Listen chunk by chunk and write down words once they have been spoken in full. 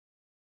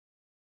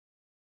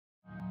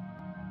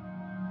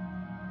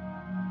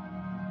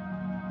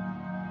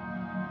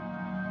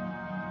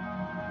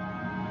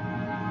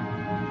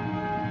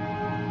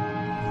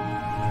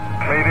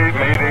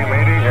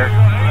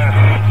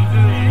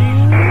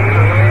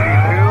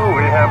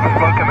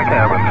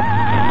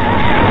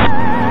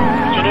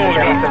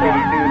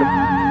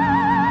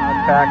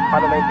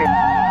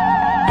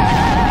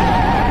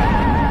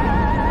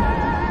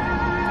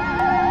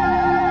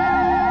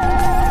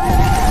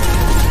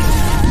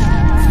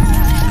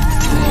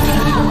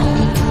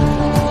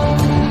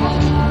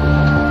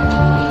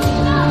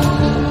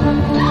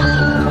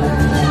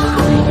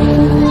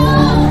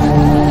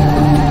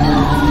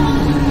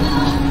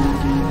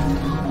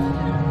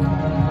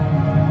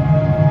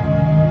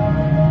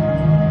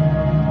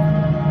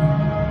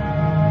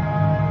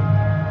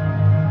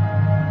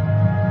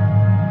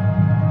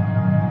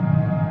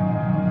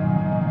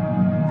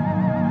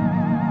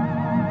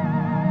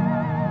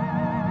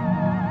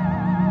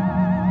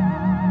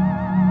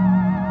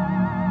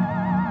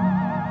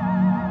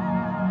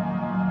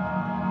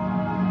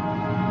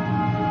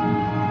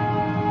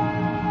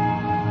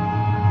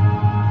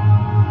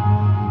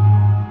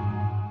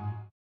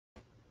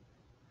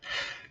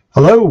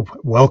Hello,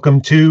 welcome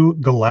to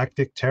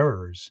Galactic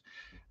Terrors,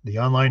 the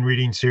online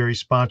reading series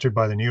sponsored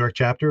by the New York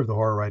chapter of the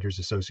Horror Writers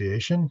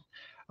Association.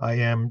 I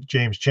am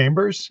James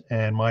Chambers,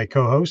 and my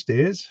co-host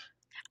is...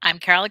 I'm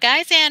Carol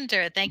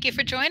Gyzander. Thank you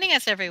for joining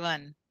us,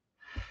 everyone.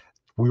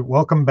 We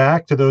welcome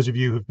back to those of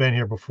you who've been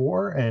here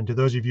before, and to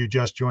those of you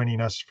just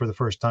joining us for the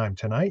first time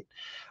tonight.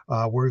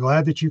 We're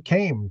glad that you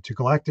came to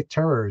Galactic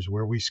Terrors,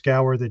 where we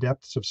scour the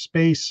depths of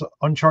space,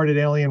 uncharted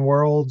alien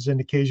worlds, and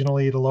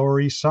occasionally the Lower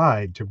East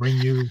Side to bring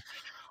you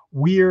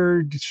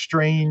weird,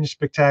 strange,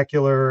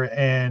 spectacular,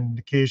 and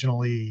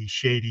occasionally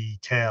shady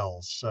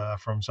tales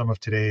from some of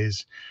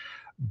today's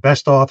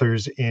best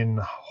authors in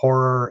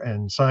horror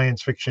and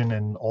science fiction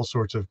and all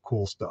sorts of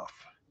cool stuff.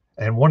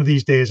 And one of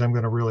these days, I'm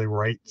going to really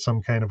write some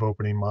kind of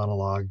opening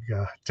monologue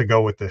to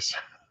go with this.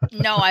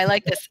 No, I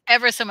like this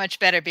ever so much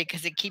better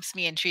because it keeps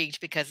me intrigued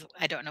because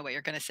I don't know what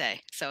you're going to say.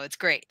 So it's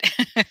great.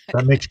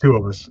 That makes two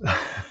of us.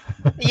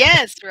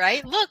 Yes,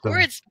 right? Look, So,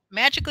 words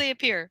magically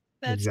appear.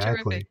 That's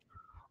exactly. terrific.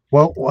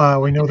 Well,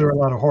 we know there are a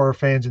lot of horror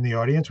fans in the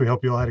audience. We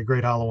hope you all had a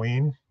great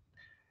Halloween.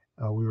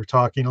 We were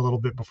talking a little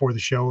bit before the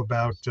show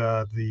about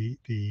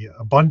the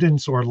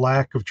abundance or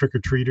lack of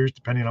trick-or-treaters,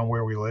 depending on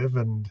where we live,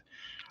 and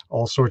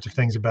all sorts of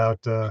things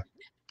about,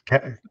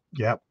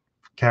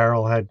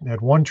 Carol had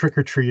one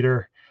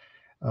trick-or-treater,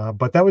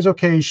 but that was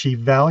okay. She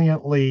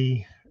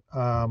valiantly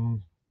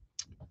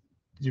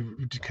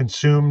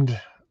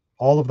consumed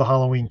all of the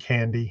Halloween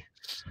candy.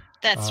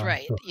 That's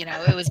right. You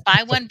know, it was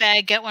buy one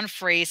bag, get one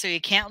free. So you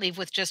can't leave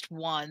with just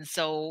one.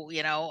 So,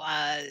 you know,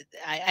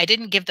 I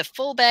didn't give the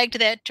full bag to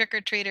that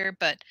trick-or-treater,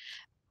 but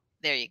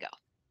there you go.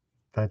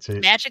 That's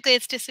it. Magically,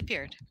 it's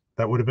disappeared.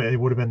 That would have been, it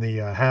would have been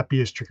the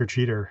happiest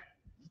trick-or-treater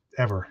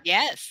ever.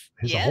 Yes.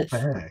 Here's Yes. a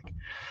whole bag.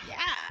 Yeah.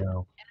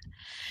 So,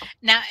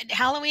 Now,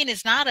 Halloween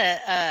is not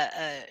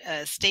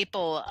a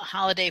staple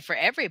holiday for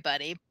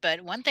everybody, but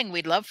one thing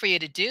we'd love for you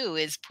to do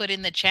is put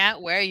in the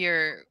chat where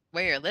you're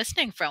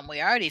listening from.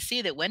 We already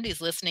see that Wendy's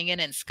listening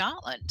in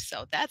Scotland,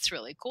 so that's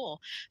really cool.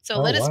 So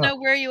let us know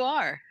where you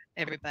are,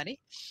 everybody.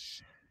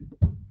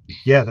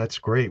 Yeah, that's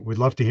great. We'd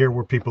love to hear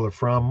where people are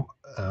from.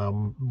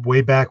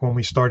 Way back when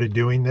we started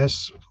doing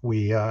this,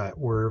 we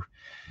were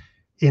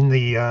in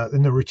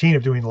the routine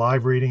of doing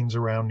live readings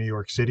around New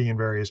York City and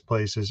various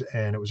places,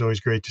 and it was always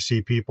great to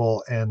see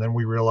people. And then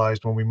we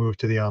realized when we moved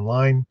to the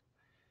online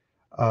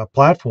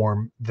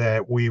platform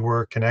that we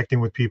were connecting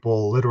with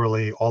people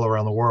literally all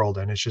around the world,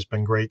 and it's just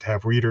been great to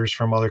have readers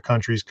from other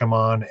countries come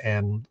on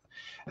and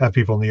have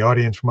people in the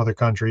audience from other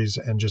countries,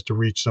 and just to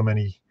reach so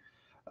many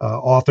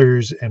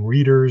authors and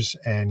readers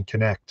and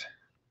connect.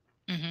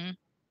 Mm-hmm.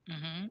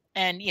 Mm-hmm.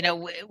 And, you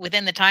know,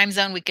 within the time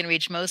zone, we can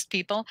reach most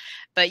people,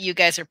 but you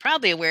guys are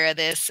probably aware of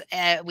this.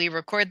 We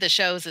record the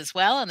shows as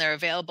well, and they're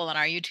available on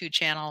our YouTube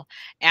channel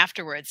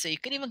afterwards. So you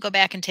can even go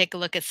back and take a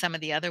look at some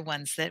of the other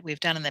ones that we've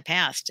done in the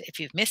past if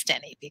you've missed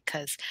any,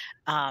 because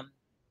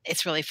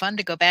it's really fun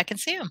to go back and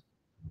see them.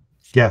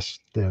 Yes,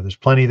 there's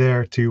plenty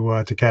there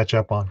to catch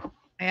up on.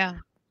 Yeah.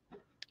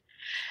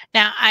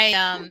 Now,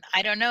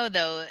 I don't know,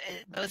 though.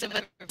 Those of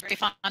us who are very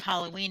fond of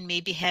Halloween may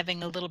be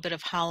having a little bit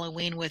of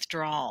Halloween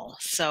withdrawal.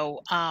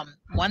 So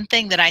one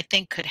thing that I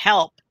think could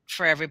help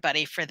for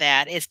everybody for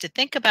that is to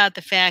think about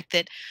the fact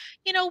that,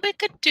 you know, we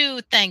could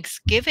do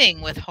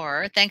Thanksgiving with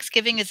horror.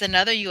 Thanksgiving is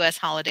another U.S.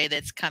 holiday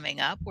that's coming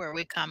up where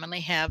we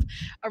commonly have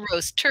a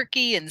roast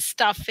turkey and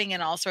stuffing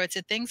and all sorts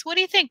of things. What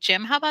do you think,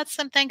 Jim? How about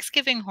some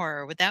Thanksgiving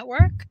horror? Would that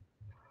work?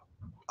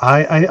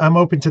 I'm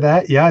open to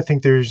that. Yeah, I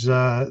think there's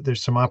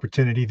some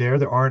opportunity there.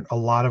 There aren't a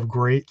lot of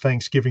great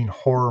Thanksgiving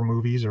horror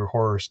movies or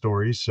horror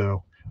stories,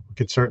 so we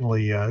could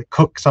certainly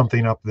cook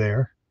something up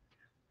there.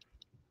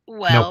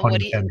 Well, no pun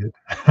intended.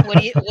 what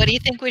do you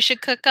think we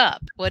should cook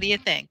up? What do you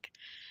think?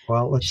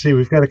 Well, let's see.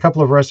 We've got a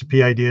couple of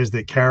recipe ideas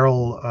that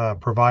Carol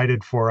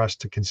provided for us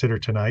to consider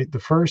tonight. The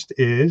first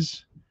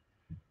is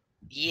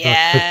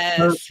yes,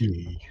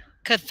 turkey.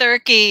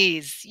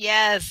 Cathurkies.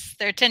 Yes,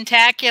 they're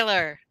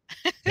tentacular.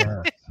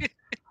 Yeah.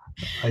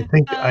 I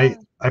think I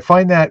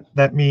find that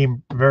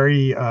meme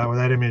very or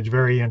that image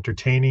very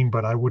entertaining,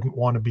 but I wouldn't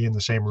want to be in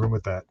the same room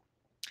with that.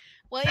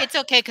 Well, it's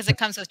okay because it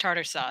comes with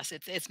tartar sauce.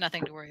 It's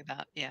nothing to worry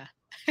about. Yeah.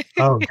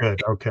 Oh,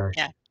 good. Okay.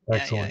 Yeah.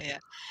 Excellent. Yeah.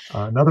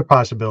 Another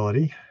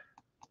possibility.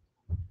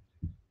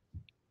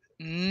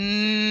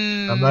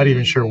 I'm not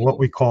even sure what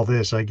we call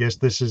this. I guess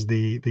this is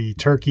the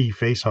turkey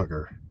face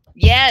hugger.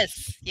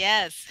 Yes.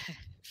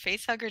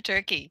 Face hugger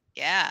turkey.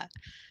 Yeah.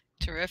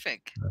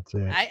 Terrific. That's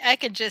it. I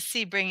could just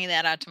see bringing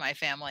that out to my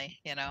family,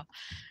 you know.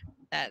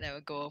 That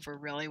would go over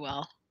really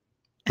well.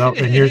 No,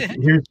 and here's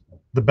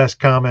the best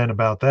comment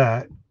about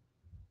that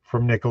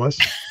from Nicholas.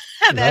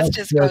 That's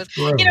just gross.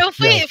 You know,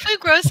 if we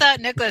gross out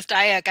Nicholas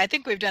Dyack, I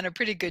think we've done a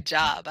pretty good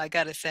job, I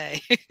gotta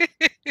say.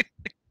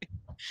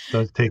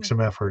 Does take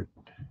some effort.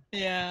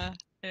 Yeah.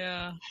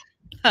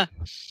 Huh.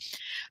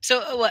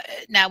 So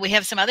now we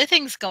have some other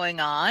things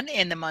going on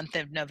in the month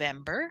of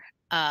November.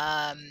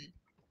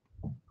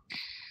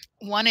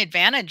 One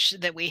advantage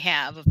that we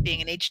have of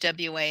being an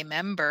HWA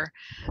member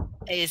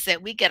is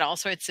that we get all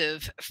sorts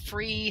of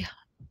free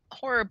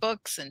horror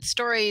books and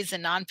stories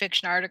and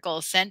nonfiction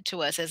articles sent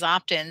to us as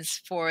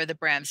opt-ins for the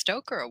Bram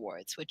Stoker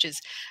Awards, which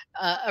is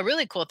a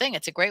really cool thing.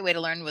 It's a great way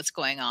to learn what's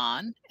going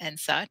on and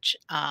such.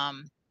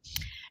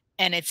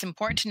 And it's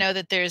important to know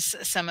that there's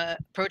some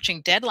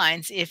approaching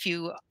deadlines. If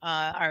you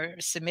are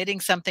submitting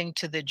something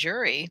to the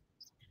jury,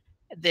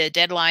 the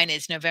deadline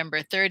is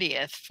November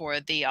 30th for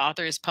the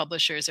authors,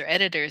 publishers, or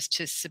editors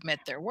to submit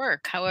their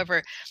work.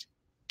 However,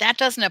 that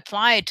doesn't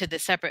apply to the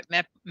separate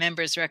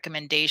members'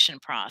 recommendation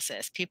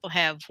process. People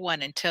have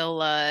until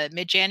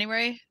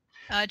mid-January,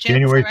 Jim?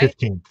 January Is that right?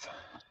 15th.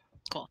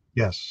 Cool.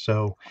 Yes.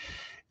 So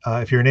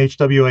if you're an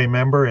HWA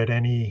member at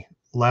any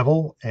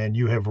level and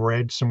you have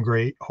read some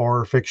great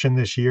horror fiction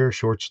this year,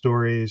 short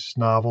stories,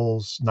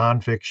 novels,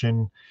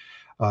 nonfiction,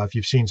 if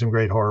you've seen some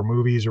great horror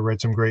movies or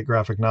read some great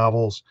graphic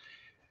novels,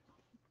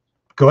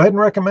 go ahead and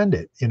recommend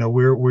it. You know,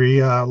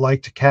 we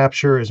like to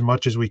capture as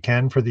much as we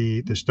can for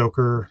the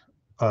Stoker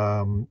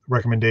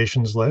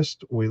recommendations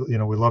list. We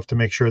love to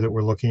make sure that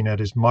we're looking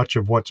at as much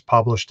of what's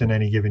published in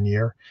any given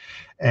year.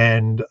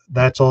 And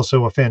that's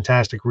also a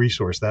fantastic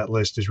resource. That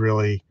list is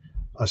really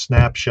a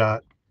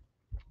snapshot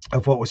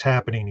of what was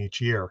happening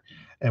each year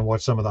and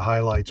what some of the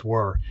highlights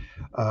were.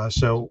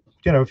 So,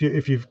 you know,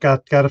 if you've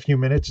got a few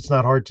minutes, it's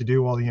not hard to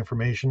do. All the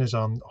information is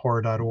on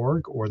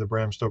horror.org or the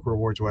Bram Stoker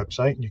Awards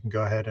website, and you can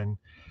go ahead and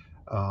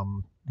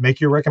make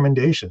your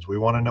recommendations. We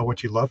want to know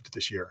what you loved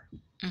this year.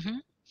 Mm-hmm.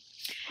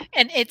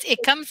 And it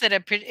comes at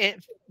a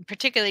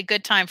particularly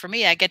good time for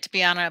me. I get to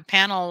be on a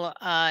panel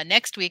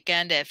next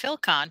weekend at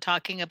PhilCon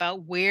talking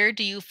about where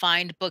do you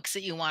find books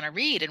that you want to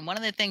read. And one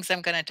of the things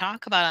I'm going to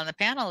talk about on the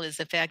panel is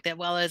the fact that,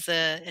 well, as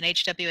an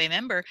HWA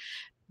member,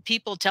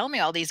 people tell me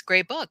all these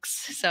great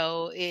books.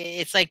 So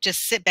it's like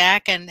just sit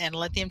back and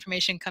let the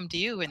information come to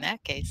you in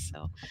that case.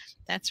 So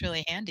that's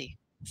really handy.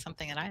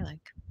 Something that I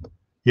like.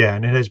 Yeah,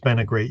 and it has been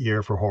a great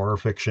year for horror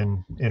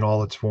fiction in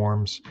all its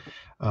forms.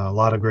 A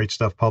lot of great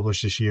stuff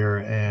published this year,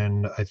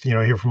 and I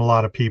hear from a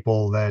lot of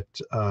people that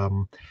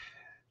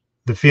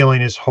the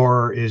feeling is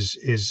horror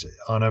is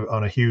on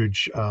a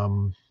huge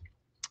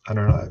I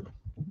don't know,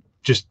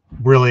 just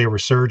really a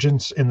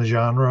resurgence in the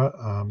genre.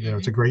 You know,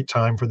 it's a great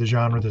time for the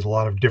genre. There's a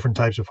lot of different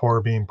types of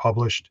horror being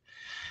published,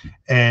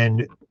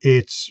 and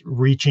it's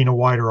reaching a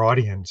wider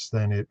audience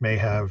than it may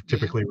have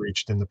typically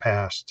reached in the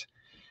past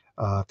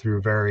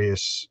through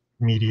various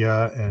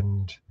media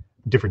and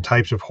different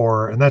types of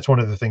horror. And that's one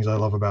of the things I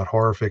love about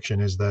horror fiction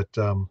is that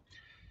there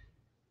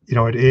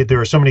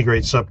are so many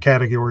great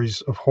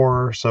subcategories of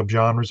horror,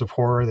 subgenres of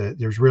horror, that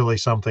there's really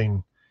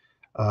something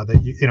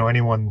that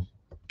anyone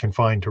can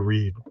find to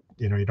read.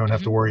 You know, you don't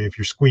have to worry if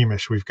you're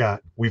squeamish. We've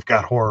got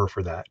horror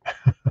for that.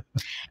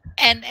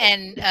 and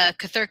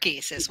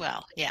catharques as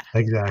well. Yeah,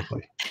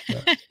 exactly.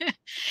 Yeah.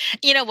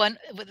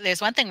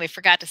 There's one thing we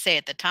forgot to say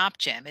at the top,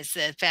 Jim, is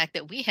the fact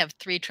that we have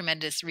 3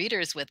 tremendous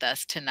readers with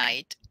us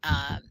tonight,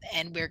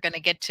 and we're going to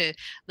get to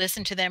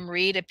listen to them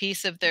read a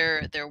piece of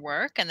their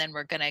work, and then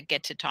we're going to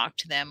get to talk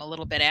to them a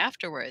little bit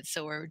afterwards.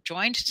 So we're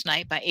joined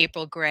tonight by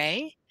April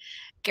Gray,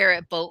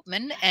 Garrett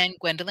Boatman, and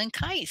Gwendolyn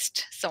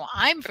Kiste. So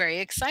I'm very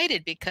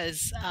excited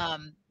because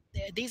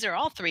these are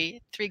all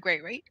three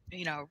great,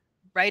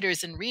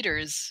 writers and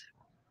readers.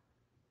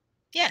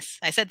 Yes,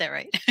 I said that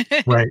right.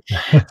 Right.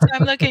 So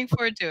I'm looking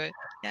forward to it.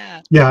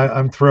 Yeah. Yeah,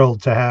 I'm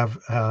thrilled to have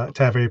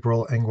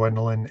April and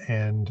Gwendolyn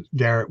and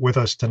Garrett with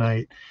us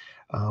tonight.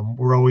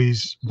 We're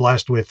always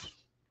blessed with,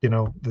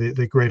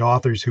 the great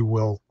authors who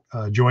will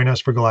join us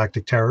for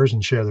Galactic Terrors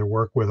and share their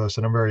work with us.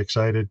 And I'm very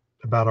excited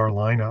about our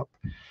lineup.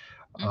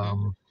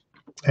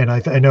 And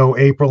I know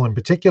April in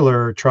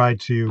particular tried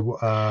to,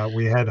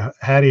 we had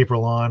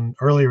April on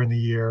earlier in the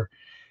year,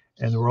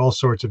 and there were all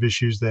sorts of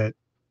issues that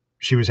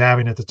she was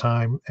having at the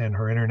time, and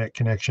her internet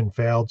connection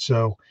failed.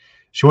 So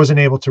she wasn't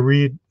able to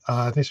read.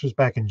 This was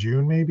back in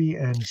June, maybe.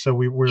 And so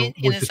we're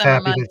just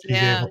happy that she's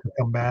able to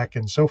come back.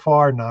 And so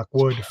far, knock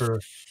wood,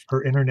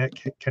 her internet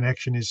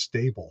connection is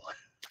stable.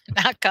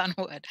 Knock on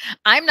wood.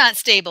 I'm not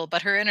stable,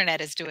 but her internet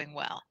is doing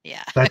well.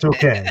 Yeah. That's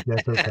okay.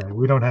 That's okay.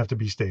 We don't have to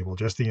be stable,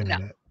 just the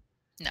internet.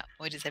 No,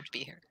 we just have to be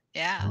here.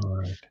 Yeah. All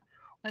right.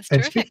 That's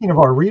and terrific. Speaking of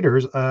our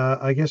readers,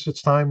 I guess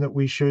it's time that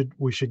we should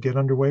get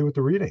underway with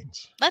the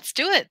readings. Let's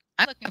do it.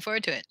 I'm looking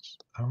forward to it.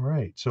 All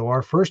right. So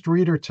our first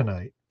reader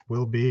tonight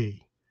will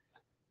be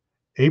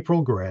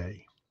April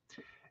Gray.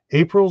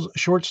 April's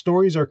short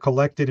stories are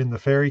collected in the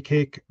Fairy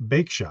Cake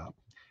Bakeshop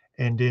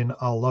and in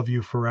I'll Love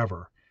You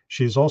Forever.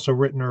 She has also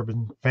written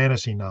urban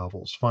fantasy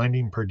novels,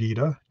 Finding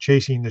Perdita,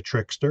 Chasing the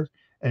Trickster,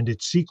 and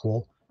its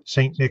sequel,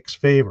 St. Nick's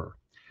Favor.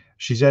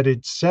 She's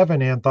edited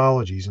 7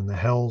 anthologies in the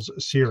Hells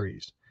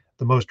series.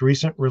 The most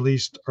recent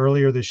released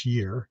earlier this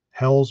year,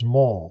 Hell's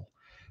Mall,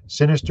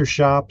 Sinister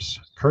Shops,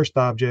 Cursed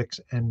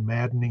Objects, and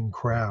Maddening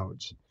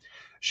Crowds.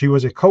 She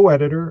was a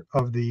co-editor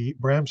of the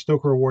Bram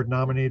Stoker Award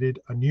nominated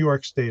A New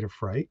York State of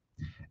Fright.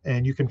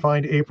 And you can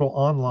find April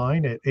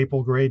online at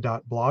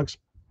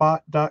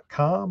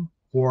aprilgray.blogspot.com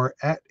or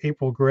at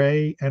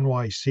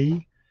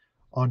aprilgraynyc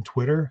on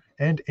Twitter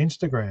and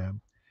Instagram.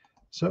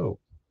 So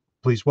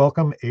please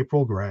welcome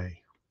April Gray.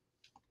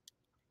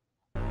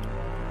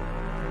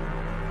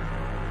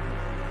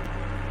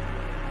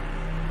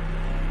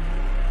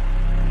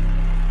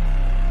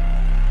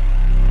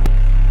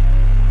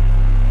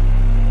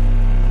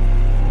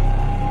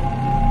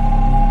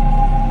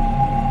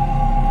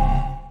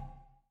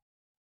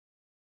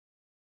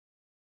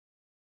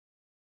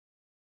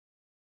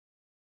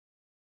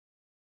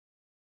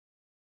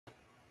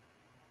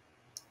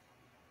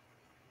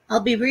 I'll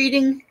be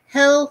reading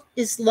Hell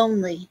is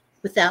Lonely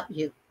Without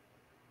You.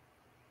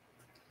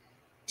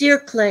 Dear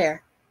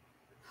Claire,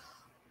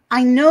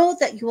 I know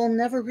that you will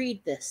never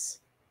read this,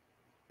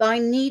 but I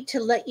need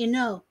to let you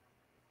know.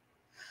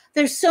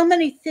 There's so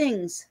many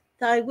things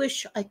that I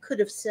wish I could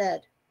have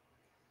said,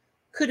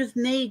 could have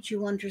made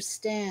you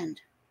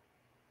understand.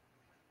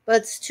 But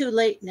it's too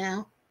late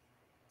now.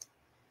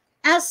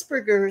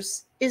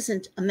 Asperger's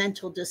isn't a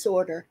mental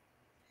disorder,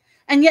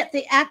 and yet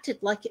they acted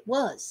like it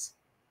was.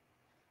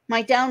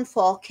 My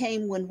downfall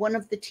came when one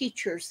of the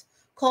teachers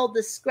called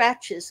the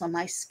scratches on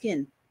my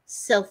skin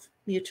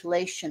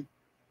self-mutilation.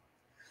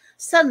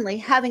 Suddenly,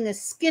 having a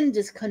skin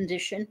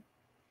condition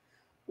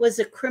was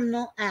a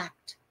criminal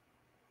act.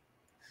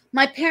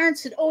 My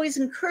parents had always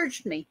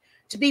encouraged me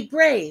to be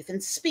brave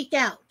and speak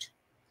out.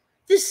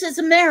 This is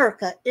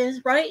America,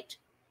 right?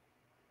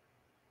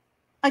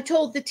 I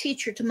told the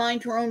teacher to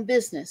mind her own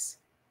business,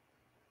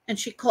 and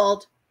she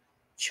called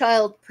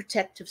Child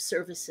Protective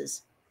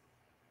Services.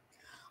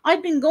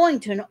 I'd been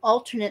going to an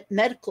alternate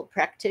medical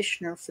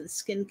practitioner for the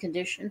skin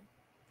condition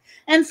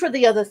and for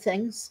the other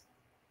things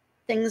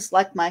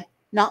like my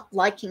not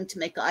liking to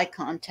make eye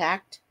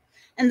contact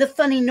and the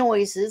funny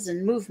noises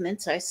and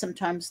movements I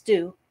sometimes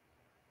do.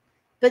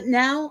 But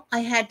now I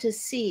had to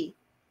see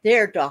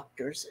their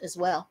doctors as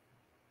well.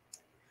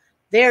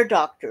 Their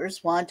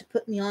doctors wanted to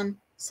put me on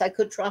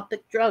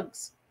psychotropic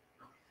drugs.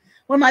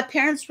 When my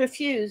parents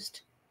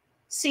refused,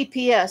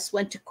 CPS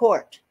went to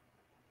court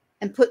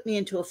and put me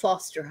into a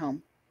foster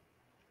home.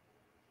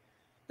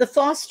 The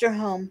foster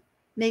home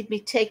made me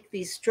take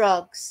these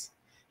drugs,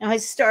 and I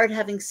started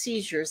having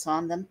seizures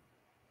on them.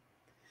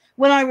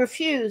 When I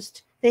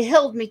refused, they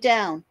held me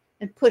down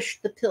and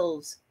pushed the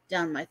pills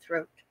down my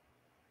throat.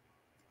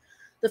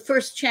 The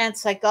first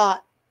chance I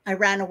got, I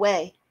ran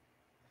away.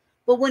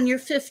 But when you're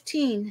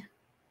 15,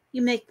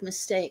 you make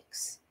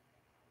mistakes.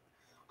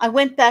 I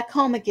went back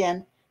home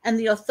again, and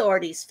the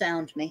authorities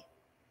found me.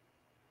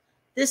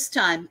 This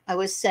time, I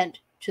was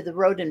sent to the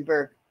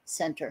Rodenberg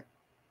Center.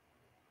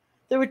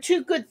 There were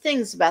two good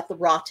things about the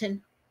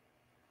rotten: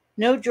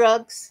 no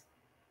drugs,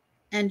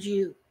 and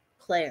you,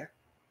 Claire.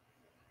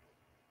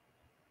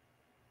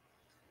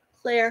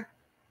 Claire,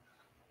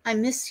 I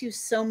miss you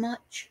so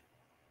much.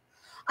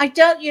 I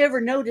doubt you ever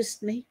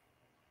noticed me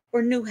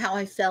or knew how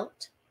I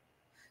felt.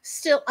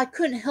 Still, I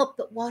couldn't help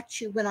but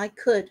watch you when I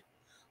could,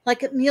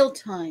 like at meal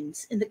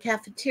times in the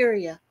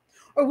cafeteria,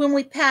 or when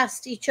we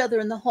passed each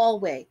other in the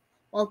hallway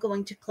while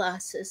going to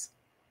classes.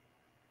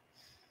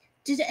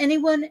 Did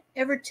anyone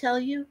ever tell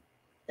you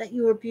that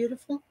you were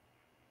beautiful?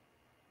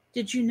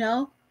 Did you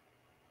know?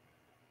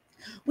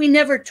 We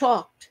never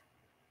talked.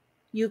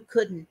 You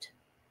couldn't.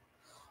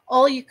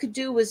 All you could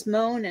do was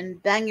moan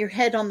and bang your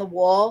head on the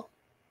wall,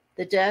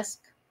 the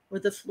desk, or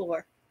the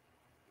floor.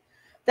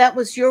 That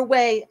was your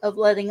way of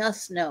letting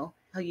us know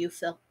how you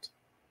felt.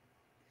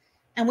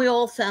 And we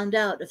all found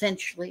out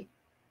eventually,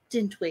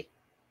 didn't we?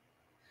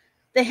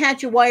 They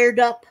had you wired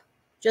up,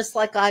 just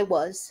like I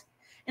was,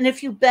 and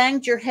if you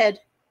banged your head,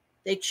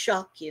 they'd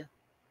shock you.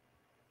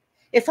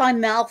 If I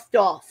mouthed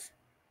off,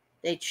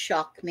 they'd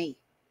shock me.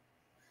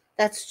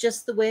 That's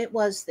just the way it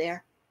was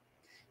there.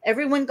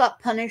 Everyone got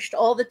punished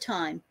all the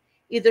time,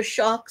 either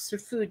shocks or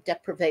food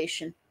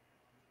deprivation.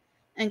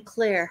 And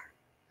Claire,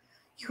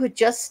 you would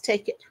just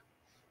take it.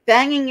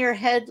 Banging your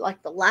head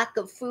like the lack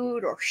of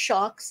food or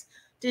shocks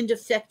didn't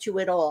affect you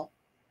at all.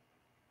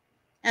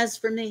 As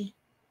for me,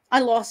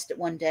 I lost it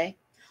one day.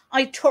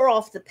 I tore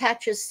off the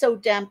patches so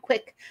damn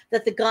quick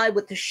that the guy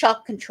with the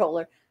shock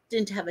controller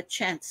didn't have a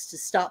chance to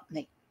stop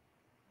me.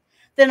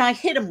 Then I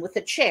hit him with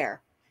a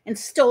chair and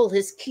stole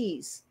his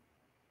keys.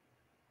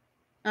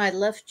 I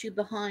left you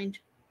behind,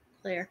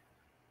 Claire.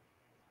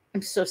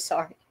 I'm so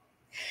sorry.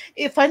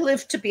 If I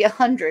live to be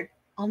 100,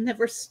 I'll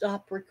never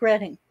stop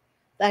regretting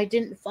that I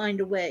didn't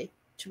find a way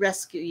to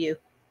rescue you.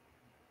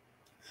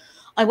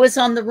 I was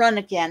on the run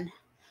again,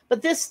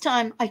 but this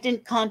time I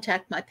didn't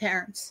contact my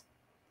parents.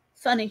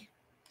 Funny,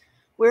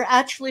 we're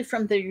actually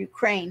from the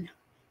Ukraine.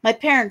 My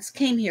parents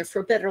came here for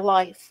a better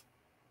life.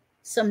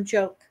 Some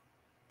joke.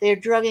 They're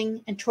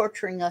drugging and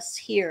torturing us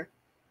here,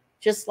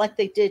 just like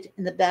they did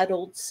in the bad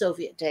old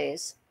Soviet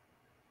days.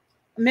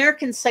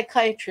 American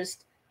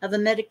psychiatrists have a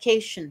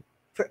medication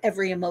for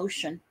every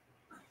emotion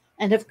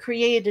and have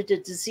created a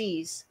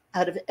disease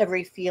out of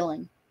every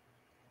feeling.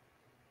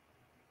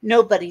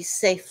 Nobody's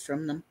safe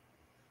from them,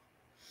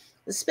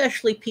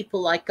 especially people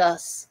like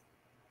us.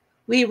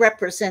 We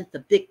represent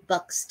the big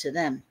bucks to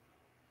them.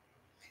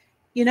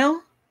 You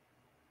know,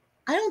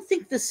 I don't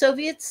think the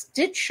Soviets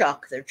did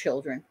shock their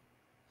children.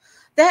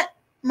 That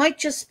might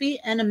just be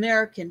an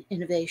American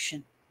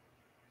innovation.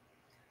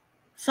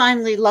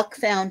 Finally, luck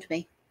found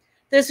me.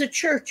 There's a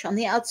church on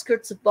the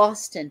outskirts of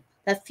Boston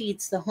that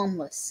feeds the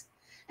homeless,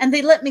 and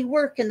they let me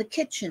work in the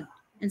kitchen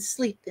and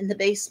sleep in the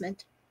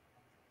basement.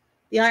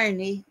 The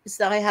irony is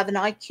that I have an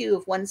IQ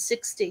of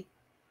 160.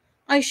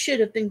 I should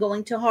have been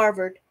going to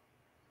Harvard.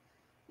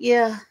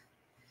 Yeah,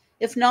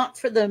 if not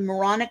for the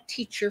moronic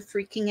teacher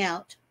freaking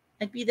out,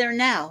 I'd be there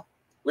now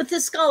with a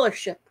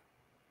scholarship.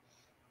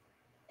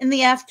 In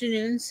the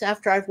afternoons,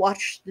 after I've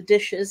washed the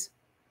dishes,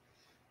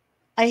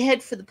 I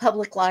head for the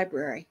public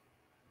library.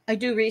 I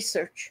do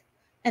research,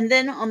 and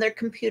then on their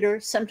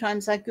computer,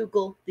 sometimes I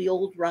Google the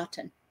old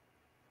rotten.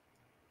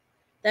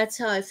 That's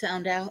how I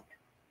found out.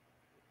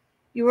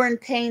 You were in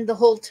pain the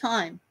whole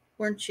time,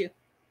 weren't you?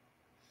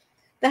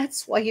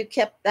 That's why you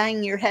kept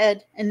banging your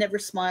head and never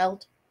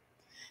smiled.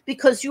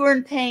 Because you were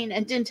in pain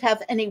and didn't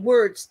have any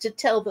words to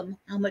tell them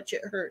how much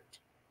it hurt.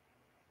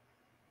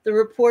 The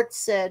report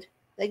said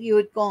that you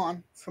had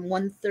gone from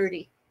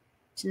 130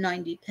 to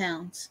 90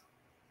 pounds.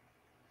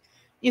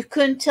 You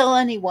couldn't tell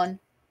anyone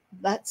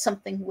that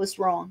something was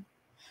wrong.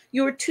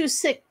 You were too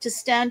sick to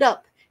stand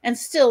up, and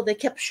still they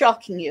kept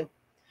shocking you.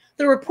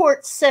 The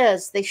report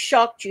says they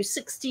shocked you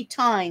 60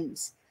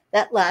 times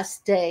that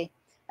last day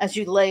as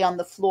you lay on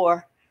the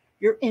floor,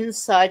 your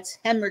insides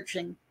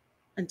hemorrhaging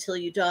until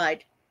you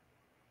died.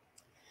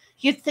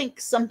 You'd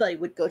think somebody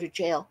would go to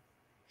jail.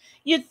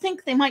 You'd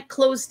think they might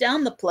close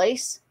down the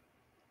place,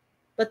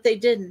 but they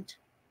didn't.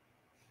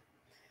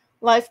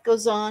 Life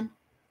goes on,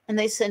 and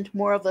they send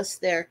more of us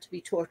there to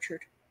be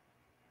tortured.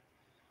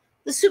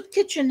 The soup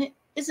kitchen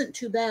isn't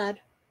too bad,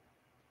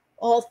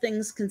 all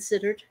things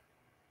considered.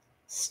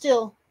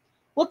 Still,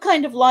 what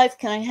kind of life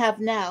can I have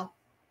now,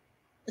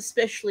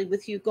 especially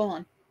with you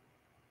gone?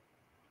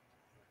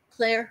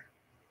 Claire,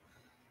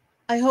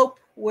 I hope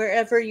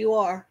wherever you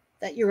are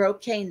that you're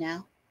okay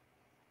now.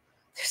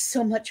 There's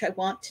so much I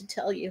want to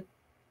tell you.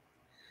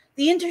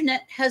 The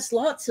internet has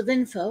lots of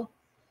info,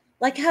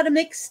 like how to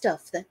make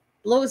stuff that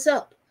blows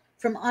up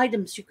from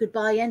items you could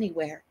buy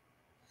anywhere.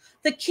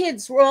 The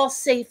kids were all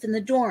safe in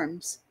the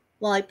dorms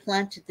while I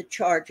planted the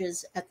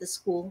charges at the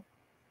school.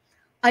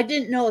 I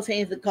didn't know if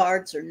any of the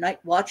guards or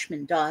night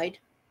watchmen died,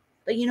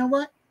 but you know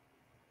what?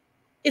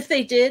 If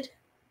they did,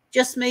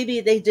 just maybe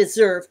they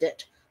deserved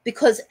it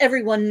because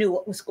everyone knew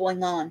what was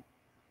going on,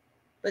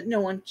 but no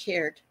one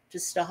cared to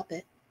stop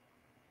it.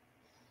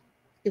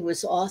 It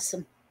was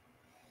awesome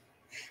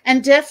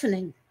and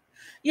deafening.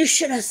 You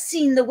should have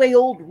seen the way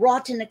old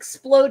Rotten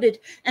exploded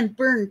and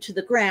burned to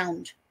the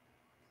ground.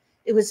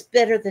 It was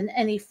better than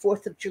any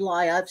 4th of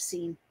July I've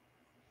seen.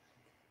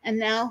 And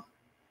now,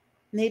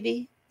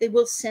 maybe they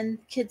will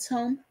send kids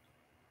home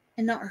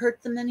and not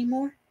hurt them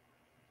anymore.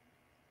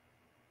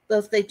 Though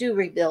if they do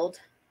rebuild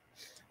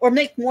or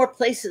make more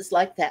places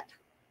like that,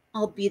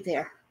 I'll be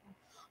there.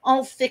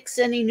 I'll fix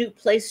any new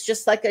place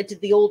just like I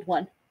did the old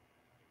one.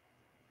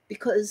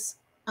 Because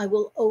I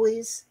will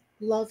always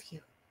love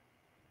you.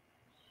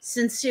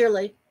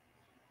 Sincerely,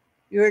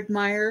 your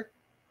admirer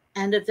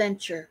and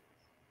adventurer,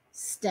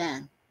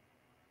 Stan.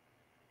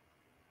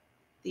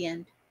 The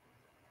end.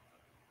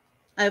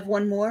 I have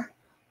one more.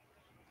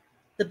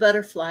 The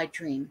Butterfly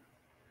Dream.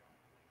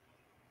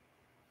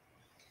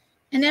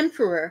 An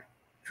emperor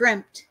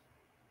dreamt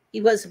he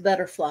was a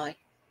butterfly,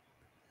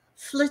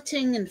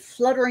 flitting and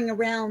fluttering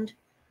around,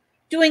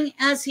 doing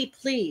as he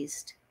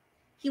pleased.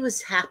 He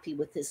was happy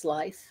with his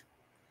life.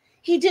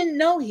 He didn't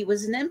know he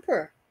was an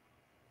emperor.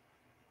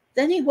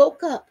 Then he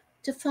woke up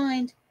to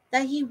find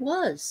that he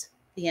was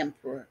the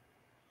emperor.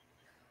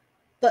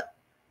 But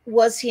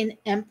was he an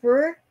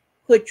emperor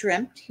who had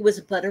dreamt he was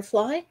a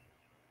butterfly?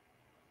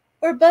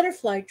 Or a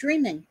butterfly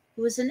dreaming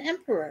he was an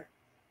emperor?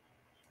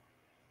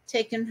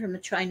 Taken from a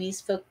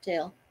Chinese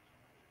folktale.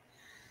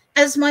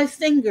 As my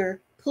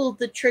finger pulled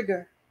the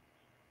trigger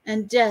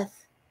and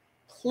death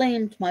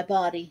claimed my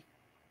body,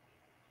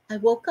 I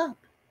woke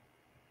up.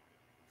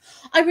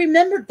 I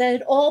remembered that it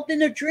had all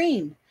been a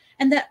dream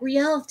and that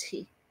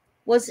reality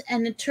was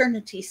an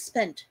eternity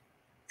spent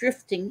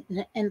drifting in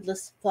an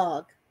endless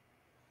fog.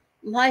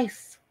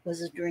 Life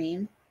was a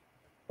dream,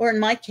 or in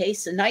my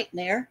case, a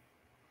nightmare.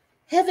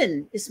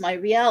 Heaven is my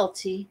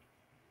reality,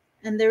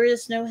 and there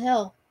is no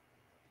hell.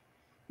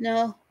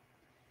 No,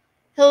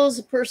 hell is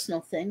a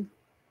personal thing.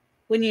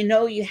 When you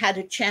know you had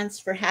a chance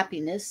for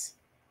happiness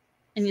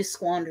and you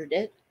squandered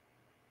it.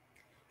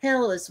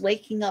 Hell is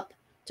waking up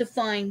to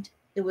find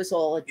it was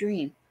all a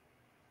dream.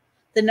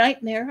 The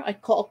nightmare I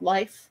called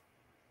life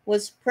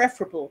was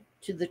preferable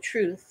to the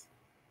truth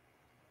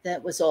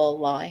that was all a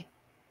lie.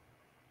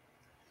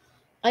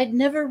 I'd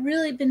never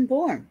really been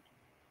born.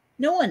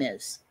 No one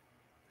is.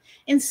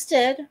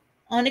 Instead,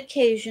 on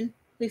occasion,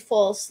 we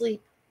fall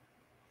asleep,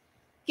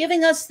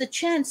 giving us the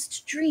chance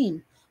to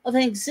dream of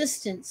an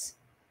existence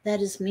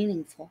that is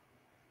meaningful.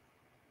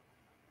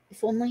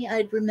 If only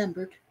I'd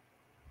remembered.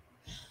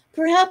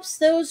 Perhaps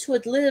those who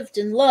had lived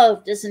and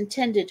loved as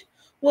intended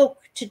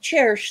woke to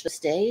cherish those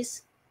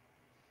days.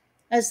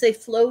 As they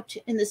float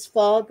in this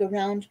fog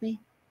around me,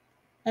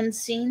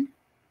 unseen,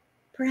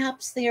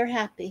 perhaps they are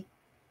happy.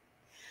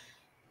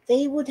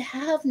 They would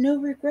have no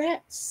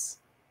regrets.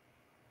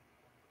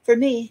 For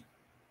me,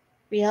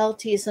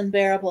 reality is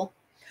unbearable.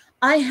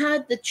 I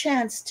had the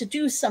chance to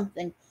do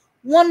something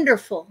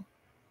wonderful,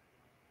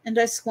 and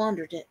I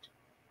squandered it.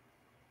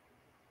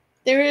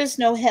 There is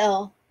no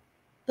hell,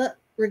 but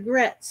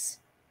regrets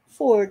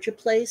forge a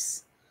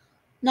place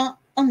not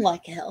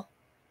unlike hell.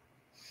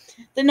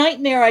 The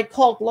nightmare I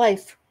called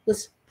life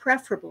was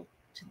preferable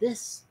to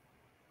this.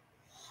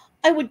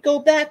 I would go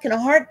back in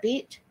a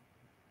heartbeat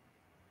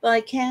but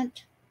I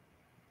can't.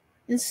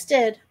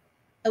 Instead,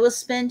 I will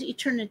spend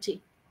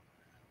eternity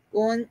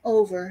going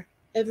over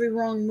every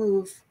wrong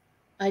move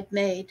I'd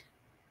made,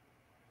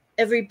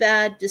 every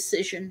bad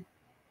decision,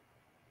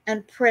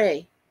 and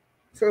pray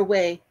for a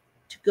way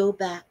to go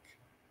back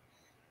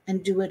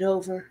and do it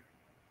over.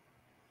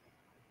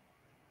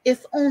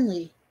 If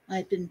only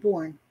I'd been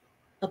born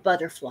a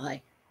butterfly.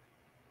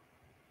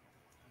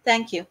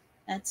 Thank you.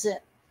 That's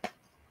it.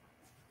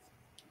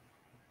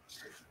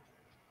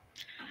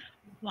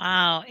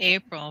 Wow,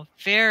 April.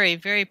 Very,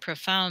 very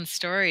profound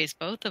stories,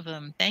 both of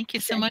them. Thank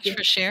you so much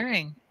for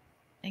sharing.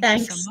 Thank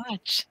you so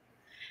much.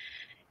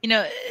 You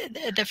know,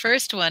 the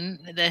first one,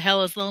 The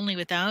Hell is Lonely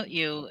Without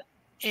You,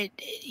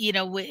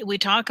 we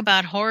talk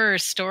about horror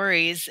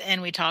stories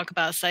and we talk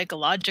about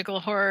psychological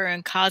horror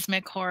and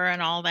cosmic horror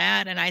and all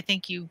that. And I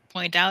think you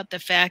point out the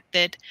fact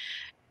that,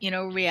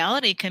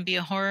 reality can be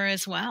a horror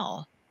as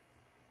well.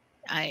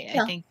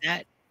 I think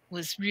that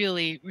was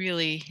really,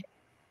 really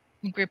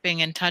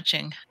gripping and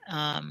touching.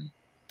 And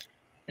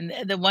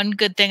the one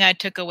good thing I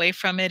took away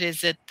from it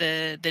is that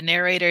the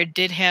narrator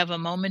did have a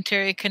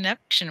momentary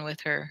connection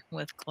with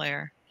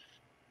Claire.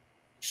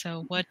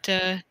 So what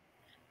are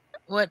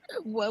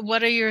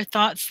your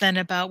thoughts then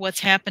about what's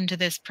happened to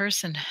this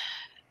person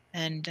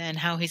and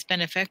how he's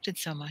been affected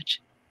so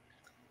much?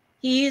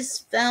 He's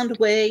found a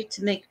way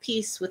to make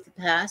peace with the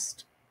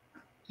past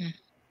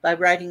by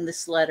writing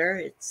this letter.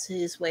 It's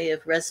his way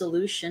of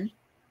resolution.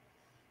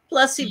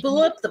 Plus, he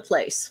blew up the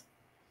place.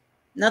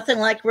 Nothing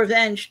like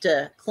revenge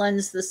to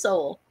cleanse the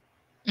soul.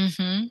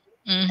 And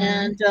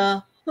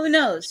who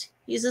knows?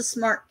 He's a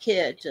smart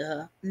kid.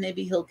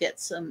 Maybe he'll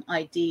get some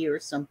ID or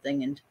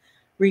something and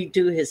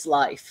redo his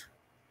life.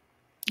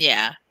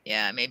 Yeah.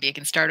 Maybe he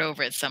can start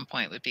over at some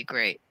point. Would be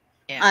great.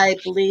 Yeah. I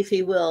believe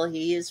he will.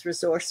 He is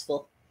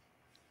resourceful.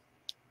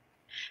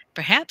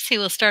 Perhaps he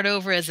will start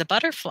over as a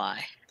butterfly.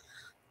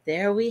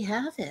 There we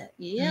have it.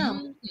 Yeah.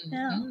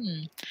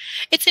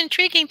 It's an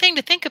intriguing thing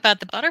to think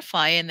about the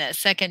butterfly in that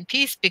second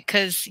piece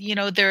because,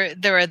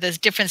 there are those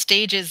different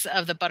stages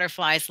of the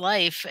butterfly's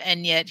life.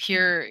 And yet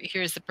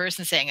here's the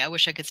person saying, I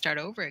wish I could start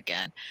over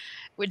again.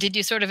 Did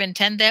you sort of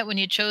intend that when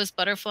you chose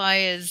butterfly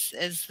as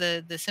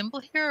the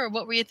symbol here, or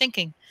what were you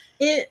thinking?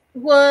 It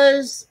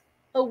was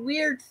a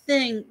weird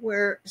thing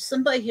where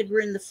somebody had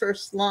written the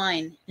first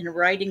line in a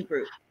writing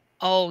group.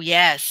 Oh,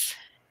 yes.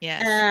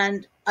 Yes.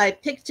 And I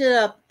picked it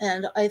up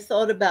and I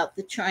thought about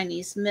the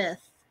Chinese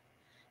myth.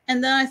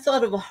 And then I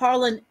thought of a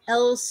Harlan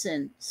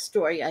Ellison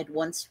story I'd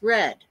once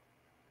read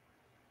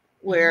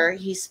where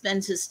he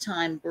spends his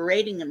time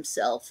berating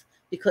himself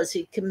because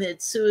he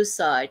committed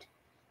suicide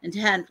and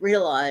hadn't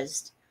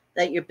realized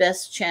that your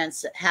best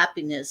chance at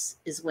happiness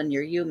is when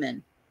you're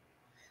human,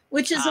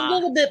 which is a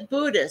little bit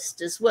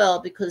Buddhist as well,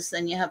 because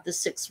then you have the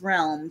 6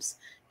 realms.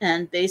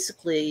 And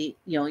basically,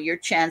 your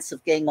chance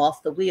of getting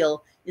off the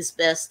wheel is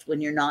best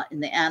when you're not in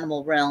the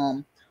animal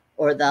realm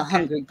or the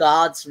hungry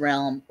gods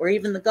realm or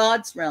even the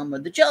gods realm or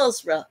the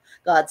jealous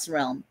gods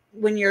realm.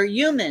 When you're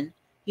human,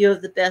 you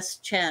have the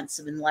best chance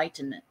of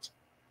enlightenment.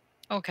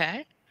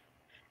 Okay.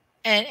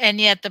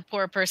 And yet the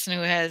poor person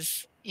who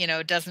has,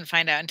 doesn't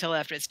find out until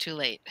after it's too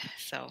late.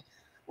 So,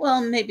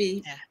 well,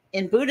 maybe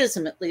in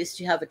Buddhism, at least,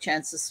 you have a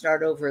chance to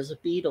start over as a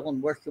beetle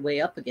and work your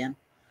way up again.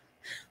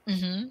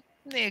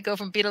 You go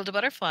from beetle to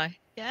butterfly.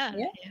 Yeah.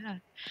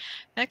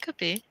 That could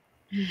be.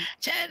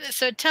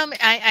 So tell me,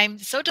 I'm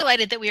so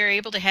delighted that we were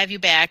able to have you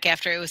back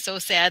after it was so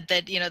sad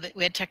that, that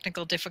we had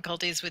technical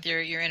difficulties with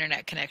your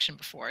internet connection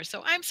before.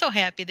 So I'm so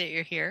happy that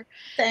you're here.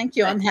 Thank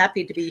you. I'm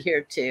happy to be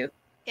here too.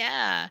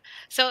 Yeah.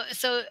 So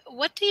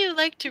what do you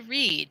like to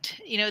read?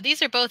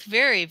 These are both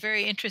very,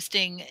 very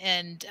interesting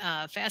and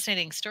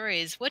fascinating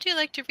stories. What do you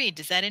like to read?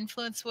 Does that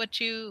influence what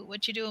you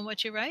do and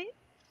what you write?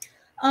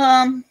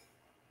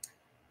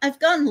 I've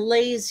gotten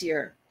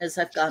lazier as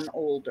I've gotten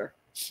older.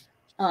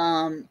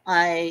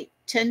 I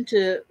tend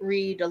to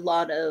read a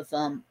lot of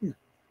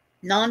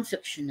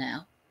nonfiction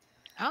now.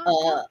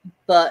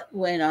 But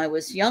when I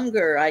was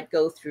younger, I'd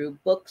go through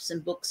books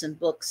and books and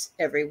books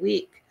every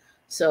week.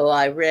 So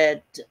I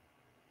read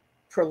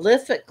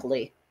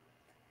prolifically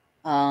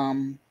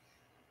in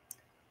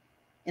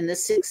the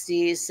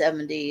 60s,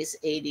 70s,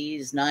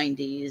 80s,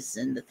 90s,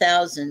 and the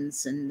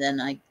thousands. And then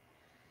I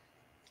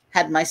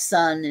had my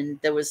son and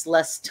there was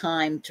less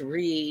time to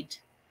read.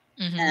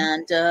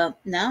 And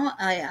now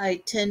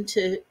I tend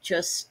to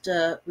just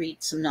read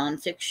some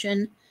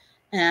nonfiction.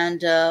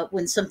 And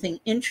when something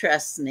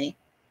interests me,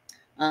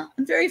 I'm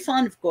very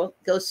fond of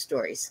ghost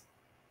stories.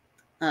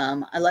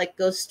 I like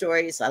ghost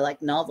stories. I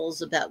like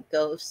novels about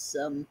ghosts.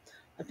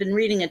 I've been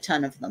reading a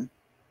ton of them.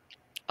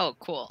 Oh,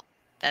 cool.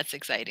 That's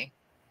exciting.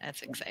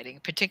 That's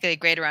exciting. Particularly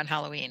great around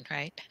Halloween,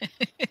 right?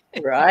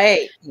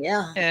 Right.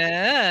 Yeah.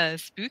 Yeah,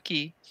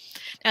 spooky.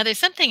 Now, there's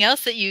something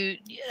else that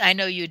I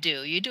know you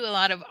do. You do a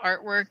lot of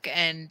artwork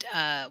and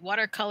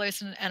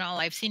watercolors and all.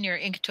 I've seen your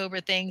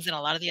Inktober things and a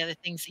lot of the other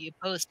things that you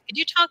post. Could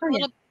you talk a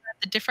little bit about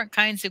the different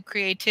kinds of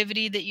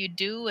creativity that you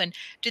do, and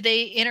do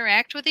they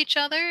interact with each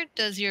other?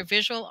 Does your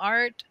visual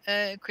art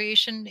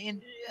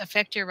creation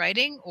affect your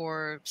writing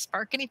or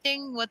spark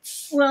anything?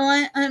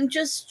 Well, I'm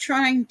just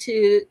trying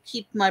to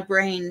keep my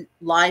brain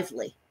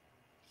lively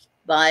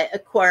by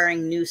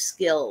acquiring new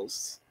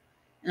skills.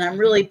 And I'm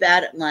really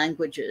bad at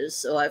languages,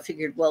 so I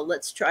figured, well,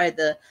 let's try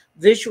the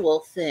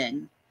visual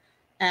thing.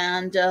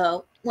 And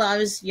when I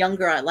was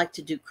younger, I liked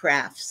to do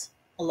crafts,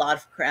 a lot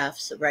of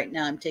crafts. So right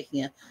now I'm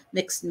taking a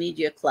mixed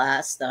media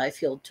class that I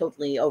feel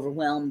totally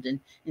overwhelmed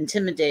and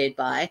intimidated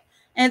by.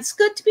 And it's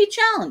good to be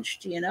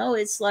challenged, you know.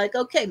 It's like,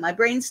 okay, my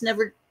brain's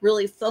never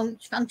really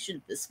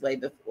functioned this way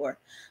before.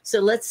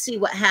 So let's see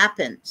what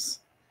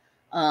happens.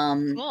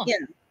 Cool. You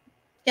know,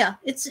 yeah,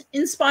 it's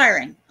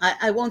inspiring.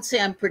 I won't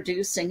say I'm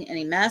producing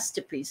any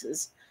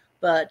masterpieces,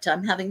 but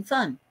I'm having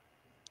fun.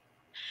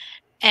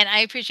 And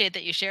I appreciate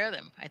that you share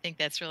them. I think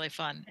that's really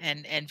fun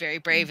and very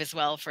brave as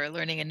well for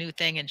learning a new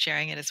thing and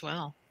sharing it as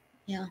well.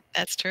 Yeah.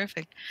 That's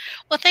terrific.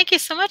 Well, thank you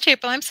so much,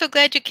 April. I'm so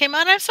glad you came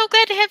on. I'm so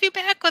glad to have you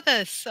back with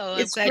us. So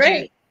It's I'm glad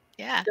great.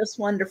 Yeah. Just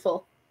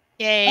wonderful.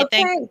 Yay.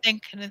 Okay.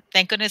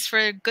 Thank goodness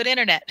for good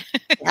internet.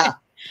 Yeah.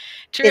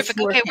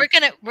 Terrific. Okay,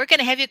 we're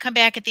gonna have you come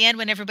back at the end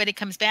when everybody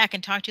comes back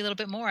and talk to you a little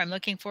bit more. I'm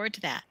looking forward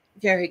to that.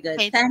 Very good.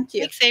 Okay, Thank you.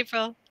 thanks,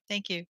 April.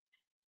 Thank you.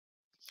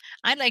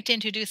 I'd like to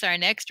introduce our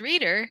next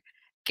reader,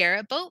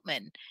 Garrett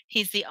Boatman.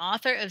 He's the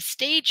author of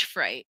Stage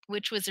Fright,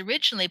 which was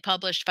originally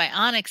published by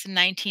Onyx in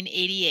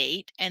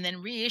 1988 and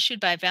then reissued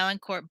by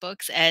Valancourt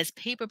Books as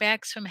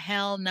Paperbacks from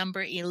Hell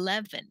number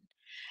 11,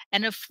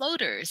 and of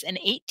Floaters, an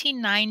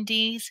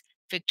 1890s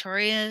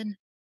Victorian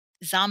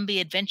zombie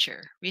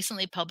adventure,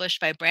 recently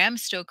published by Bram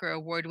Stoker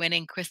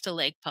Award-winning Crystal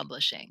Lake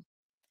Publishing.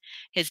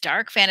 His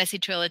dark fantasy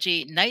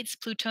trilogy, Night's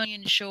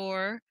Plutonian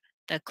Shore,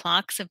 The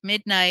Clocks of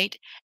Midnight,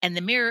 and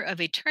The Mirror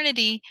of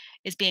Eternity,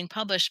 is being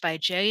published by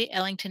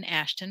Ellington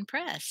Ashton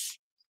Press.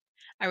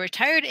 A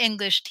retired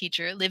English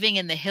teacher living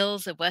in the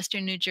hills of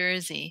western New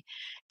Jersey,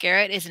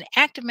 Garrett is an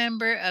active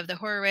member of the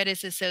Horror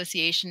Writers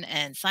Association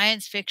and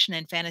Science Fiction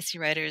and Fantasy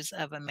Writers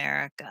of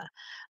America.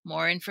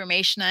 More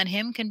information on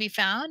him can be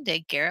found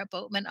at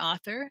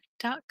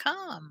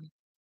garrettboatmanauthor.com.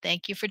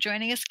 Thank you for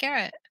joining us,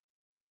 Garrett.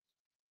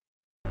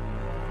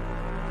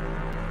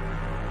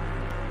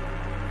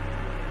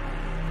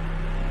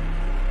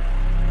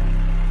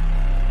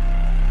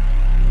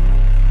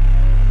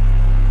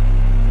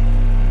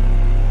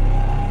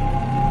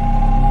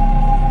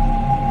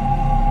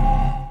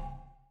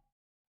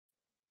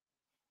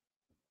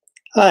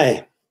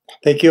 Hi,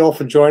 thank you all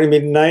for joining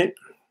me tonight.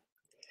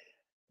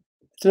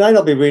 Tonight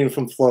I'll be reading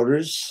from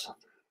Floaters.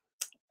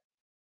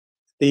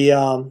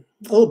 A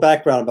little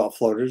background about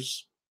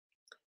Floaters.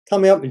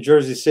 Coming up in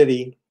Jersey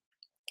City,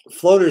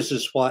 Floaters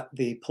is what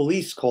the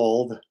police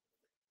called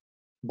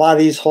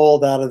bodies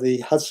hauled out of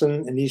the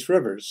Hudson and East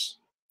Rivers.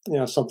 You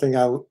know, something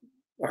I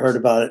heard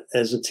about it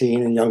as a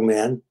teen and young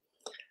man.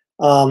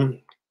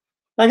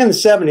 Back in the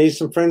 70s,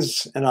 some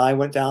friends and I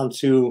went down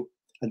to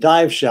a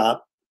dive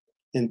shop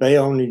in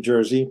Bayonne, New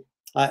Jersey.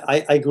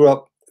 I grew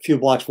up a few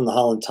blocks from the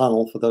Holland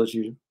Tunnel, for those of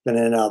you who've been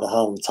in and out of the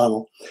Holland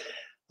Tunnel.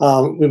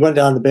 We went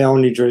down to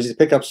Bayonne, New Jersey to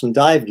pick up some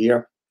dive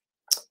gear.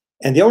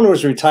 And the owner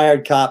was a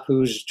retired cop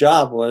whose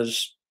job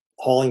was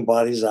hauling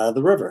bodies out of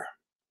the river.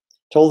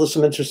 Told us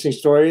some interesting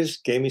stories,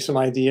 gave me some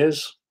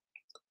ideas,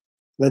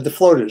 led to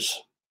Floaters.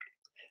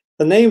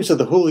 The names of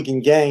the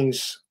hooligan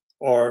gangs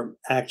are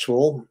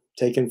actual,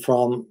 taken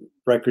from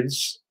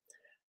records.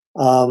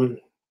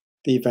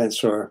 The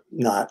events are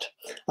not.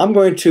 I'm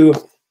going to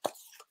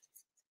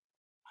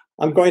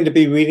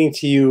be reading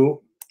to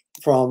you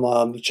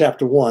from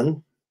chapter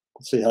 1.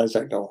 Let's see, how does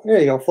that go? There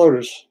you go,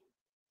 Floaters.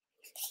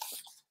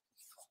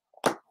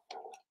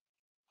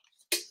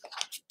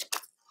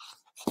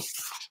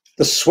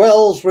 The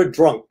swells were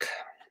drunk.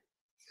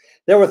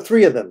 There were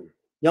 3 of them,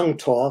 young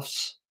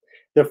toffs,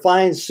 their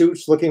fine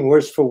suits looking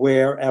worse for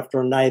wear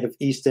after a night of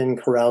East End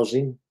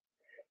carousing,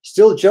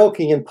 still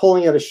joking and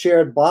pulling at a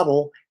shared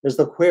bottle as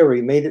the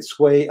wherry made its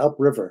way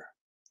upriver.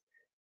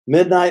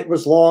 Midnight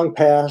was long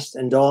past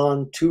and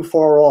dawn too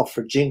far off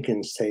for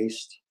Jenkins'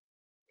 taste.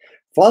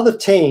 Father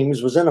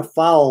Thames was in a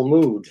foul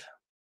mood.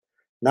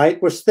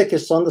 Night was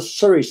thickest on the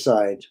Surrey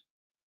side,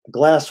 the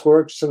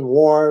glassworks and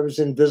wharves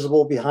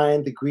invisible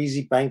behind the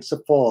greasy banks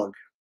of fog.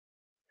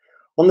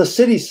 On the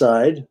city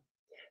side,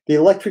 the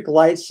electric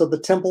lights of the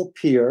Temple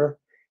Pier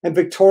and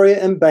Victoria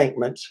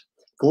Embankment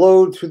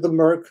glowed through the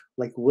murk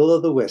like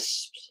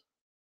will-o'-the-wisps.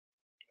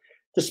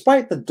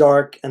 Despite the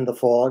dark and the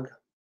fog,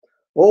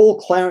 old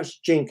Clarence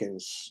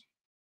Jenkins,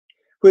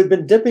 who had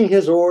been dipping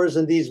his oars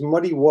in these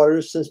muddy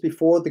waters since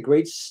before the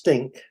great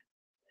stink,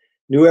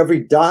 knew every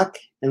dock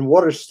and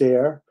water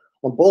stair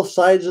on both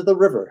sides of the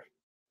river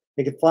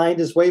and could find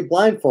his way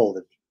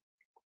blindfolded.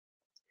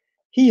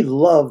 He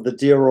loved the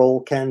dear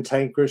old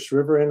cantankerous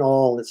river and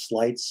all its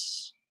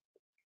lights,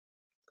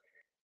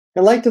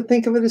 and liked to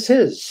think of it as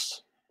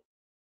his.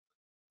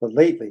 But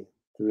lately,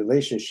 the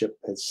relationship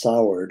had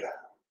soured.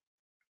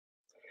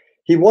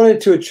 He wanted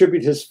to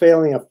attribute his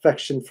failing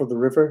affection for the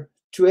river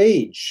to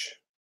age.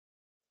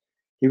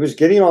 He was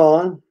getting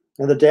on,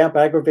 and the damp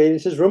aggravated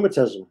his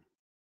rheumatism.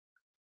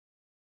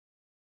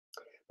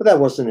 But that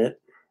wasn't it.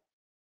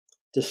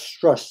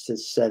 Distrust had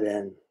set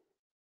in.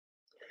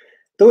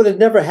 Though it had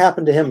never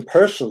happened to him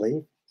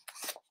personally,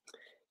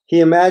 he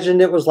imagined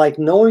it was like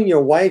knowing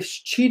your wife's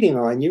cheating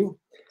on you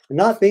and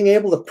not being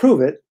able to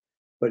prove it,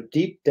 but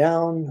deep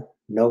down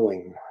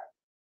knowing.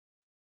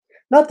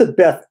 Not that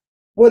Beth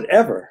would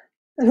ever,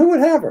 and who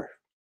would have her?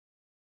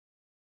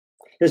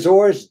 His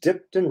oars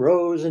dipped and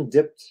rose and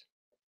dipped,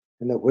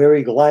 and the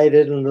wherry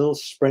glided in little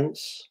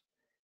sprints.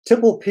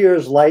 Temple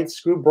Pier's lights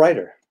grew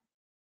brighter.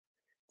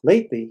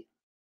 Lately,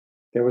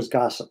 there was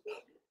gossip.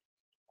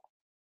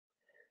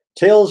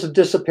 Tales of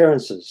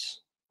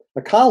disappearances.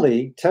 A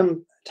colleague,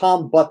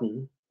 Tom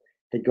Button,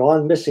 had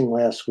gone missing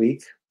last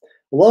week,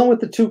 along with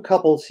the two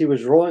couples he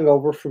was rowing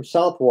over from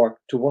Southwark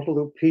to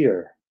Waterloo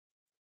Pier.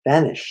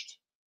 Vanished.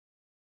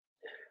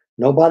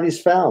 No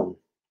bodies found.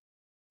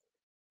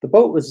 The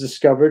boat was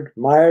discovered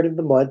mired in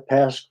the mud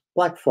past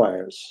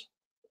Blackfriars.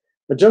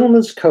 A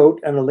gentleman's coat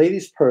and a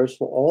lady's purse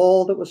were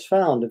all that was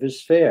found of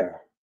his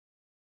fare.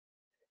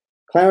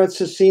 Clarence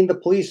has seen the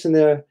police in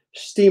their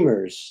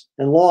steamers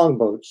and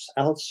longboats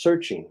out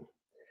searching,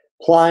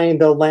 plying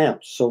their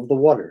lamps over the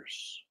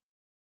waters.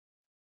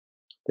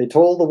 They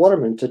told the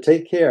watermen to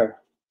take care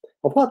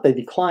of what they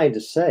declined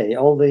to say,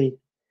 only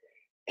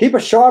keep a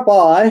sharp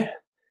eye,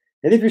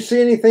 and if you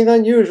see anything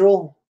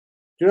unusual,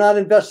 do not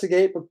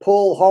investigate, but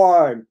pull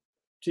hard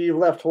till you've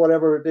left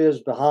whatever it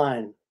is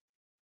behind.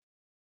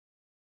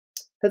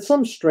 Had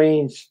some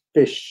strange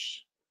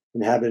fish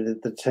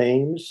inhabited the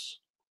Thames?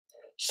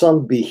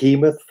 Some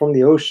behemoth from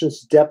the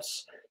ocean's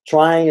depths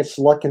trying its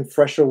luck in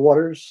fresher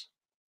waters?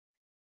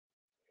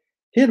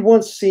 He had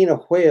once seen a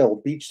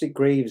whale beached at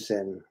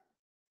Gravesend,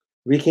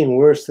 reeking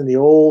worse than the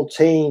old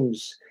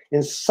Thames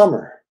in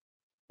summer,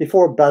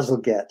 before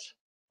Bazalgette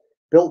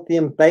built the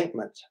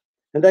embankment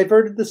and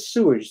diverted the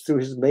sewage through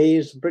his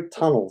maze of brick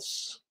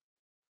tunnels.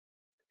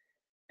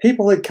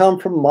 People had come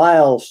from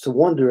miles to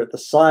wonder at the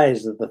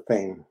size of the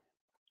thing.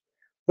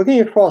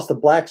 Looking across the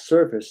black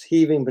surface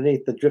heaving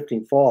beneath the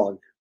drifting fog,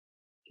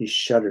 he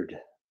shuddered.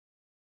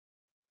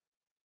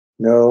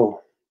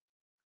 No,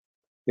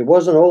 it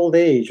wasn't old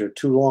age or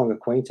too long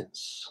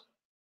acquaintance.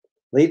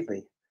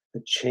 Lately, a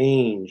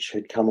change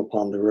had come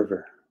upon the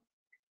river.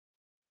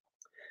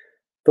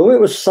 Though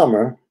it was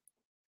summer,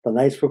 the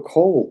nights were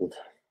cold.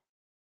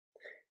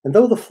 And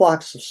though the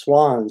flocks of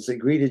swans that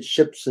greeted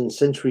ships in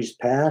centuries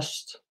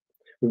past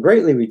were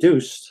greatly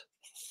reduced,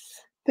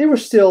 they were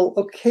still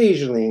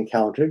occasionally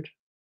encountered.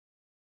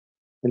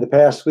 In the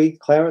past week,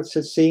 Clarence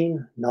had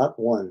seen not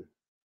one.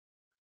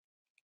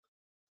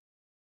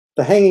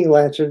 The hanging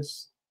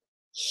lanterns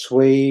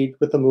swayed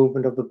with the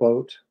movement of the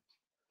boat.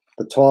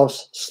 The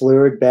toss's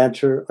slurred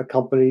banter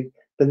accompanied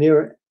the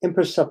near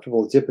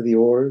imperceptible dip of the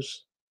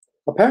oars.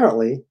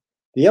 Apparently,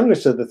 the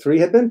youngest of the three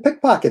had been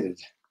pickpocketed.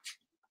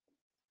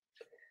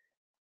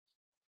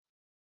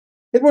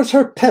 It was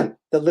her pimp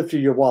that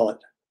lifted your wallet,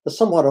 the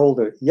somewhat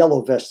older,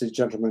 yellow-vested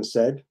gentleman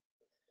said.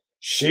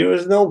 She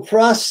was no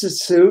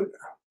prostitute,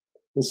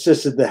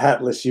 insisted the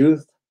hatless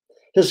youth.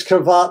 His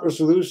cravat was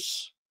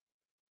loose,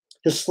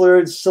 his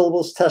slurred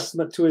syllables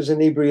testament to his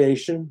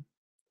inebriation.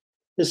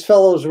 His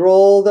fellows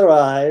rolled their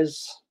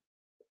eyes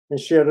and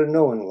shared a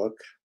knowing look.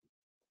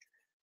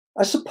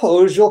 I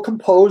suppose you'll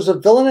compose a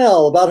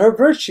villanelle about her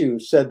virtue,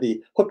 said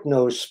the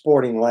hook-nosed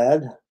sporting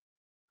lad.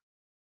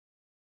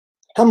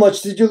 How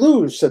much did you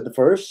lose, said the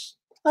first,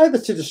 either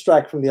to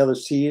distract from the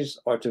other's tease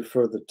or to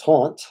further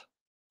taunt.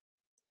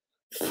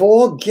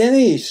 4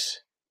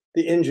 guineas,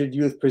 the injured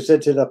youth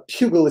presented a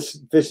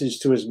pugilist visage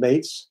to his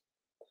mates.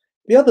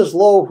 The other's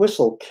low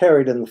whistle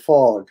carried in the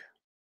fog.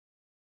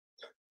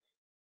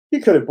 You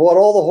could have bought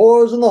all the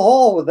whores in the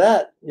hall with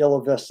that,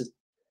 Yellow-Vested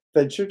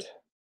ventured.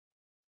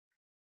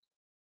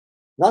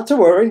 Not to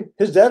worry,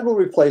 his dad will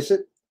replace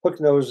it,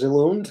 Hook-Nose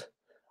illumined.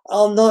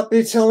 I'll not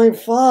be telling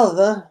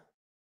father.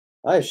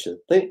 I should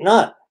think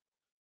not.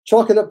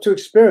 Chalk it up to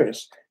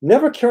experience.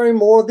 Never carry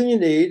more than you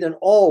need and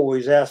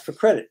always ask for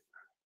credit.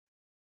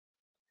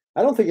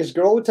 I don't think his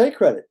girl would take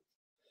credit.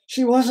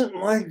 She wasn't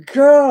my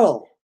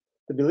girl.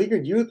 The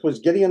beleaguered youth was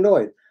getting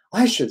annoyed.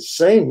 I should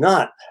say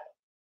not.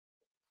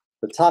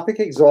 The topic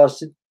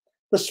exhausted,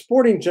 the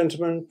sporting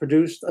gentleman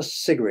produced a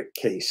cigarette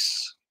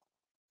case.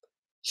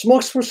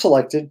 Smokes were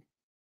selected.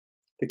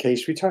 The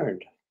case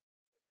returned.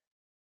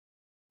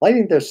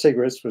 Lighting their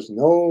cigarettes was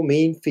no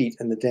mean feat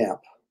in the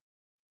damp.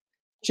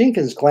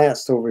 Jenkins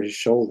glanced over his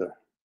shoulder.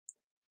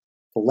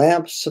 The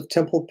lamps of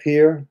Temple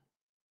Pier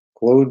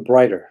glowed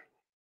brighter.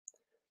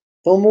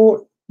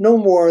 Though no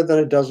more than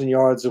a dozen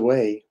yards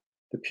away,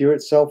 the pier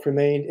itself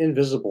remained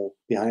invisible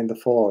behind the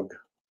fog.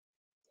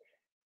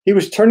 He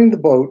was turning the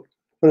boat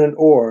when an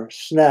oar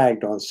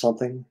snagged on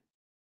something.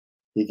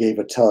 He gave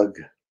a tug.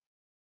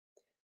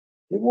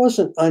 It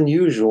wasn't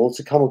unusual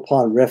to come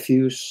upon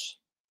refuse,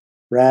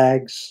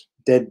 rags,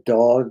 dead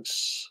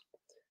dogs.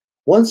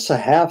 Once a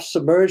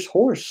half-submerged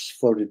horse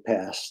floated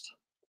past.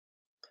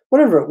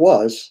 Whatever it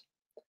was,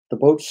 the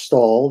boat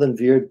stalled and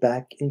veered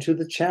back into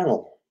the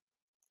channel.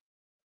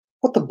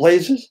 What the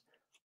blazes?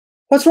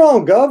 What's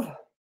wrong, Gov?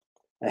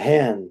 A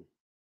hand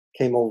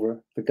came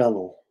over the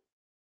gunwale.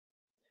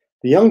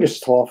 The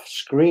youngest Toff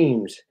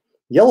screamed.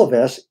 Yellow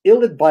Vest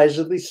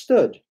ill-advisedly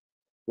stood,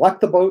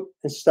 locked the boat,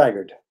 and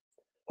staggered.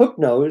 Hook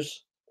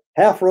Nose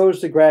half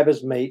rose to grab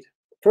his mate,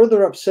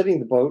 further upsetting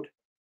the boat,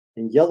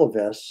 and Yellow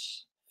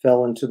Vest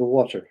fell into the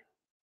water.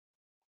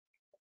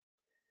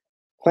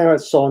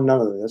 Clarence saw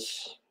none of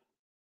this.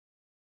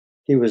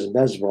 He was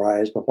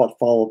mesmerized by what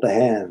followed the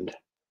hand.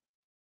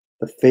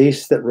 The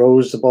face that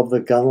rose above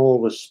the gunwale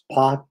was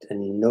pocked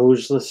and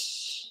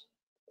noseless,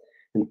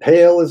 and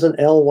pale as an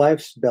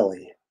alewife's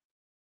belly.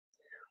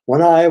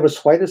 One eye was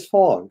white as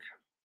fog,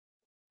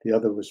 the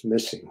other was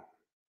missing.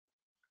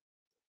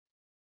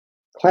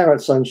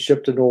 Clarence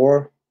unshipped an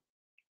oar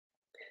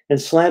and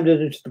slammed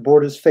it into the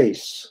boarder's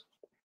face.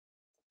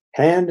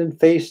 Hand and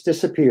face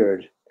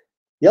disappeared.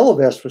 Yellow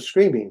Vest was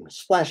screaming,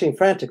 splashing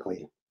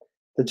frantically.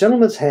 The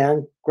gentleman's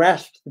hand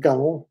grasped the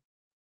gunwale,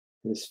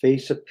 and his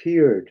face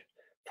appeared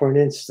for an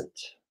instant,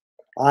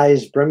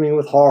 eyes brimming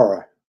with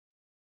horror.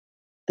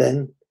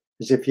 Then,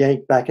 as if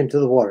yanked back into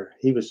the water,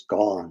 he was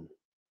gone.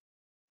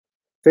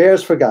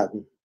 Affairs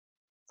forgotten.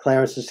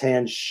 Clarence's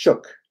hand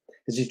shook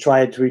as he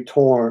tried to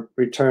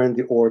return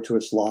the oar to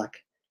its lock.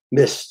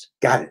 Missed.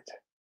 Got it.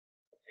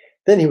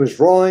 Then he was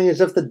roaring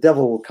as if the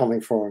devil were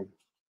coming for him.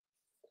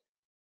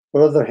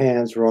 But other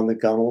hands were on the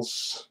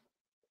gunwales,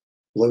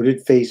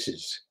 bloated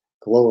faces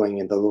glowing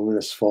in the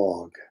luminous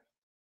fog.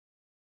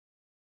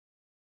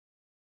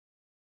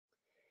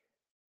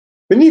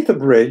 Beneath the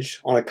bridge,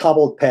 on a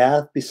cobbled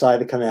path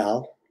beside a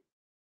canal,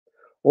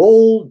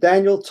 old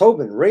Daniel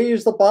Tobin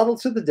raised the bottle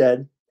to the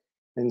dead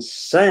and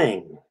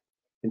sang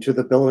into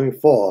the billowing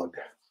fog.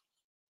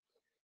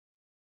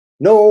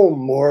 No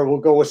more we'll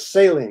go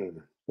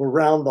a-sailing, we'll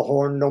round the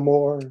Horn no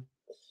more.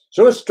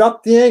 So let's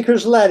drop the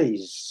anchors,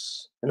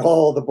 laddies, and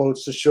haul the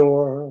boats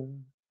ashore.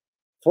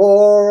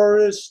 For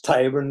it's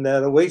Tyburn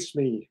that awaits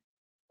me,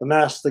 the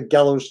mast the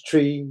gallows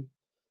tree.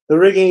 The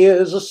rigging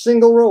is a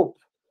single rope,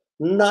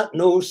 not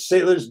no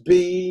sailor's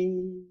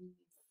be.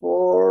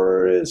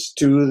 For it's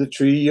to the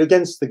tree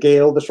against the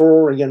gale that's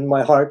roaring in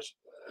my heart.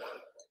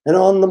 And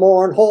on the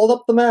morn hold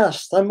up the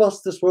mast, I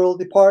must this world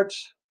depart.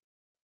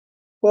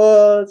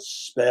 But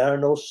spare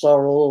no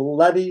sorrow,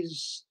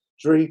 laddies,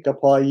 drink up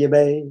all ye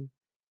may,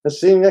 and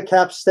sing a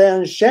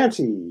capstan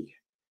shanty,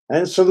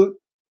 and salute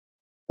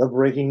the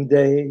breaking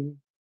day.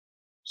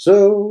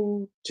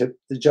 So tip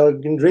the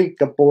jug and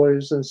drink up,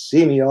 boys, and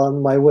see me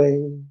on my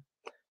way,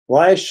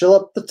 where I shall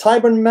up the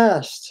Tyburn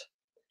mast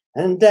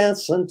and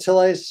dance until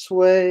I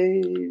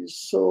sway.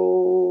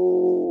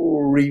 So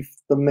reef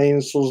the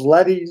mainsails,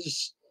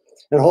 laddies,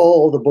 and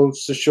haul the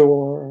boats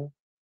ashore.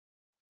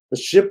 The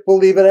ship will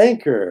leave at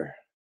anchor,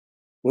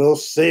 we'll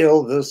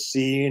sail the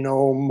sea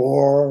no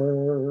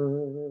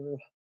more.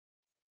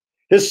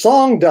 His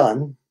song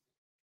done,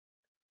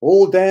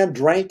 old Dan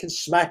drank and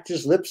smacked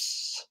his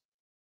lips,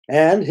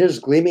 and his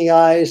gleaming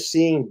eyes,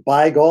 seeing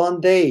bygone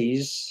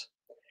days,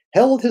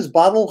 held his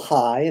bottle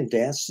high and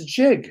danced a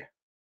jig.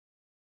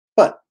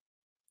 But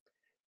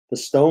the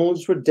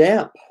stones were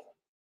damp,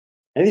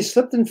 and he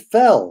slipped and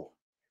fell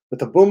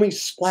with a booming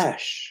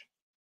splash,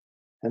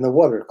 and the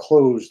water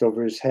closed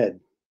over his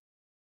head.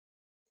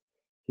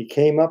 He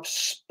came up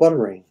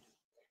sputtering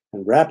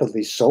and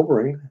rapidly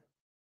sobering,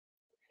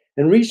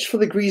 and reached for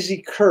the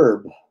greasy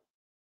curb.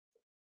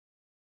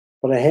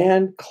 But a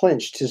hand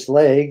clenched his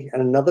leg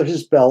and another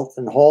his belt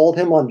and hauled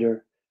him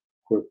under,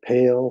 where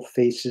pale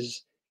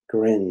faces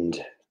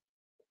grinned.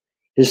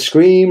 His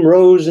scream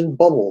rose in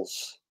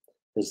bubbles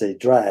as they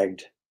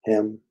dragged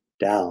him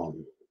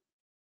down.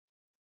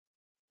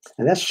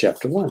 And that's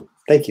chapter 1.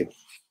 Thank you.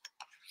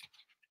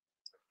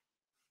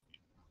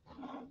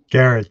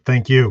 Garrett,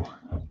 thank you.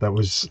 That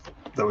was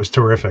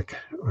terrific.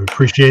 I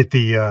appreciate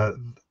the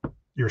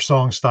your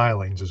song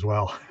stylings as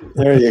well.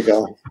 There you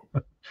go.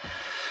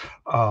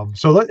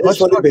 So let's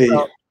talk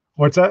about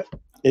what's that?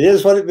 It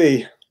is what it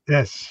be.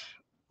 Yes.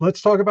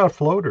 Let's talk about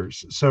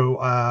floaters. So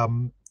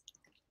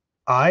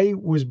I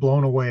was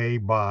blown away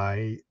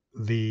by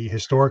the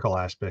historical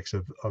aspects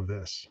of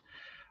this.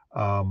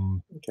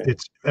 Okay.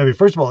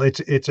 First of all,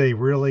 it's a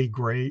really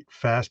great,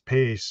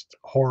 fast-paced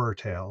horror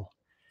tale.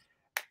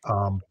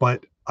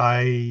 But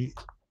I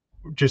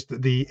just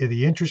the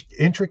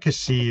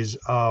intricacies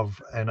of,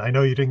 and I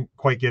know you didn't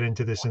quite get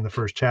into this in the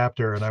first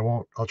chapter, and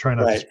I'll try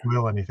not to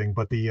spoil anything,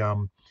 but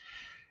the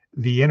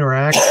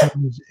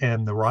interactions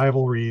and the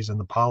rivalries and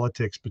the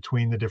politics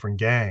between the different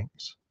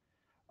gangs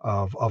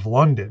of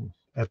London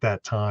at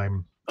that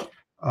time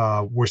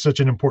were such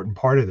an important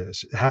part of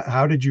this.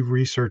 How did you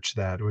research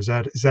that? Is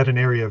that an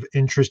area of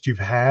interest you've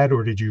had,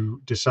 or did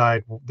you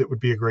decide that would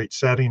be a great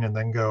setting and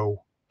then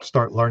go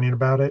start learning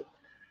about it?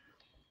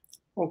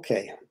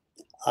 Okay.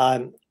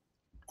 I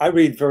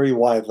read very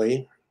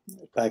widely.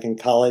 Back in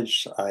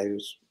college, I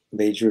was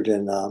majored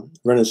in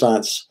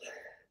Renaissance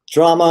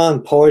drama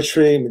and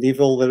poetry,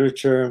 medieval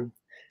literature.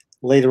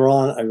 Later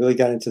on, I really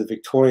got into the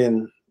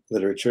Victorian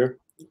literature,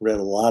 read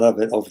a lot of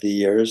it over the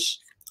years,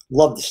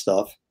 loved the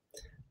stuff.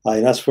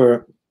 And that's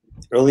where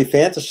early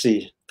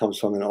fantasy comes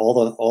from, and all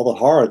the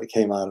horror that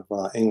came out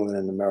of England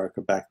and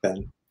America back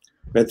then.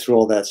 Read through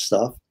all that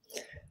stuff.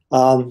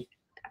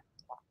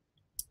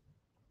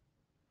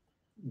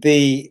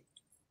 The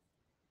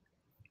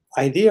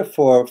idea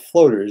for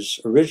floaters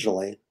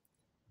originally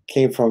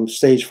came from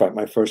Stage Fright,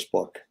 my first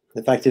book.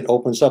 In fact, it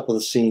opens up with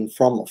a scene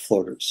from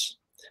floaters,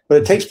 but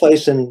it takes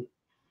place in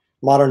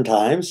modern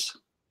times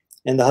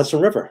in the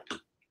Hudson River.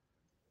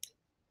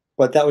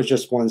 But that was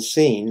just one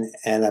scene,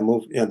 and I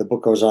moved. The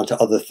book goes on to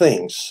other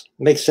things.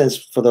 It makes sense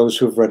for those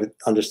who've read it,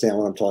 understand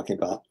what I'm talking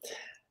about.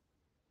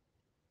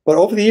 But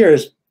over the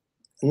years,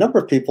 a number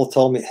of people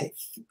told me, "Hey,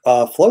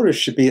 floaters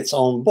should be its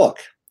own book,"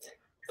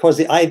 because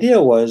the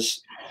idea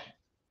was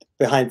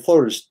behind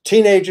floaters,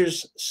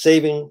 teenagers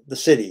saving the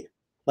city,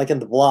 like in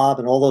The Blob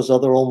and all those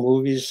other old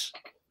movies,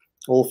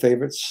 old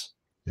favorites.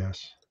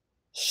 Yes.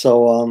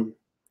 So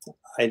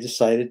I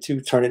decided to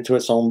turn it into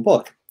its own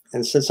book.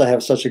 And since I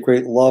have such a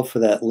great love for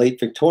that late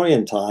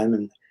Victorian time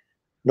and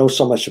know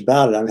so much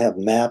about it, I have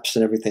maps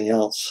and everything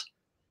else.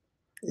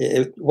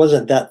 It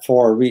wasn't that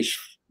far a reach.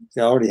 I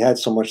already had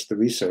so much to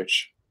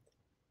research,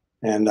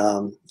 and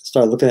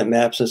started looking at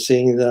maps and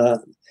seeing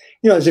the,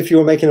 as if you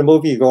were making a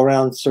movie, you go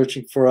around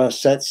searching for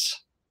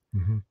sets.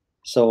 Mm-hmm.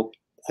 So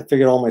I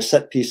figured all my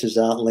set pieces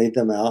out and laid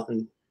them out,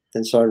 and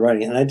then started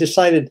writing. And I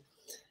decided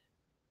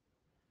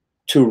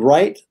to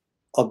write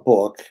a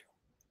book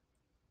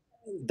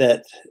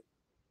that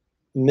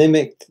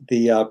mimicked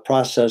the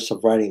process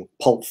of writing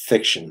pulp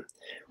fiction,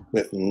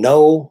 with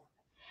no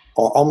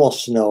or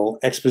almost no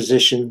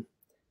exposition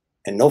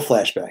and no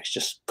flashbacks.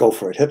 Just go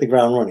for it, hit the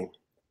ground running.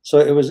 So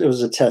it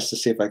was a test to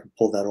see if I could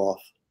pull that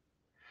off.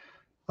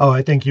 Oh,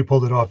 I think you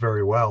pulled it off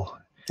very well.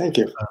 Thank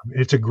you.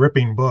 It's a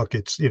gripping book.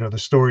 It's, the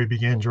story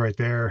begins right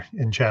there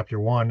in chapter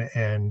 1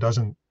 and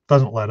doesn't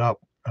let up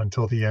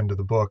until the end of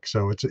the book.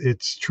 So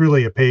it's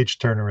truly a page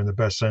turner in the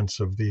best sense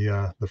of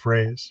the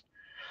phrase.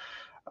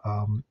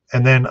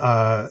 And then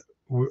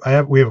we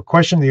have a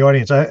question in the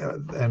audience.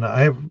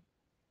 I'm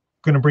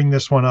going to bring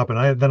this one up, and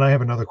I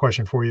have another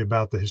question for you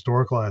about the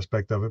historical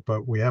aspect of it.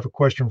 But we have a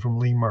question from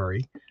Lee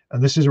Murray,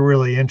 and this is a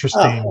really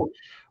interesting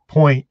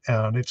point.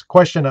 And it's a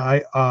question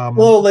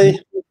hello, Lee.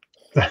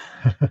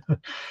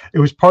 It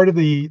was part of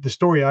the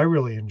story I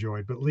really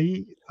enjoyed. But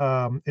Lee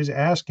is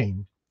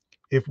asking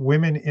if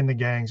women in the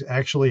gangs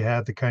actually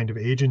had the kind of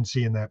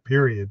agency in that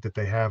period that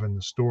they have in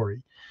the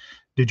story.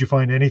 Did you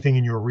find anything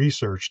in your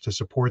research to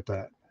support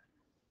that?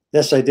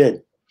 Yes, I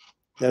did.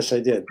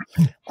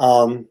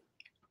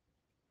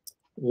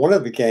 One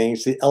of the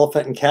gangs, the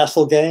Elephant and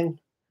Castle gang,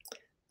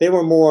 they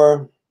were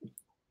more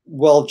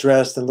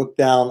well-dressed and looked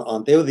down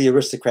on. They were the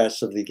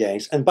aristocrats of the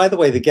gangs. And by the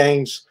way, the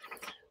gangs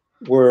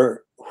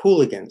were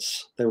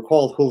hooligans. They were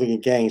called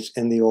hooligan gangs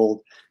in the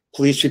old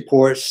police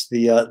reports,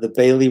 the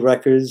Bailey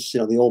records,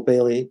 the old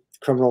Bailey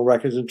criminal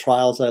records and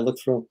trials that I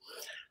looked through.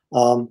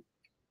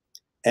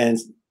 And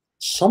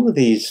some of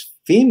these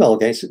female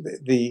gangs,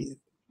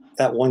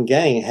 that one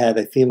gang had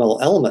a female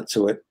element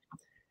to it,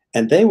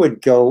 and they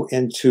would go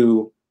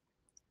into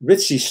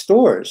ritzy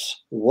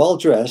stores,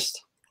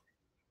 well-dressed,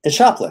 and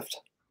shoplift,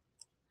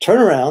 turn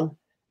around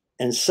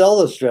and sell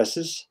those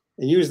dresses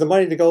and use the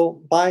money to go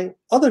buy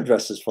other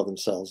dresses for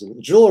themselves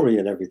and jewelry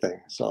and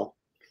everything. So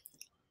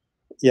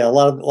yeah, a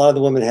lot of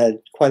the women had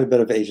quite a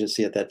bit of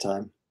agency at that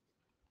time.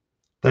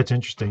 That's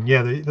interesting.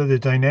 Yeah, the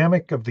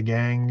dynamic of the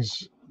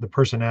gangs, the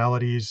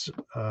personalities,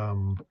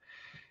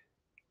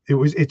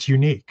 it's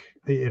unique,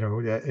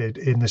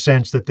 in the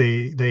sense that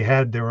they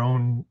had their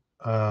own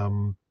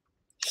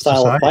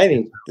style of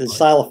fighting, the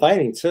style of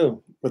fighting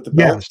too, with the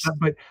belts.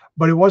 Yes,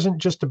 but it wasn't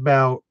just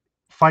about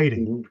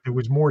fighting. Mm-hmm. There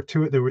was more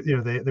to it.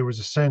 There was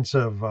a sense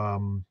of,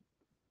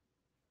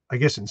 I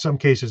guess in some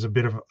cases, a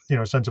bit of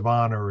a sense of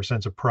honor or a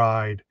sense of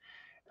pride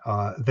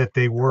that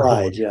they were.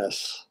 Pride,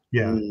 yes.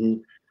 Yeah. Mm-hmm.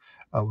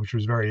 Which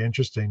was very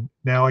interesting.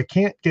 Now, I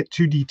can't get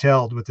too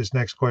detailed with this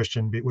next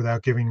question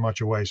without giving much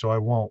away, so I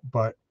won't.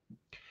 But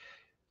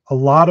a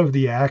lot of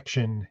the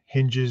action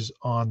hinges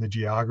on the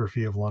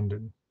geography of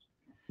London.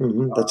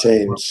 Mm-hmm. The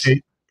Thames.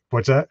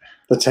 What's that?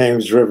 The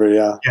Thames River,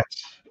 yeah.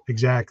 Yes,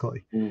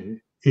 exactly. Mm-hmm.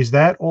 Is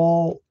that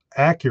all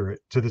accurate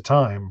to the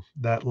time,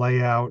 that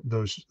layout,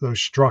 those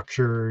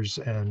structures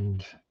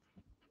and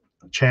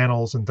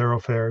channels and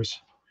thoroughfares?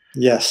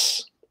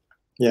 Yes.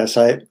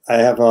 I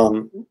have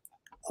a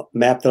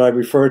map that I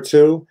refer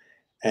to,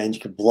 and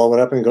you can blow it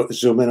up and go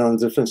zoom in on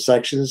different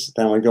sections.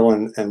 Then we go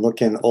and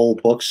look in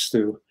old books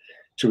to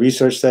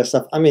research that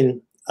stuff. I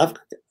mean,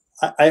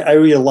 I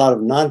read a lot of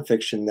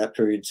nonfiction that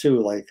period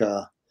too, like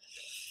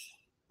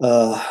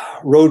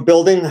road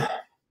building.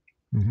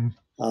 Mm-hmm.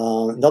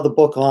 Another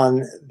book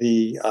on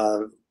the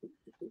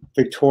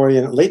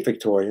late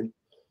Victorian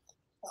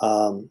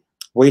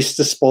waste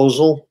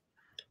disposal,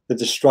 the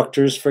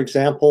destructors, for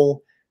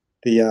example.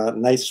 The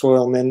night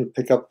soil men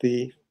pick up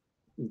the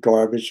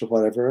garbage or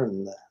whatever,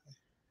 and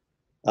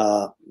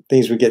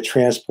things would get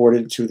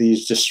transported to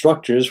these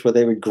destructors where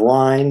they would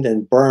grind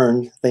and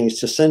burn things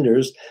to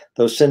cinders.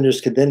 Those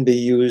cinders could then be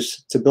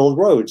used to build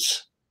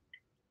roads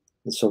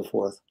and so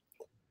forth.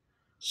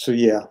 So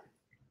yeah,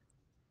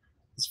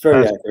 it's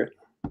very accurate.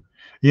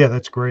 Yeah,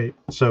 that's great.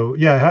 So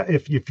yeah,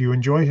 if you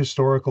enjoy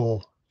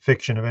historical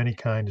fiction of any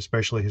kind,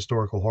 especially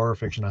historical horror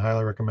fiction, I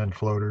highly recommend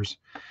Floaters.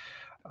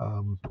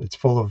 It's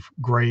full of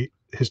great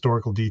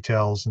historical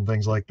details and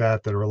things like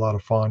that that are a lot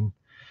of fun.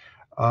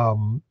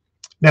 Um,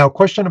 Now,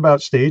 question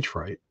about Stage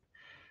Fright.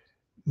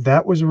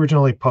 That was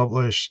originally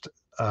published,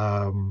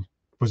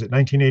 was it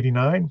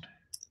 1989?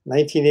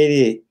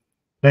 1988.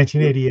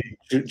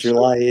 1988.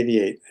 July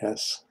 88,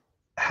 yes.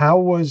 How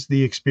was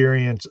the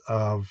experience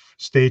of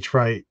Stage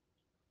Fright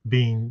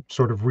being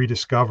sort of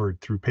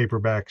rediscovered through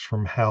Paperbacks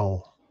from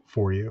Hell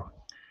for you?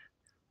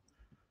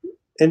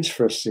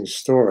 Interesting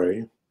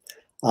story.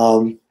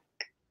 I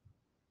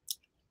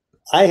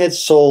had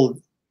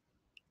sold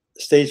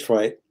Stage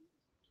Fright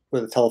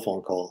with a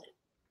telephone call.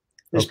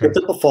 I just picked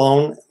up the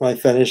phone when I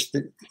finished,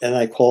 and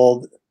I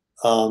called.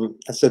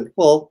 I said,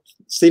 well,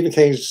 Stephen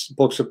King's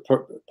books are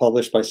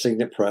published by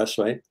Signet Press,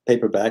 right?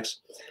 Paperbacks.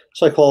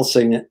 So I called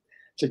Signet. I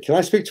said, can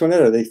I speak to an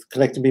editor? They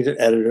connected me to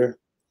an editor.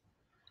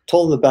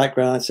 Told them the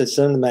background. I said,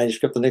 send them the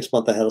manuscript. The next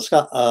month I had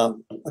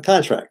a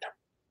contract.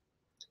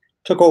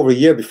 Took over a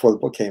year before the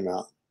book came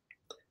out.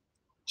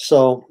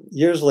 So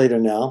years later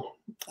now,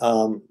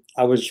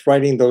 I was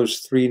writing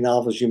those 3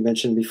 novels you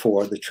mentioned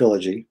before, the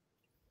trilogy.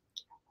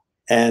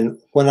 And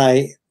when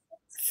I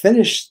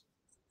finished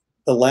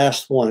the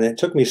last one, it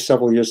took me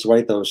several years to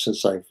write those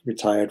since I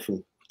retired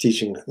from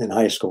teaching in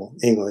high school,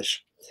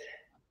 English.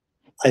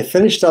 I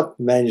finished up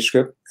the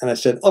manuscript and I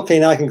said, okay,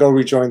 now I can go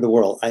rejoin the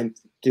world. I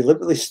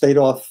deliberately stayed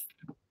off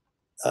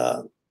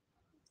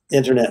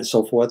internet and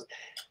so forth.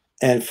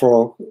 And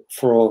for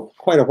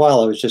quite a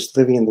while, I was just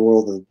living in the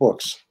world of the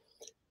books.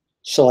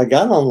 So I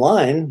got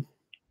online,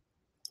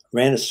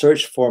 ran a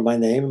search for my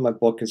name and my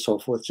book and so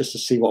forth, just to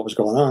see what was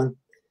going on,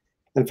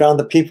 and found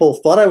that people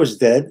thought I was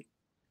dead,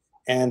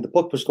 and the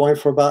book was going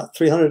for about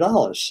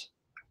 $300.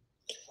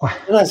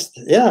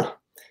 And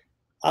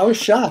I was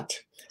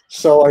shocked.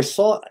 So I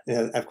saw,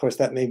 and of course,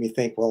 that made me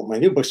think, well, my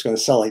new book's going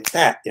to sell like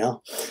that, you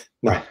know?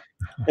 No.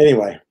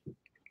 Anyway,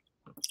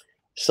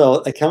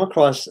 so I come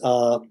across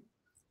part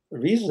of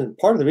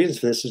the reasons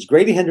for this is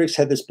Grady Hendrix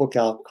had this book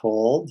out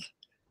called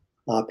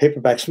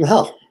Paperbacks from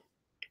Hell.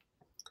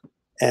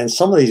 And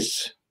some of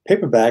these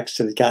paperbacks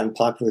that had gotten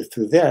popular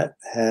through that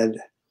had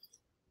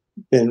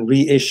been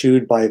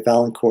reissued by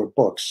Valancourt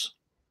Books.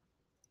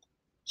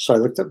 So I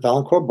looked up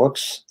Valancourt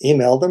Books,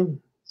 emailed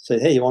them,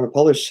 said, hey, you want to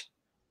publish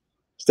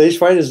Stage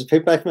Fright as a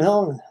paperback from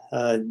hell?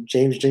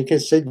 James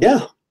Jenkins said,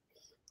 yeah.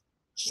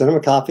 Sent him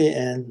a copy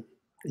and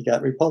it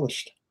got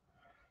republished.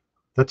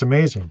 That's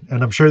amazing.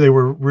 And I'm sure they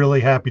were really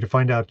happy to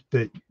find out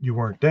that you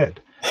weren't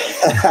dead.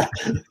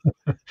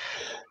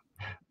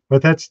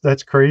 But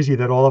that's crazy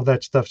that all of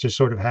that stuff just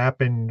sort of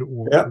happened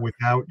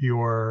without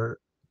your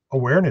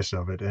awareness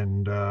of it.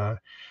 And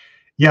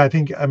yeah,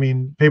 I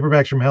mean,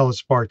 Paperbacks from Hell has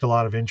sparked a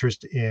lot of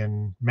interest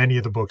in many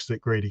of the books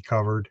that Grady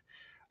covered.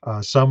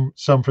 Some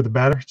for the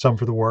better, some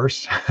for the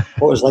worse.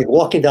 Well, it was like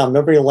walking down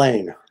memory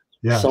lane.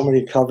 Yeah. So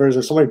many covers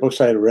and so many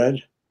books I had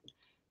read.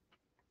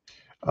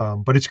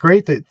 But it's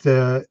great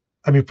that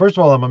I mean, first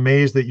of all, I'm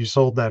amazed that you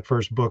sold that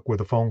first book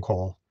with a phone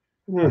call.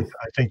 I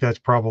think that's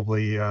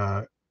probably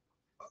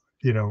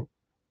you know,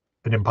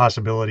 an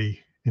impossibility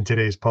in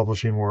today's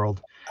publishing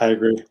world. I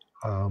agree.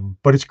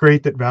 But it's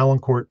great that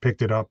Valancourt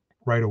picked it up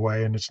right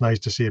away, and it's nice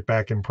to see it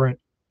back in print.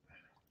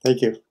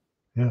 Thank you.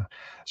 Yeah.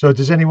 So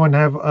does anyone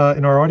have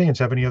in our audience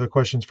have any other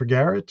questions for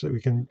Garrett? We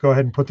can go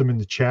ahead and put them in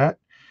the chat.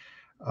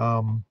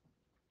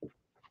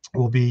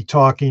 We'll be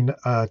talking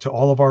to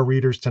all of our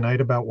readers tonight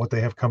about what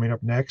they have coming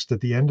up next at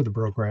the end of the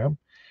program.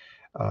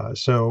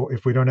 So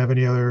if we don't have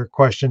any other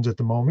questions at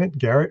the moment,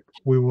 Garrett,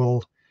 we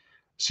will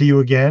see you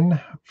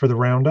again for the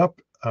roundup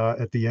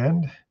at the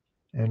end,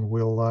 and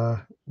we'll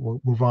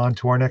move on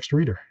to our next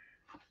reader.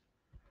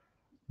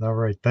 All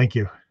right. Thank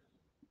you.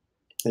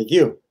 Thank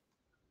you.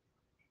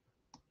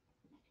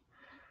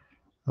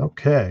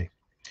 Okay.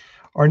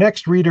 Our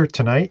next reader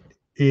tonight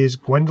is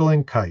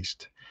Gwendolyn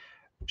Kiste.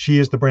 She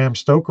is the Bram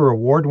Stoker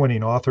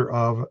Award-winning author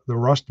of The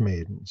Rust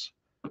Maidens,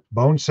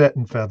 Bone Set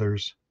and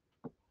Feathers,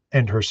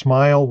 and Her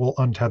Smile Will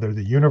Untether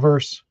the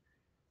Universe,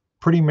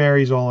 Pretty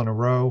Marys All in a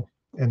Row,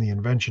 and The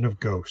Invention of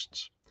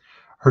Ghosts.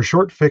 Her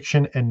short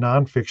fiction and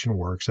nonfiction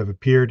works have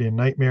appeared in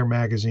Nightmare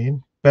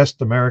Magazine,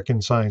 Best American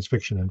Science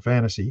Fiction and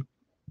Fantasy,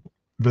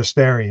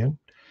 Vestarian,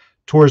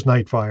 Tours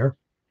Nightfire,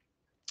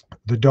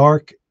 The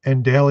Dark,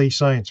 and Daily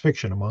Science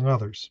Fiction, among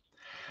others.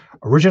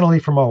 Originally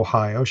from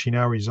Ohio, she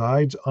now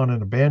resides on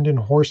an abandoned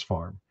horse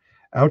farm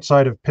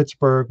outside of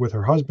Pittsburgh with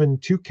her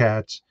husband, 2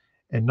 cats,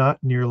 and not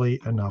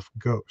nearly enough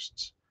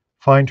ghosts.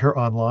 Find her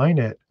online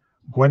at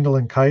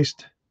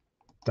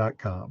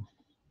gwendolynKiste.com.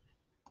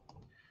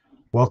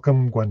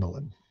 Welcome,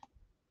 Gwendolyn.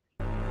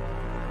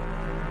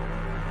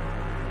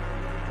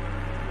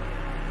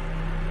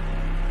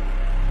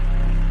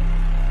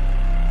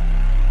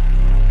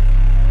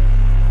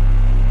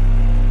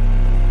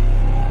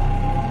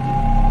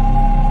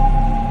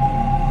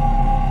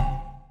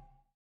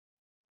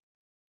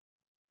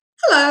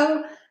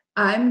 Hello,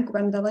 I'm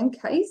Gwendolyn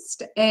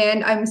Kiste,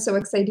 and I'm so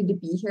excited to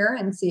be here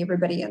and see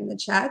everybody in the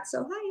chat.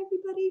 So hi,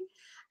 everybody.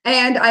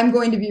 And I'm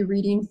going to be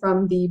reading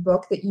from the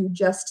book that you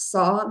just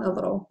saw in a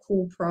little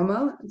cool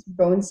promo. It's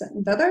Bones, Scent,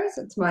 and Feathers.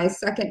 It's my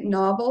second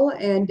novel,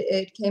 and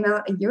it came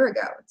out a year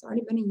ago. It's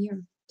already been a year.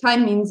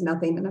 Time means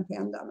nothing in a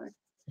pandemic.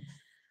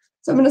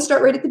 So I'm going to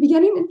start right at the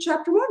beginning in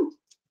chapter 1.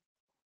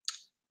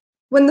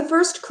 When the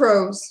first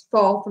crows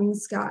fall from the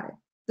sky,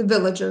 the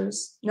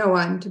villagers know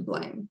I'm to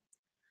blame.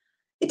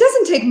 It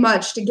doesn't take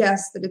much to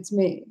guess that it's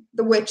me,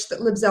 the witch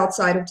that lives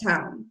outside of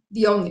town,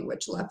 the only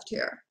witch left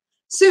here.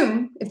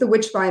 Soon, if the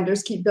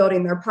witch-finders keep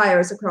building their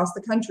pyres across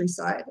the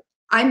countryside,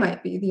 I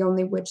might be the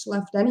only witch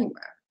left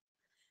anywhere.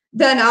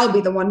 Then I'll be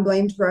the one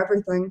blamed for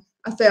everything,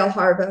 a failed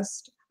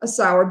harvest, a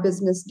sour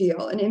business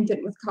deal, an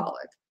infant with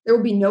colic. There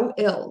will be no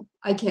ill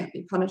I can't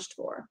be punished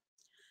for.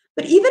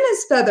 But even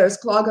as feathers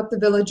clog up the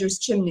villagers'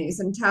 chimneys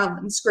and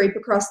talons scrape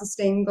across the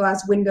stained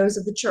glass windows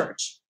of the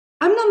church,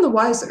 I'm none the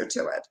wiser to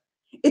it.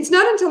 It's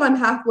not until I'm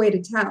halfway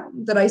to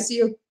town that I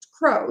see a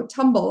crow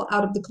tumble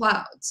out of the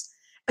clouds.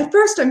 At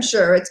first, I'm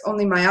sure it's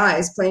only my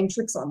eyes playing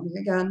tricks on me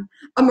again,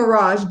 a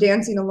mirage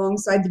dancing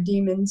alongside the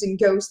demons and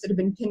ghosts that have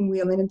been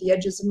pinwheeling at the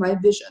edges of my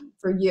vision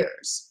for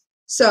years.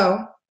 So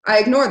I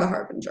ignore the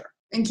harbinger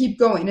and keep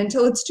going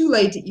until it's too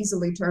late to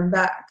easily turn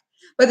back.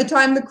 By the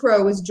time the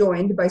crow is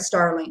joined by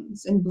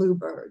starlings and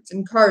bluebirds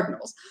and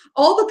cardinals,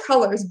 all the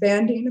colors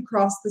banding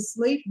across the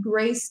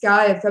slate-gray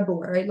sky of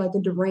February like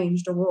a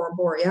deranged aurora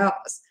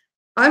borealis,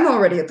 I'm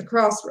already at the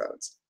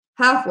crossroads,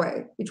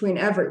 halfway between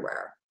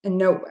everywhere and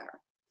nowhere.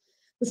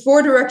 With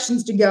 4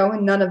 directions to go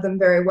and none of them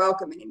very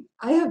welcoming,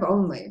 I have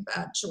only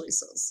bad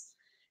choices.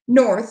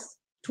 North,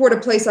 toward a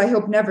place I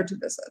hope never to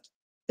visit,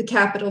 the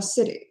capital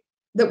city,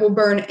 that will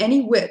burn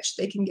any witch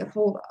they can get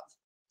hold of.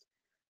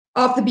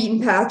 Off the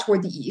beaten path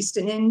toward the east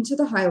and into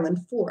the highland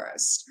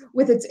forest,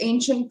 with its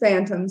ancient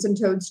phantoms and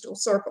toadstool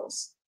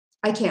circles.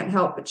 I can't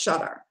help but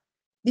shudder.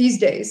 These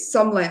days,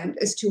 some land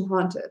is too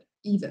haunted,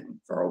 even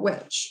for a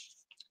witch.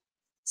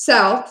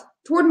 South,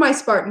 toward my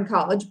Spartan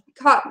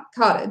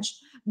cottage,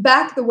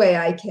 back the way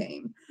I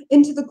came,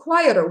 into the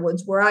quieter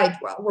woods where I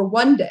dwell, where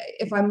one day,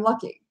 if I'm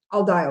lucky,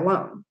 I'll die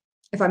alone.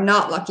 If I'm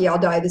not lucky, I'll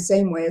die the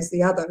same way as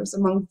the others,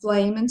 among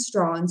flame and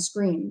straw and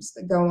screams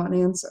that go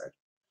unanswered.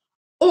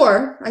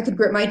 Or I could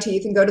grit my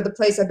teeth and go to the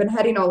place I've been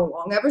heading all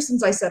along ever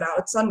since I set out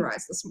at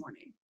sunrise this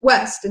morning,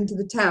 west into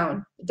the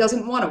town that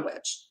doesn't want a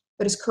witch,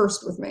 but is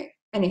cursed with me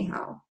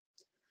anyhow.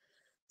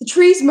 The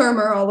trees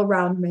murmur all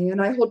around me,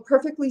 and I hold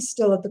perfectly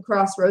still at the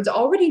crossroads,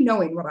 already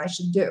knowing what I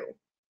should do.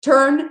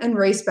 Turn and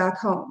race back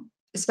home,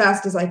 as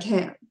fast as I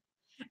can.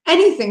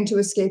 Anything to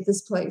escape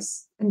this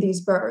place and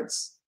these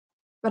birds.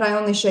 But I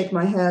only shake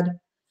my head.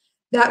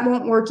 That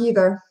won't work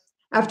either.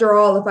 After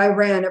all, if I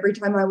ran every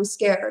time I was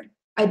scared,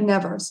 I'd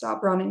never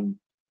stop running.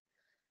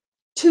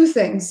 2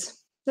 things.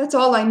 That's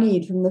all I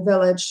need from the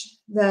village.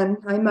 Then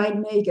I might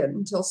make it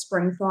until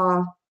spring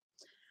thaw.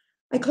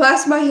 I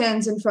clasp my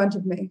hands in front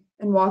of me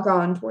and walk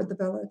on toward the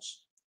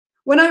village.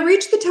 When I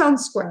reach the town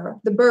square,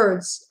 the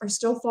birds are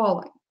still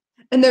falling,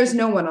 and there's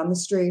no one on the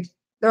street.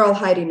 They're all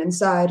hiding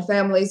inside,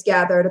 families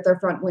gathered at their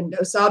front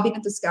window, sobbing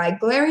at the sky,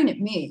 glaring at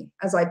me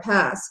as I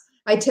pass.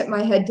 I tip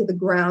my head to the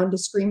ground, a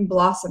scream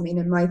blossoming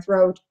in my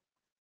throat.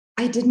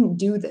 I didn't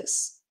do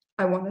this,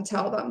 I want to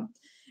tell them.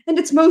 And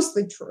it's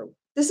mostly true.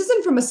 This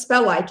isn't from a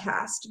spell I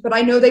cast, but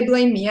I know they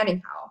blame me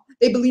anyhow.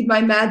 They believe my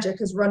magic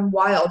has run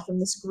wild from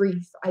this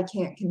grief I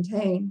can't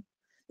contain.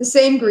 The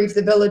same grief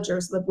the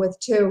villagers live with,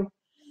 too.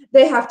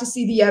 They have to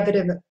see the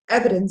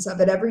evidence of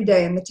it every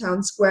day in the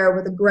town square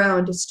where the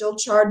ground is still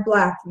charred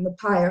black from the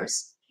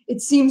pyres.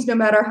 It seems no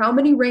matter how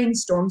many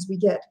rainstorms we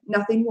get,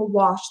 nothing will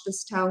wash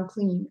this town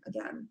clean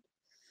again.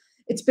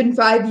 It's been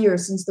 5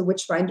 years since the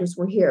witchfinders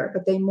were here,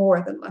 but they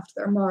more than left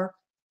their mark.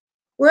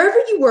 Wherever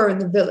you were in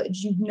the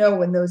village, you'd know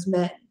when those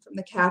men from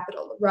the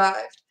capital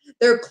arrived.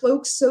 Their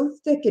cloaks so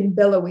thick and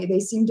billowy they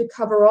seemed to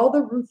cover all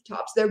the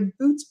rooftops, their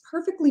boots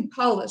perfectly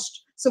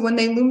polished, so when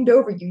they loomed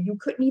over you, you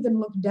couldn't even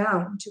look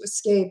down to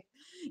escape.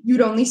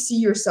 You'd only see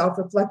yourself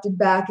reflected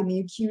back in the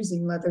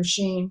accusing leather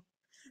sheen.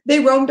 They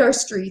roamed our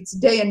streets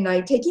day and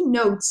night, taking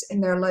notes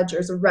in their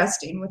ledgers,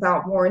 arresting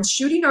without warrants,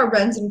 shooting our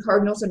wrens and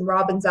cardinals and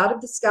robins out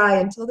of the sky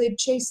until they'd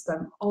chased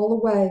them all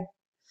away.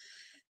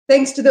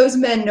 Thanks to those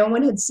men, no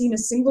one had seen a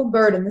single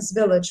bird in this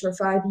village for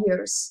 5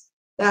 years.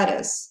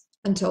 That is,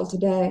 until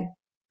today.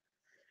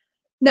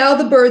 Now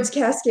the birds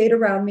cascade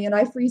around me, and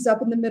I freeze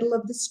up in the middle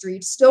of the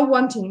street, still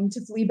wanting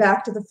to flee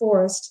back to the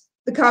forest.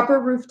 The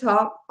copper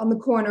rooftop on the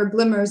corner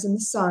glimmers in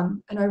the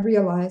sun, and I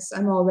realize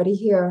I'm already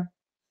here.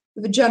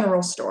 The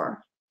general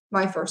store,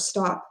 my first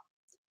stop.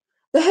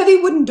 The heavy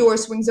wooden door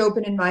swings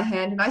open in my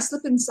hand, and I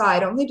slip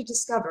inside only to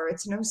discover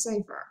it's no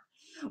safer.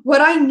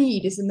 What I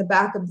need is in the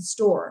back of the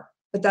store,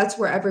 but that's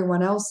where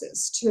everyone else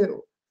is,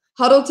 too.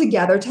 Huddled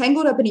together,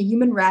 tangled up in a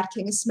human rat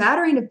king, a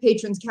smattering of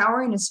patrons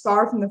cowering as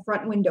far from the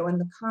front window in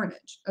the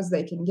carnage as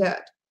they can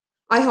get.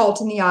 I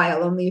halt in the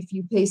aisle only a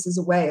few paces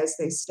away as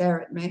they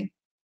stare at me.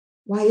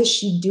 Why is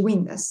she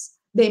doing this?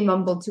 They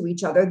mumble to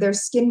each other, their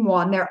skin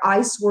wan, their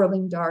eyes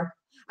swirling dark.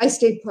 I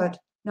stay put,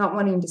 not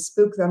wanting to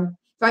spook them.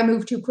 If I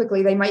move too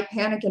quickly, they might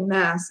panic en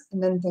masse,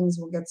 and then things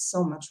will get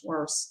so much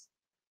worse.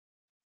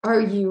 Are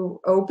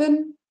you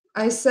open?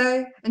 I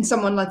say, and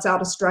someone lets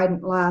out a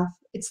strident laugh.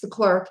 It's the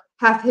clerk,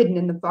 half hidden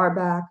in the far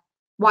back.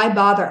 Why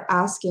bother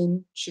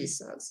asking, she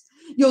says.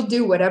 You'll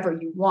do whatever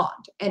you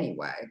want,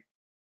 anyway.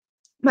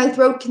 My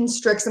throat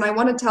constricts, and I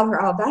want to tell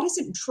her, oh, that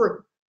isn't true,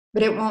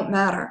 but it won't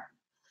matter.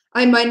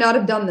 I might not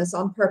have done this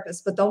on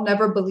purpose, but they'll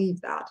never believe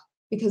that,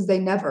 because they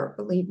never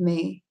believe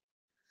me.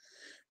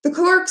 The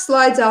clerk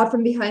slides out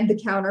from behind the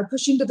counter,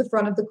 pushing to the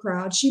front of the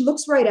crowd. She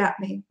looks right at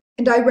me,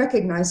 and I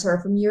recognize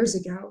her from years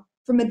ago,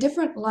 from a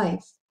different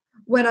life,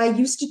 when I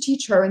used to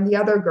teach her and the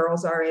other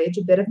girls our age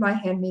a bit of my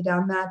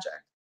hand-me-down magic,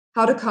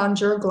 how to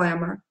conjure a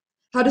glamour,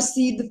 how to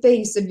see the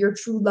face of your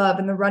true love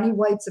in the runny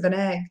whites of an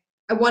egg.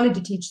 I wanted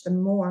to teach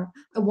them more.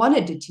 I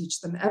wanted to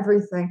teach them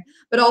everything,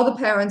 but all the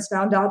parents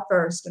found out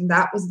first, and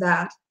that was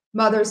that.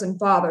 Mothers and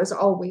fathers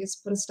always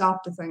put a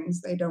stop to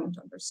things they don't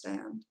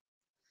understand.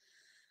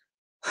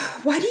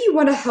 Why do you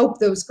want to help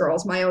those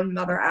girls? My own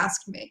mother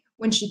asked me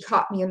when she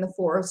caught me in the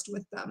forest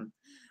with them,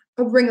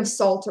 a ring of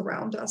salt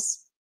around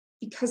us.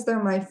 Because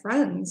they're my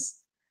friends,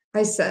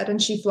 I said,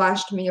 and she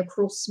flashed me a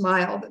cruel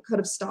smile that could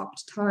have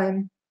stopped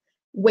time.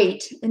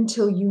 Wait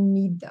until you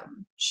need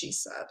them, she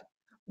said.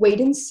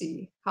 Wait and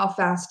see how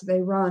fast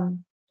they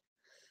run.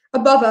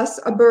 Above us,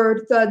 a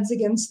bird thuds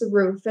against the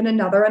roof, and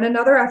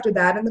another after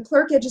that, and the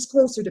clerk edges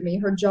closer to me,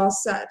 her jaw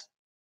set.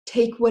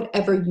 Take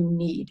whatever you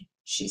need,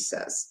 she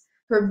says,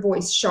 her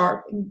voice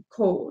sharp and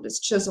cold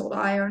as chiseled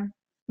iron.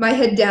 My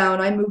head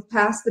down, I move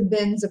past the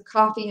bins of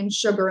coffee and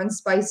sugar and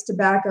spiced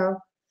tobacco.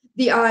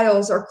 The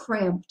aisles are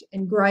cramped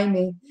and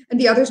grimy, and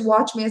the others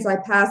watch me as I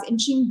pass,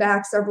 inching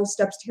back several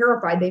steps,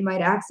 terrified they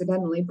might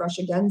accidentally brush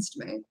against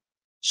me.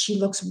 She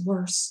looks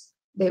worse,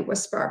 they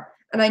whisper,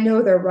 and I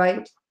know they're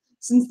right.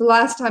 Since the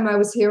last time I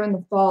was here in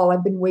the fall,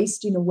 I've been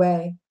wasting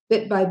away,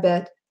 bit by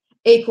bit.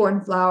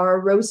 Acorn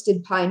flour,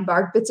 roasted pine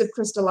bark, bits of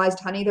crystallized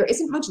honey. There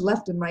isn't much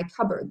left in my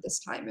cupboard this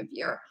time of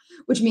year,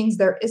 which means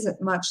there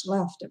isn't much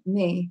left of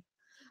me.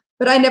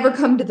 But I never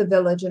come to the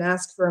village and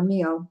ask for a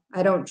meal.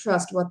 I don't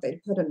trust what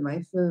they'd put in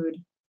my food.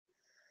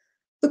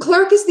 The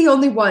clerk is the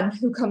only one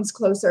who comes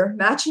closer,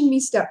 matching me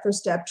step for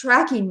step,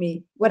 tracking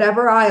me,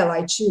 whatever aisle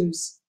I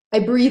choose. I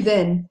breathe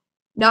in,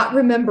 not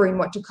remembering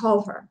what to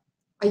call her.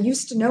 I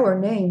used to know her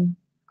name.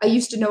 I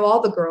used to know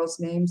all the girls'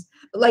 names,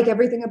 but like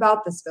everything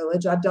about this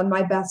village, I've done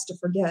my best to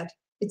forget.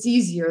 It's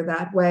easier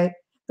that way,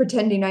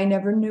 pretending I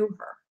never knew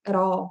her at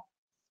all.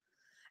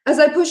 As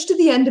I push to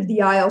the end of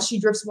the aisle, she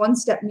drifts one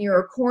step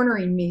nearer,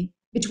 cornering me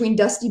between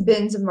dusty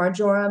bins of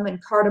marjoram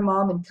and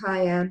cardamom and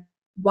cayenne.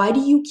 Why do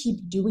you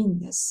keep doing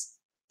this?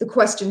 The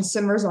question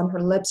simmers on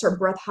her lips, her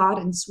breath hot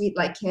and sweet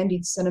like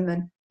candied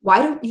cinnamon. Why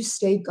don't you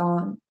stay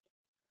gone?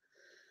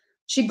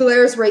 She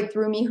glares right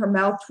through me, her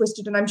mouth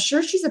twisted, and I'm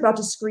sure she's about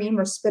to scream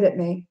or spit at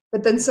me.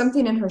 But then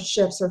something in her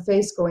shifts, her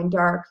face going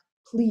dark.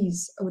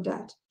 Please,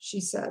 Odette,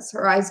 she says,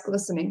 her eyes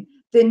glistening,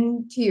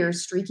 thin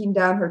tears streaking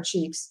down her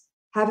cheeks.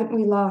 Haven't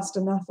we lost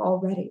enough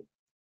already?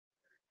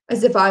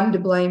 As if I'm to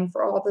blame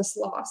for all this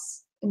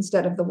loss,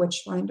 instead of the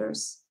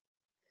witchfinders.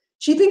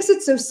 She thinks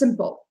it's so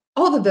simple,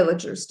 all the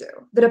villagers do,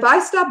 that if I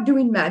stop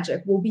doing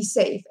magic, we'll be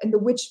safe, and the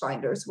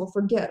witchfinders will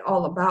forget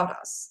all about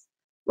us.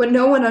 What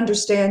no one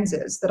understands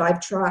is that I've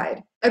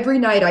tried. Every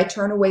night I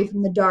turn away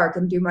from the dark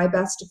and do my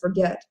best to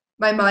forget,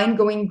 my mind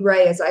going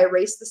gray as I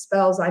erase the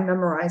spells I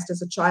memorized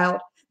as a child,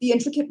 the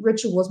intricate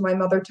rituals my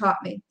mother taught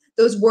me,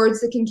 those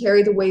words that can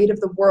carry the weight of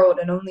the world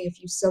in only a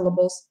few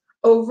syllables.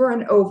 Over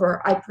and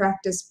over, I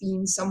practice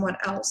being someone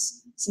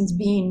else, since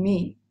being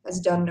me has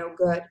done no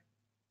good.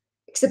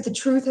 Except the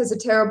truth has a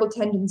terrible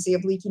tendency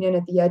of leaking in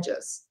at the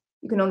edges.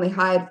 You can only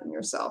hide from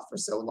yourself for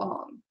so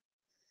long.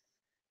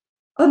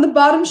 On the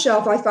bottom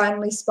shelf, I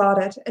finally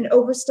spot it, an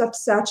overstuffed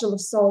satchel of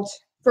salt,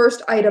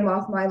 first item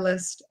off my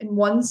list, and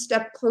one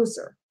step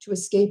closer to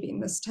escaping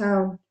this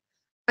town.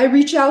 I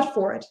reach out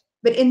for it,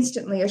 but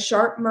instantly a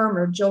sharp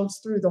murmur jolts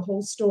through the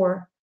whole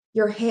store.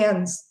 Your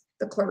hands,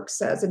 the clerk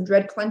says, and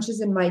dread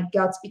clenches in my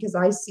guts because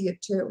I see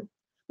it too.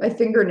 My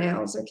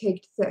fingernails are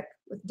caked thick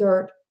with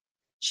dirt.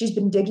 She's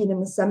been digging in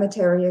the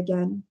cemetery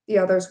again, the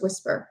others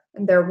whisper,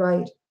 and they're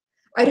right.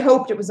 I'd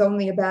hoped it was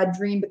only a bad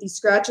dream, but these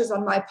scratches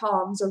on my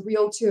palms are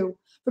real too,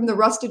 from the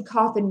rusted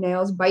coffin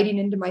nails biting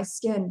into my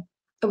skin.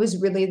 I was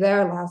really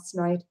there last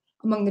night,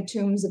 among the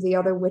tombs of the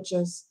other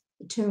witches,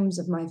 the tombs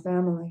of my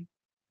family.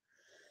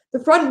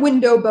 The front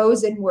window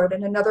bows inward,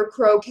 and another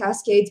crow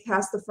cascades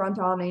past the front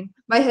awning.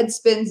 My head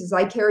spins as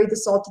I carry the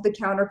salt to the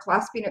counter,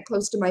 clasping it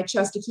close to my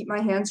chest to keep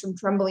my hands from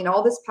trembling,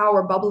 all this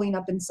power bubbling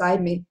up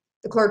inside me.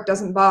 The clerk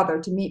doesn't bother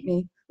to meet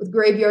me. With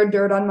graveyard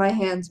dirt on my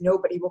hands,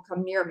 nobody will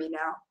come near me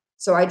now.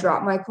 So I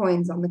drop my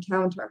coins on the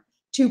counter.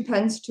 2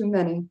 pence too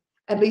many.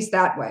 At least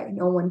that way,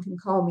 no one can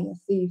call me a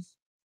thief.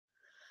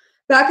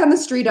 Back on the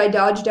street, I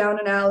dodge down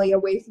an alley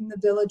away from the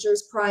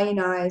villagers' prying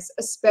eyes.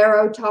 A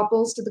sparrow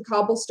topples to the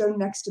cobblestone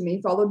next to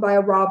me, followed by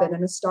a robin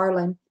and a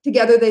starling.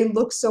 Together they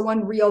look so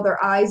unreal,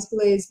 their eyes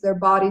glazed, their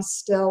bodies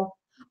still.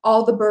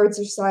 All the birds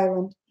are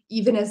silent.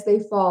 Even as they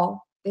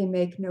fall, they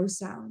make no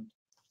sound.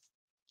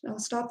 I'll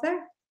stop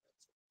there.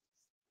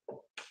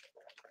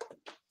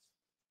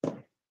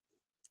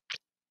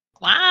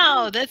 Wow,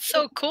 Wow, that's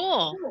so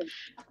cool.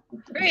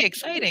 Very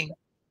exciting.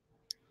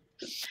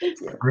 Thank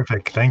you.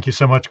 Terrific. Thank you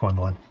so much,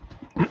 Gwendolyn.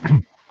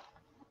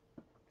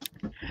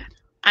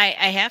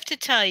 I have to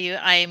tell you,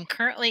 I am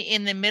currently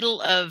in the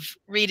middle of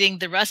reading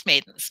The Rust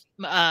Maidens.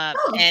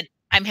 And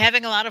I'm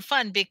having a lot of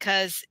fun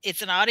because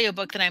it's an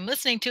audiobook that I'm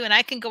listening to, and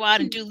I can go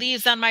out and do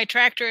leaves on my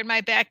tractor in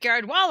my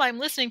backyard while I'm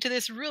listening to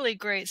this really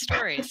great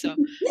story. So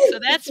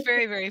that's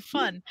very, very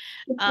fun.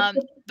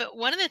 But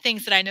one of the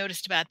things that I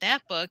noticed about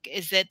that book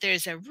is that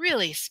there's a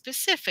really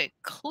specific,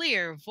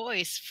 clear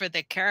voice for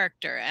the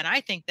character. And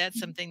I think that's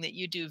something that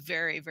you do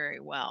very,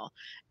 very well.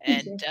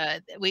 And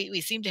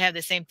we seem to have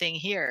the same thing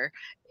here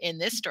in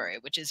this story,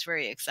 which is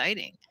very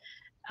exciting.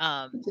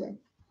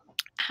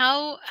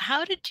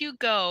 How did you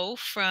go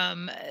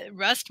from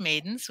Rust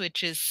Maidens,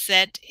 which is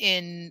set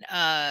in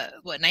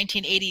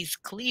 1980s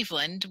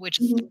Cleveland, which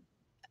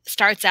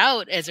starts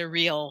out as a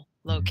real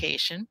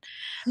location,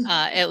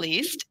 at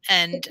least,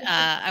 and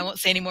I won't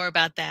say any more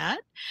about that.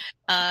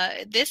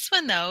 This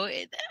one, though,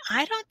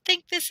 I don't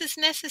think this is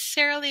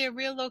necessarily a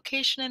real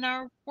location in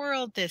our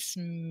world this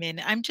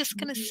minute. I'm just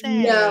going to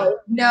say. No,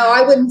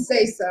 I wouldn't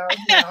say so.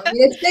 No. I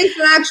mean, it's based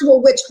on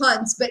actual witch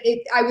hunts, but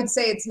I would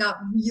say it's not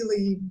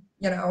really,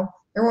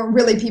 there weren't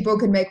really people who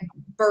could make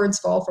birds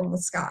fall from the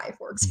sky,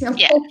 for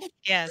example.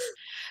 Yes.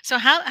 So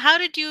how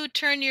did you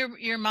turn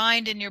your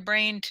mind and your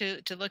brain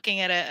to looking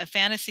at a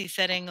fantasy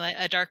setting, like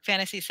a dark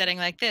fantasy setting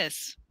like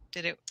this?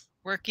 Did it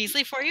work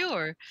easily for you,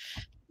 or?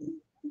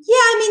 Yeah,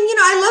 I mean,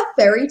 I love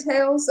fairy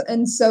tales,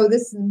 and so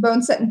this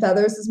Bone Set in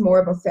Feathers is more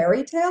of a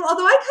fairy tale,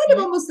 although I kind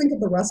of almost think of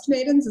the Rust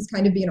Maidens as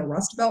kind of being a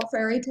Rust Belt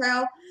fairy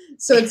tale.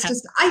 So it's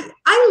just,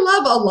 I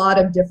love a lot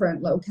of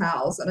different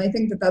locales, and I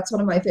think that that's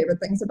one of my favorite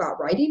things about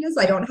writing is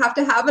I don't have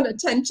to have an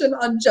attention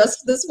on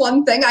just this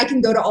one thing. I can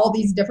go to all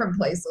these different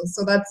places.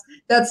 So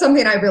that's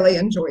something I really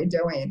enjoy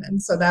doing.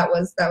 And so that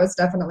was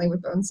definitely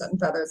with Bone Set in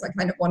Feathers. I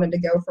kind of wanted to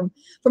go from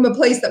a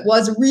place that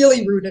was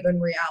really rooted in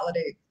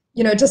reality,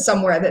 to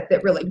somewhere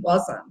that really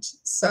wasn't.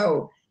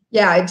 So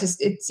yeah,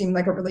 it seemed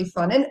like a really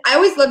fun, and I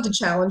always love to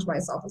challenge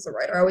myself as a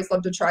writer. I always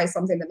love to try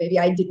something that maybe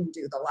I didn't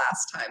do the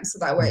last time. So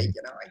that way,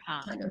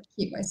 I kind of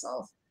keep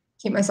myself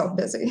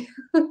busy.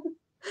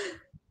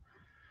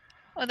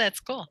 Oh, that's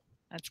cool.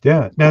 That's cool.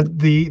 Yeah. Now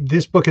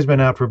this book has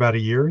been out for about a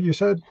year, you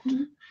said?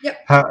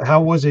 Yep.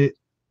 How was it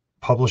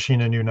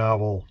publishing a new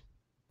novel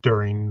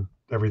during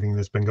everything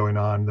that's been going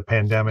on, the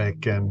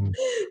pandemic and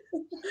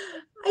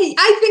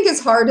I think as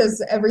hard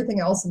as everything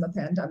else in the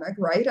pandemic,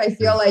 right? I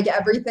feel like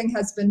everything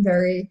has been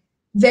very,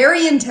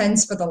 very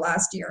intense for the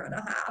last year and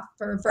a half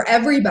for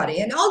everybody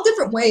in all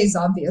different ways,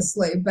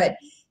 obviously. But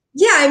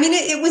yeah, I mean,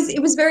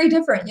 it was very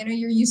different.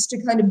 You're used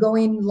to kind of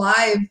going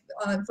live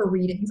for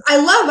readings. I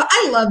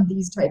love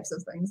these types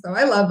of things, though.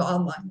 I love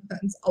online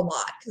events a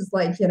lot because,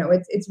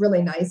 it's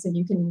really nice, and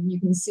you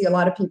can see a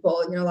lot of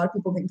people. A lot of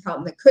people can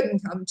come that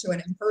couldn't come to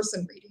an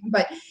in-person reading,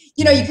 but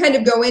you kind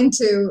of go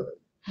into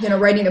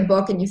writing a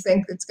book and you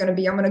think it's going to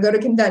be, I'm going to go to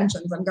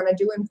conventions, I'm going to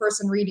do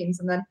in-person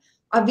readings. And then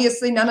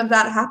obviously none of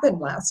that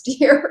happened last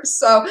year.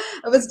 So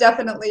it was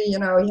definitely, you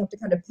have to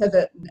kind of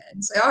pivot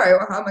and say, all right,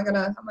 well, how am I going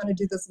to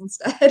do this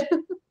instead?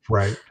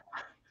 Right.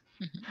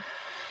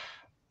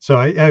 So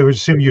I would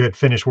assume you had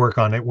finished work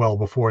on it well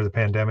before the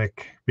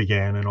pandemic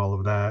began and all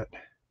of that.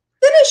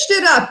 Finished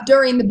it up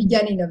during the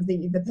beginning of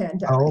the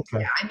pandemic. Oh,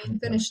 okay. Yeah, I mean,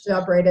 finished it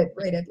up right at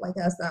like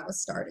as that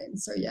was starting.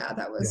 So yeah,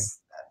 that was,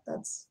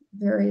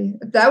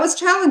 that was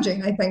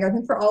challenging, I think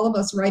for all of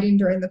us writing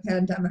during the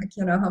pandemic.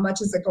 How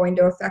much is it going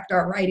to affect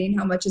our writing?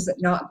 How much is it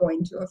not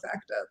going to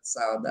affect it? So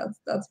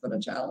that's been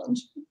a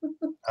challenge.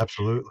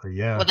 Absolutely.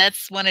 Yeah. Well,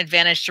 that's one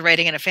advantage to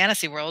writing in a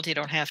fantasy world. You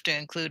don't have to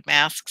include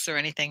masks or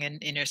anything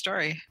in your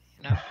story,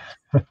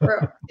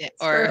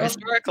 or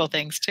historical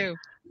things too.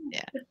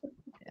 Yeah.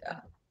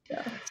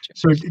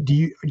 So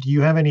do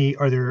you have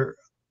are there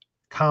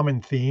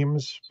common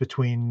themes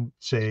between,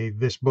 say,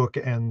 this book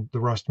and the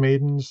Rust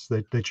Maidens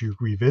that you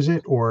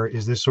revisit, or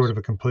is this sort of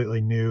a completely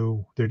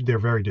new, they're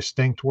very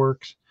distinct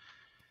works?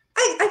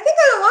 I think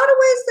in a lot of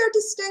ways they're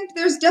distinct.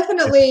 There's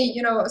definitely,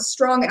 a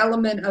strong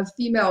element of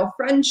female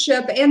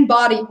friendship and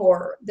body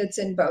horror that's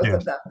in both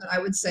of them that I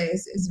would say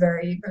is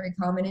very, very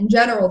common in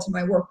general to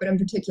my work, but in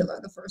particular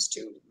my first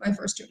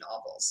two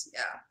novels.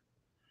 Yeah.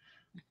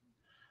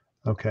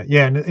 Okay.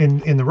 Yeah. And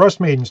in the Rust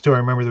Maidens too, I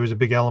remember there was a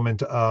big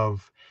element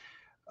of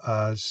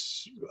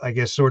I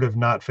guess sort of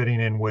not fitting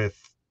in with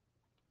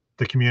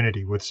the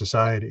community, with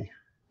society.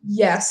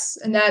 Yes,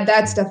 and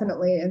that's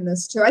definitely in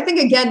this too. I think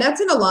again,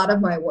 that's in a lot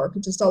of my work.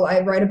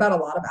 I write about a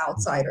lot of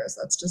outsiders.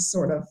 That's just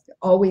sort of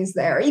always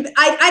there.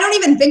 I don't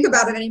even think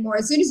about it anymore.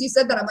 As soon as you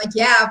said that, I'm like,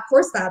 yeah, of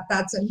course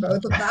that's in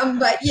both of them.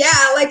 But yeah,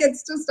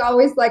 it's just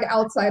always like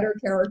outsider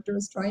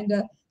characters trying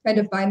to kind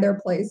of find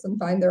their place and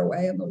find their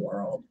way in the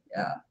world.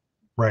 Yeah.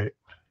 Right.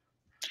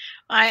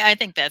 I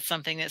think that's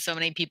something that so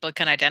many people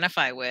can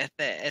identify with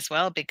as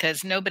well,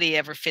 because nobody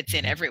ever fits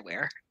in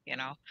everywhere,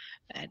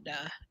 and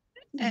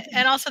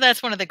And also,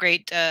 that's one of the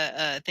great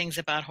things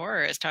about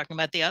horror is talking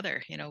about the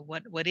other.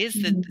 What is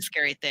the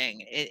scary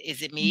thing?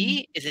 Is it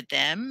me? Is it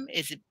them?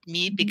 Is it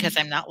me because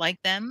I'm not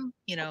like them?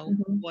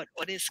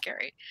 What is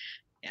scary?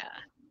 Yeah.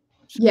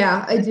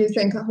 Yeah, I do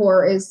think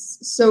horror is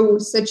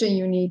such a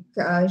unique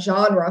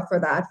genre for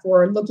that,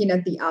 for looking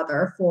at the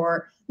other,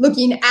 for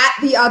looking at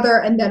the other,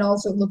 and then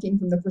also looking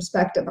from the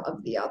perspective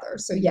of the other.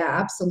 So yeah,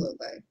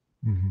 absolutely.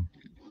 Mm-hmm.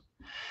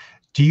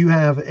 Do you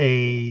have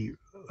a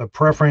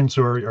preference,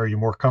 or are you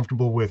more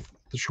comfortable with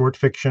the short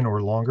fiction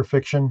or longer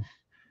fiction?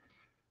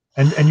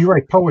 And you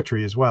write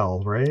poetry as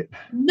well, right?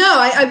 No,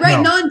 I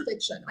write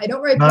nonfiction. I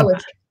don't write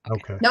poetry.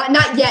 Okay.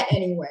 Not yet,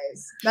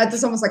 anyways. That's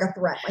just almost like a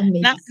threat. Like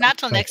maybe not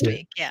till next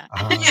week. Yeah.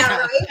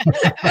 Yeah,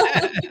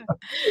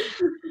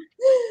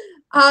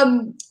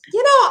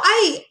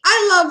 right.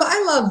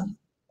 I love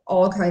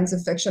all kinds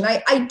of fiction.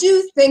 I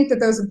do think that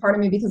those are part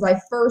of me because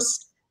I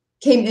first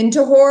came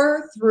into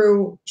horror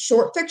through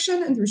short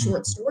fiction and through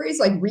short stories,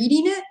 like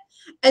reading it.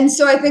 And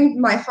so I think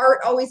my heart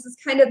always is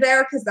kind of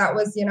there because that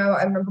was,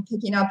 I remember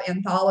picking up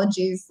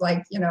anthologies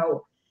like,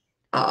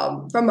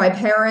 from my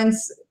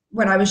parents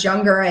when I was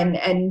younger, and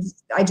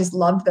I just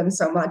loved them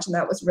so much. And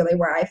that was really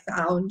where I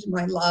found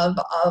my love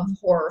of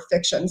horror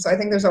fiction. So I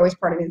think there's always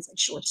part of me that's like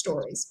short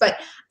stories, but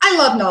I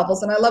love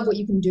novels, and I love what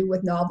you can do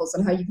with novels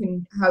and how you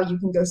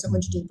can go so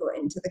much deeper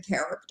into the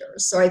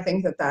characters. So I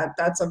think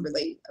that's a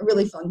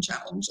really fun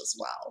challenge as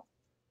well.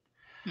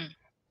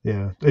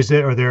 Yeah.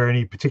 Are there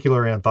any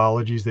particular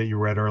anthologies that you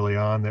read early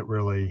on that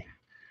really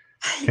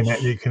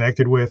you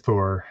connected with,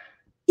 or?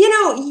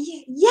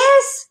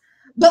 Yes.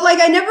 But like,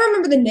 I never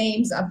remember the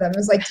names of them. It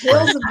was like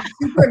Tales of the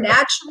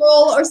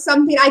Supernatural or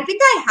something. I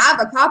think I have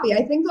a copy.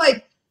 I think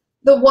like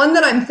the one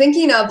that I'm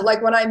thinking of,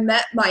 like when I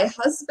met my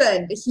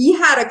husband, he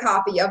had a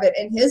copy of it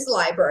in his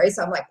library.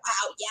 So I'm like,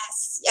 wow,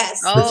 yes.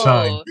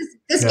 Oh,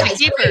 this guy's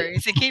keeper. great.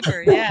 He's a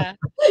keeper. Yeah.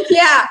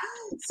 Yeah.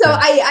 So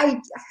I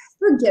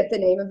forget the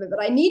name of it,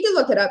 but I need to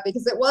look it up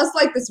because it was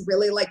like this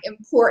really like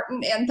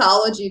important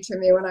anthology to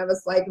me when I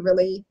was like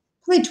really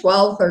probably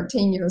 12,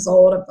 13 years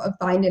old of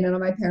finding it on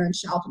my parents'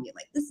 shelf and being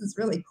like, this is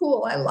really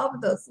cool. I love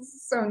this. This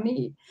is so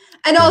neat.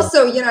 And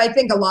also, I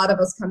think a lot of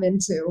us come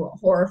into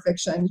horror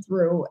fiction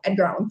through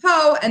Edgar Allan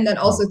Poe and then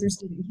also through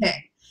Stephen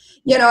King.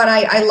 And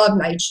I love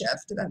Night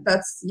Shift.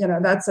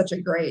 That's such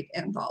a great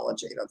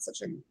anthology. That's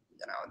such a,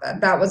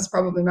 that was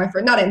probably my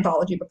first, not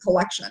anthology, but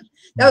collection.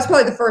 That was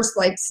probably the first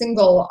like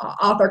single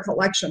author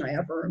collection I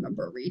ever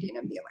remember reading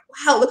and being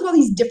like, wow, look at all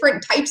these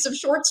different types of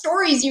short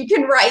stories you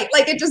can write.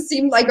 Like, it just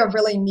seemed like a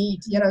really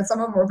neat, some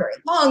of them were very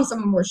long, some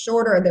of them were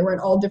shorter. They were in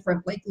all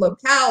different like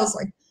locales,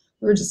 like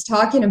we were just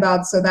talking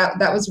about. So that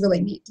was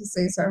really neat to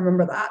see. So I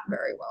remember that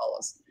very well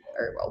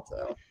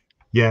too.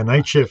 Yeah,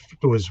 Night Shift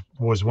was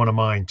one of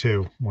mine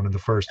too. One of the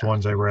first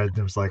ones I read.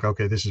 It was like,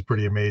 okay, this is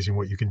pretty amazing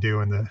what you can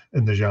do in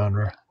the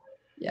genre.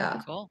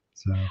 Yeah. Cool.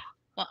 So.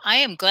 Well, I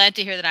am glad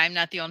to hear that I'm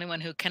not the only one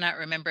who cannot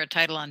remember a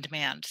title on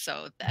demand.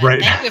 So right.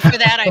 Thank you for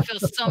that. I feel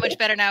so much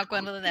better now,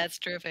 Gwendolyn. That's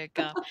terrific.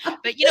 But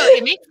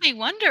it makes me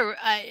wonder.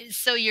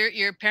 So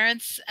your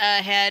parents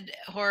had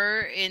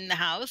horror in the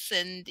house,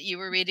 and you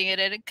were reading it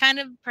at a kind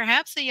of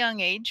perhaps a young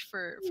age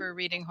for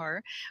reading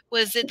horror.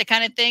 Was it the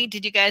kind of thing?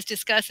 Did you guys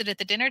discuss it at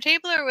the dinner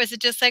table, or was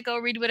it just like, oh,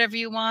 read whatever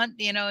you want,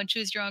 and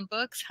choose your own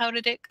books? How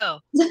did it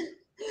go?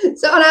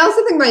 So, and I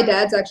also think my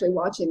dad's actually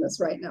watching this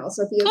right now.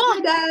 So if he is, cool. Hi,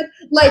 Dad.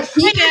 Like,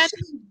 he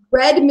actually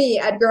read me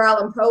Edgar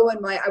Allan Poe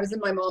when I was in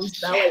my mom's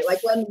belly,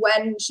 like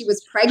when she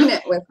was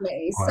pregnant with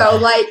me. Wow. So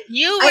like,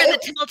 you were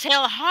the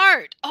telltale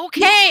heart.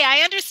 Okay,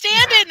 I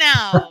understand it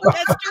now.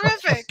 That's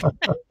terrific.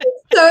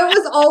 So it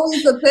was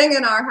always a thing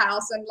in our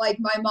house, and like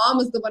my mom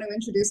was the one who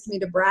introduced me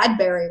to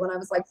Bradbury when I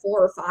was like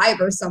 4 or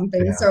 5 or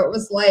something. Yeah. So it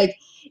was like,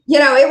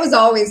 it was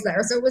always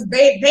there. So it was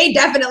they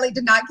definitely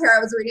did not care I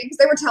was reading because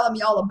they were telling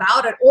me all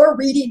about it or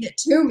reading it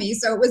to me.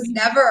 So it was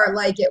never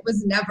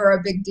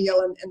a big deal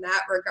in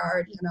that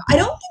regard. I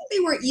don't think they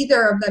were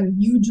either of them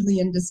hugely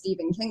into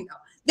Stephen King though.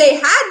 They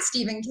had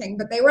Stephen King,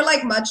 but they were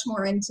like much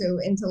more into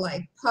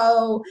like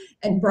Poe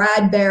and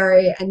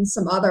Bradbury and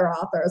some other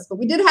authors. But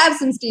we did have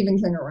some Stephen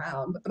King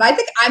around. But I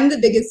think I'm the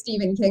biggest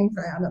Stephen King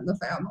fan in the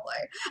family.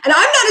 And I'm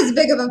not as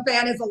big of a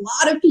fan as a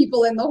lot of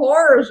people in the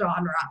horror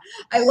genre.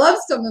 I love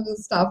some of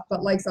his stuff,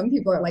 but like some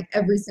people are like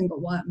every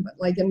single one. But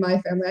like in my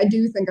family, I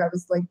do think I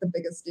was like the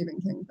biggest Stephen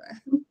King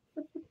fan.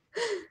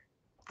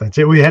 That's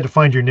it. We had to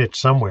find your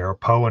niche somewhere.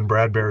 Poe and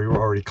Bradbury were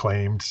already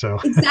claimed. So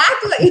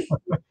exactly.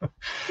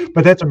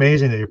 But that's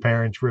amazing that your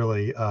parents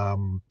really,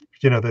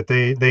 that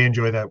they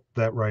enjoy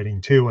that writing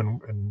too,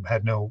 and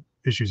had no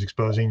issues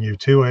exposing you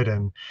to it.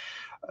 And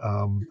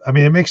I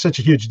mean, it makes such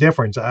a huge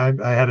difference. I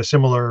had a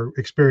similar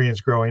experience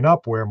growing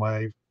up where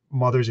my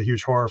mother's a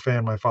huge horror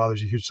fan, my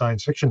father's a huge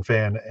science fiction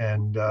fan,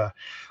 and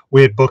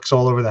we had books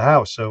all over the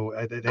house. So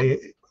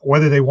they,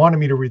 whether they wanted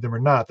me to read them or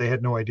not, they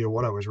had no idea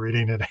what I was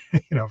reading. And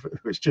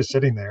it was just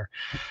sitting there.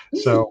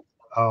 So,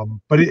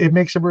 but it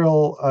makes a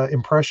real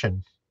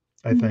impression,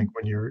 I think,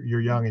 when you're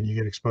young and you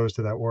get exposed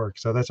to that work.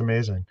 So that's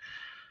amazing.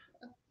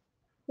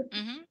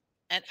 Mm-hmm.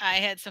 And I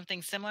had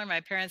something similar.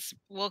 My parents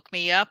woke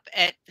me up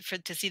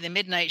to see the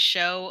midnight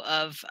show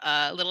of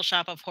Little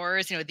Shop of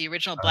Horrors, the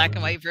original black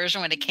and white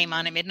version when it came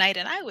on at midnight,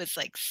 and I was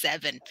like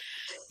 7.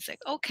 It's like,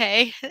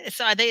 okay.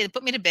 So they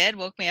put me to bed,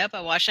 woke me up.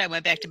 I watched it. I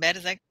went back to bed.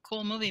 It's like,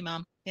 cool movie,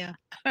 Mom. Yeah.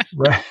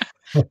 Right.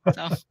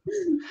 So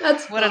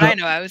That's what did I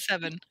know? I was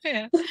 7.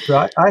 Yeah.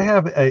 So I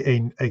have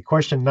a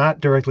question not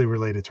directly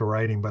related to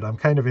writing, but I'm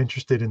kind of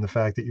interested in the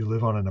fact that you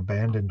live on an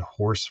abandoned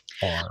horse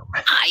farm.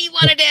 I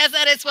wanted to ask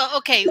that as well.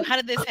 Okay, how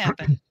did this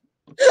happen?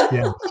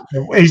 Yeah.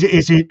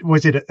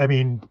 I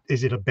mean,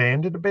 is it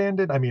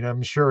abandoned? I mean,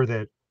 I'm sure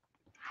that,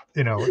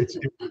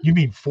 you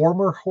mean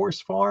former horse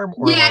farm?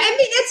 Or yeah, I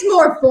mean, it's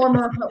more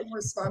former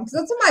horse farm, because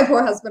that's what my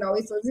poor husband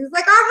always says. He's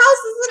like, our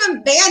house isn't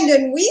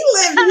abandoned. We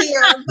live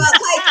here, but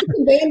like it's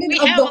abandoned. We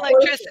of have the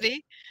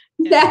electricity.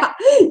 Yeah.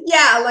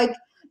 Yeah, like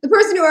the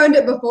person who owned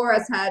it before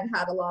us had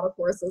a lot of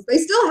horses. They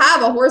still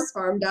have a horse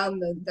farm down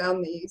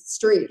the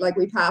street. Like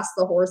we passed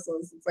the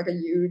horses. It's like a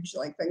huge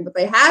thing. But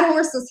they had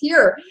horses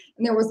here,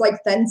 and there was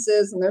like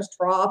fences and there's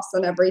troughs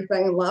and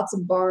everything, and lots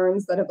of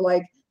barns that have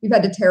we've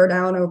had to tear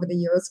down over the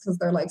years because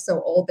they're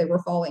so old they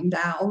were falling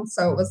down.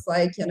 So it was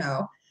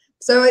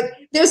so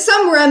there's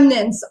some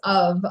remnants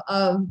of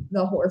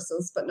the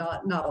horses, but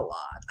not a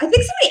lot. I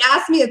think somebody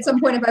asked me at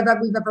some point if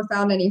we've ever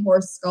found any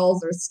horse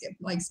skulls or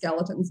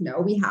skeletons.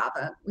 No, we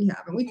haven't. We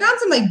found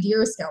some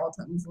deer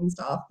skeletons and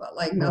stuff, but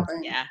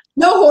nothing. Yeah.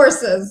 No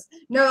horses.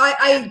 No,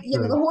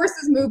 the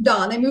horses moved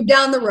on. They moved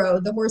down the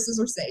road. The horses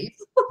are safe.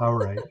 All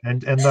right,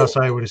 and thus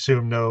I would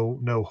assume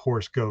no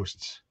horse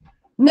ghosts.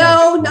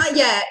 No, not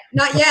yet.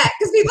 Not yet.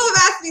 Because people have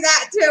asked me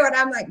that too, and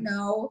I'm like,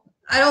 no.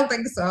 I don't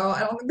think so. I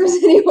don't think there's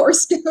any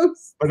horse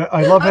ghosts. But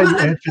I love how you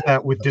answer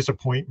that with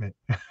disappointment.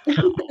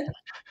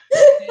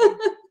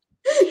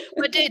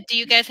 But do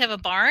you guys have a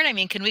barn? I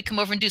mean, can we come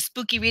over and do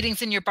spooky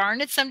readings in your barn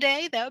at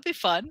someday? That would be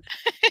fun.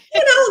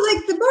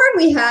 The barn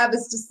we have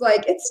is just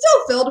it's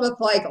still filled with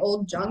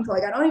old junk.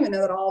 I don't even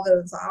know that all of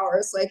it is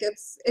ours.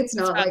 It's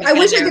not I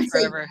wish I could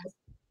say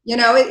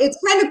it's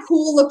kind of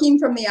cool looking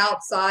from the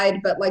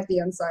outside, but the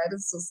inside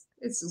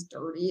it's just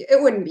dirty.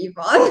 It wouldn't be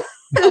fun.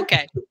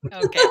 Okay.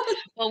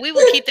 Well, we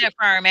will keep that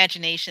for our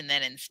imagination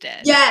then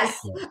instead. Yes.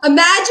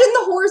 Imagine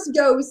the horse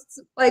ghosts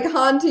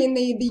haunting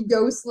the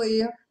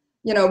ghostly,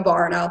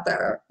 barn out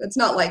there. It's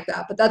not like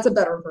that, but that's a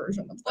better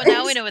version of things. Well,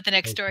 now we know what the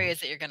next story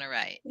is that you're going to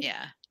write.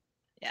 Yeah.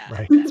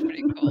 Right. That's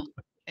pretty cool.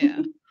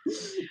 Yeah.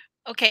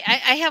 Okay,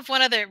 I have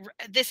one other.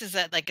 This is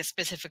a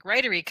specific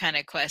writery kind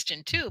of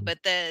question too, but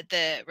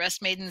the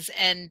Rust Maidens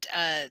and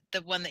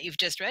the one that you've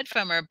just read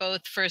from are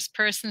both first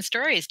person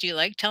stories. Do you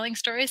like telling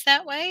stories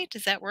that way?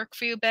 Does that work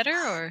for you better,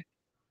 or?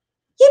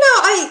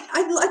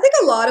 I think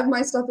a lot of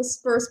my stuff is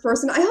first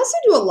person. I also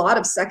do a lot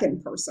of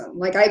second person.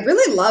 I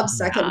really love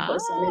second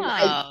person.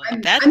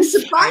 And I'm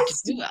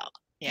surprised.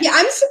 Yeah,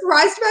 I'm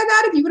surprised by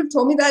that. If you would have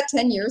told me that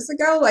 10 years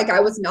ago, I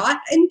was not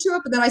into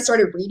it, but then I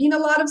started reading a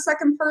lot of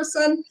second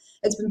person.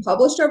 It's been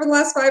published over the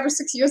last 5 or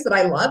 6 years that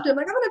I loved. I'm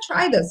like, I'm going to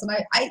try this. And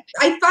I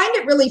find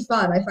it really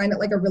fun. I find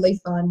it a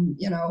really fun,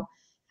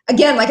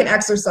 again, an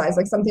exercise,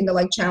 something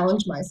to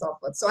challenge myself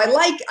with. So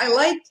I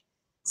like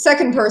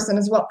second person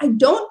as well. I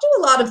don't do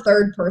a lot of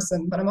third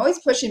person, but I'm always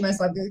pushing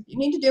myself. You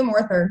need to do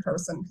more third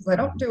person because I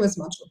don't do as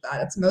much with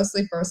that. It's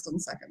mostly first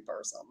and second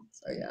person.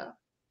 So yeah.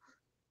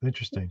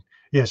 Interesting.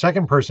 Yeah,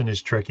 second person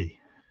is tricky.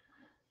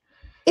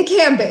 It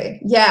can be.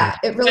 Yeah,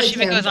 it really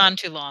Especially can. if it goes on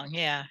too long.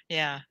 Yeah.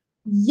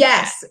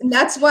 Yes, and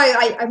that's why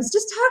I was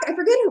just talking. I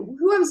forget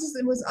who I was.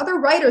 It was other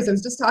writers I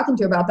was just talking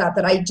to about that.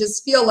 That I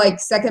just feel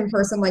second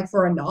person,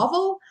 for a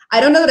novel. I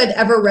don't know that I've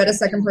ever read a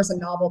second person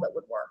novel that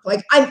would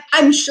work.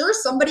 I'm sure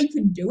somebody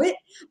could do it,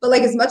 but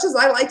as much as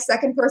I like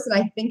second person,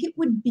 I think it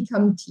would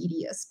become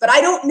tedious. But I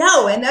don't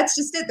know, and that's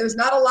just it. There's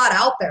not a lot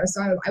out there,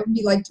 so I would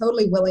be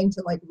totally willing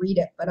to read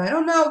it. But I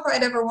don't know if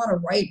I'd ever want to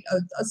write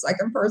a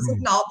second person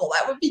novel.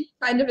 That would be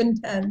kind of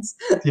intense.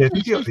 Yeah, I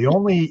think the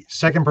only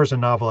second person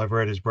novel I've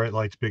read is Bright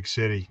Lights, Big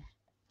City.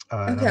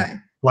 Okay.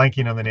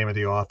 Blanking on the name of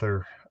the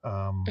author.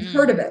 I've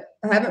heard of it.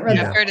 I haven't read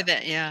that. I've heard of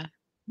it. Yeah.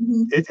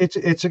 Mm-hmm.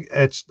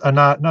 It's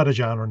not a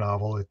genre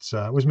novel. It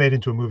was made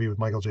into a movie with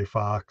Michael J.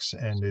 Fox,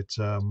 and it's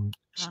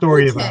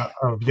story of a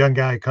young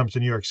guy who comes to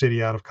New York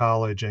City out of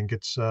college and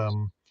gets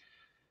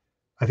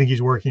I think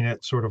he's working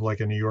at sort of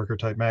a New Yorker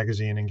type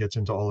magazine and gets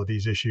into all of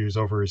these issues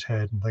over his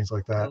head and things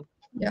like that.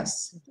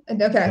 Yes.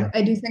 Okay. Yeah.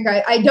 I do think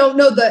I don't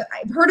know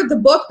I've heard of the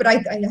book, but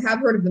I have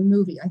heard of the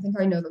movie. I think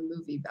I know the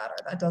movie better.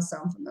 That does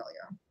sound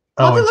familiar.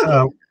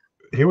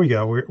 Here we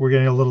go. We're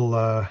getting a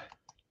little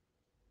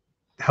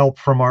help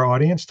from our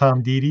audience.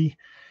 Tom Deedy,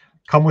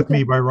 Come With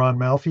Me by Ron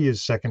Malfi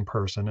is second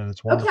person, and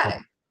it's wonderful.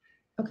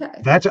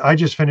 Okay. I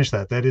just finished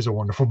that. That is a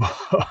wonderful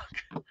book.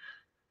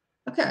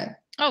 Okay.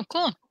 Oh,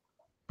 cool.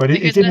 But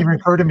it didn't even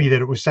occur to me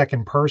that it was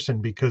second person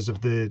because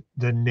of the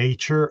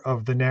nature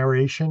of the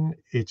narration.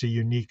 It's a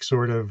unique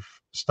sort of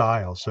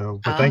style. So,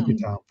 but thank you,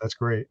 Tom. That's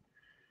great.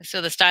 So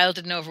the style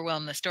didn't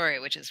overwhelm the story,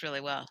 which is really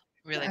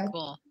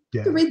cool.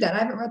 Yeah. I could read that. I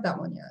haven't read that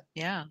one yet.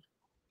 Yeah.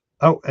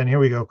 Oh, and here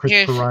we go.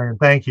 Christopher Here's- Ryan.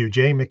 Thank you.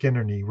 Jay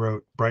McInerney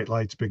wrote Bright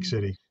Lights, Big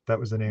City. That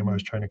was the name I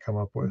was trying to come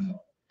up with.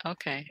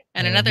 Okay.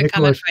 And And another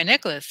comment by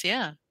Nicholas.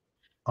 Yeah.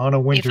 On a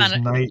Winter's found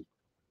it- Night,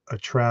 A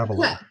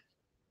Traveler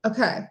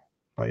Okay.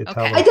 by Okay.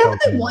 Italo I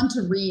definitely Calvino. want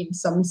to read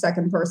some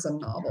second person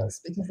novels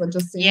because it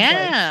just seems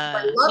Yeah.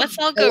 like I love- Let's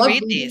all I go love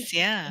read reading. these.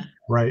 Yeah.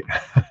 Right.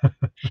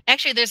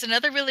 Actually, there's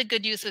another really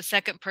good use of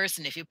second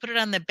person. If you put it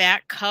on the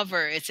back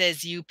cover, it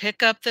says you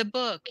pick up the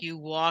book, you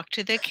walk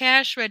to the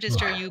cash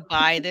register, you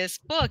buy this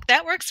book.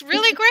 That works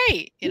really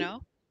great, you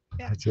know?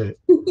 That's it.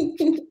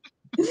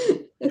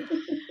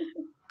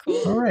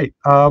 Cool. All right.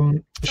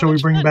 So Shall we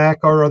much bring fun. back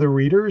our other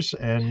readers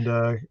and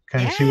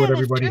kind of see Yeah, what that's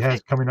everybody has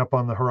terrific. coming up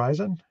on the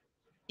horizon?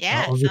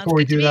 Yeah. Sounds Before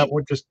we good to do that, me.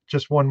 we'll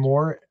just one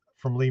more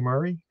from Lee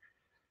Murray.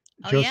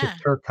 Oh, Joseph yeah.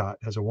 Turcotte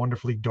has a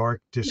wonderfully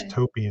dark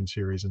dystopian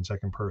series in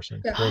second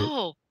person. Yeah. Great.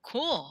 Oh,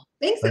 cool.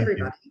 Thanks, Thank you.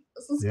 everybody.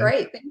 This was Yeah.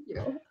 great. Thank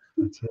you.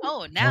 That's it. Oh,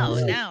 All now,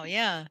 right.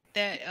 yeah.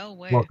 That. Oh,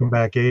 wait. Welcome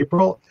back,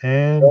 April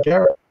and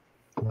Garrett.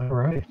 All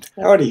right.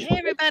 Howdy. Hey,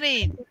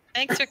 everybody.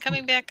 Thanks for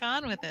coming back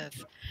on with us.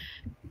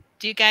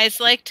 Do you guys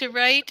like to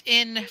write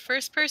in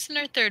first person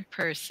or third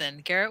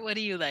person? Garrett, what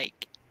do you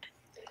like?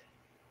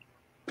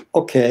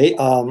 Okay,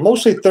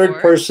 mostly third Or-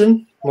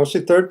 person.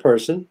 Mostly third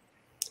person.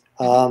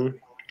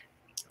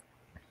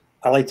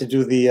 I like to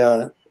do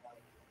the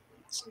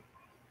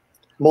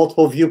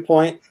multiple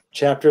viewpoint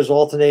chapters,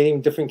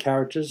 alternating different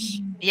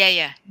characters.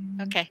 Yeah.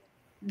 Okay.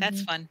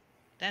 That's fun.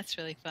 That's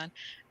really fun.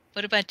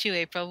 What about you,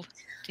 April?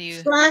 Do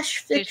you? Flash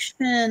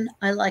fiction,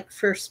 I like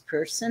first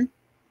person.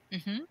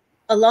 Hmm.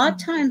 A lot of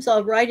times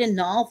I'll write a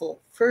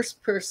novel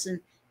first person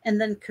and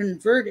then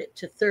convert it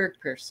to third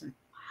person.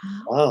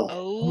 Wow,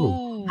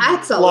 Oh,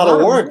 That's a lot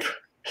of work.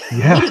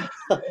 Yeah.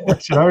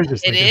 That's what I was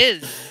just it thinking.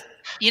 is.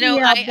 You know,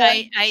 Yeah,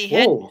 I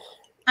had. Whoa.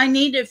 I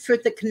need it for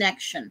the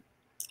connection.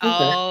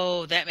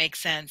 Oh, that makes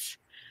sense.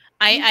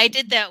 I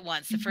did that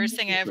once. The first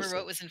thing I ever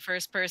wrote was in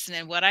first person.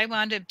 And what I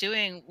wound up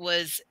doing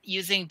was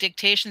using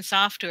dictation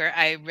software.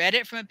 I read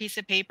it from a piece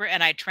of paper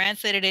and I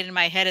translated it in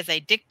my head as I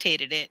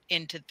dictated it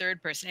into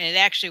third person. And it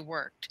actually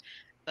worked.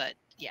 But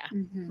yeah,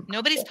 Mhm.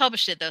 nobody's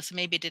published it though. So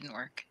maybe it didn't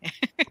work.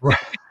 Right.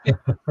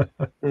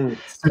 Mm.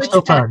 There's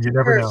still time. You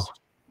never know. First.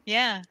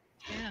 Yeah.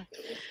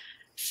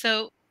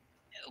 So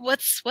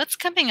what's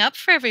coming up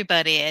for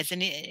everybody?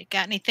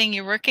 Got anything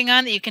you're working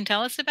on that you can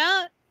tell us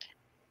about?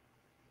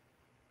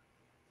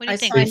 What do I you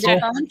think? signed April?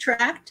 a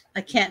contract. I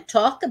can't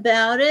talk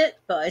about it,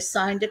 but I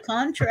signed a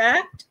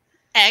contract.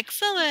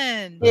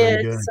 Excellent.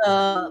 Very It's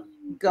a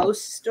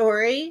ghost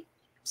story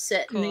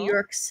set in New Cool.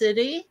 York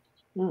City.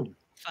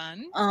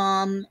 Fun.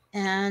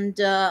 And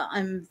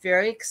I'm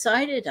very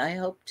excited. I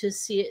hope to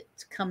see it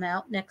come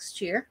out next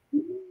year.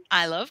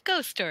 I love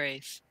ghost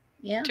stories.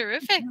 Yeah.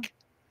 Terrific.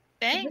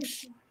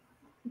 Thanks.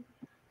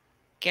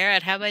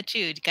 Garrett, how about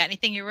you? Got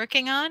anything you're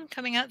working on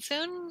coming out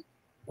soon?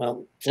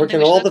 Well, Something working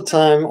we should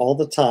all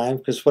the time,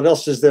 because what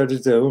else is there to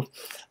do?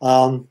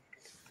 I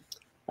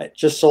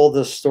just sold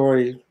this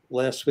story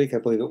last week, I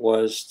believe it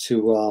was,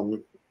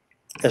 to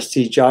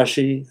ST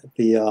Joshi,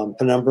 the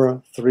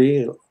Penumbra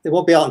 3. It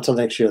won't be out until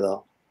next year,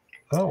 though.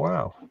 Oh,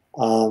 wow.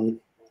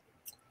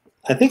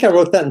 I think I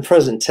wrote that in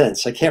present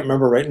tense. I can't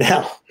remember right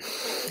now.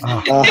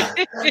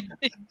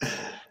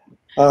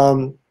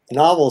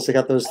 Novels, I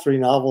got those 3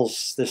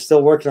 novels. They're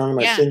still working on them.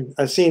 Yeah.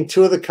 I've seen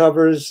 2 of the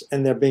covers,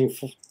 and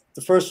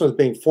the first one's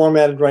being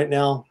formatted right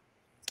now.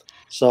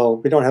 So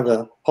we don't have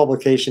a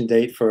publication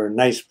date for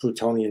Nice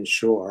Plutonian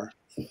Shore.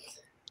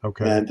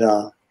 Okay.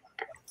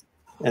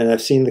 And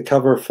I've seen the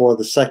cover for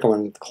the second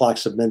one,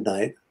 Clocks of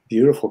Midnight.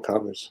 Beautiful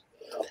covers.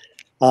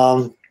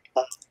 And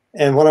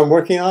what I'm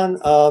working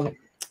on, I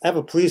have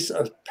a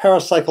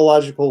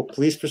parapsychological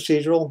police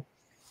procedural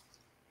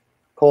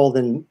called,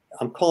 and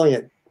I'm calling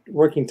it,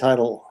 working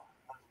title,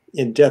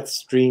 In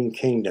Death's Dream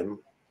Kingdom.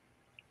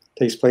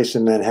 Takes place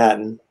in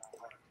Manhattan.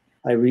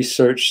 I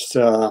researched,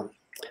 well,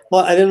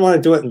 I didn't want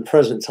to do it in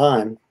present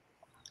time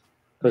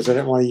because I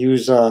didn't want to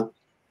use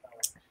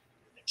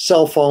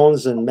cell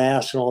phones and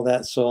masks and all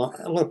that. So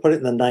I'm going to put it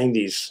in the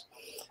 90s.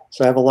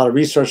 So I have a lot of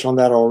research on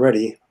that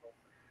already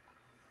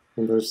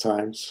in those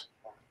times.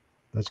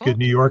 That's good.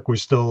 New York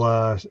was still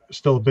a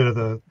bit of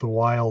the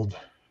wild.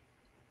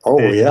 Oh,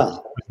 days. yeah.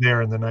 It was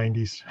there in the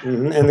 90s.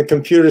 Mm-hmm. And the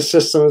computer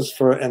systems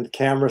and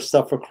camera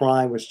stuff for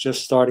crime was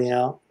just starting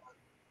out.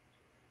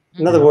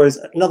 In other words,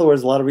 a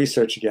lot of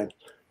research again.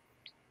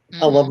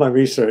 I love my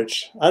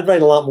research. I'd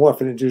write a lot more if I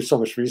didn't do so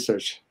much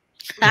research.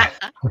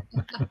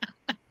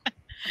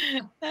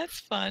 That's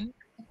fun.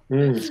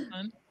 Mm. That's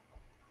fun.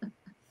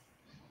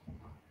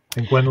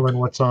 And Gwendolyn,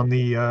 what's on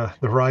the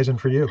horizon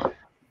for you?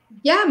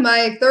 Yeah,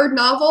 my third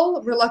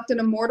novel, Reluctant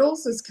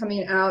Immortals, is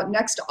coming out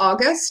next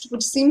August,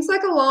 which seems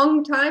like a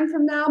long time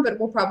from now, but it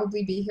will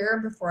probably be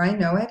here before I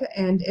know it.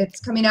 And it's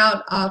coming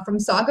out from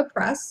Saga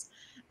Press,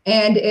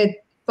 and it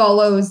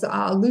follows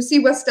Lucy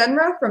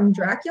Westenra from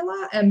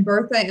Dracula and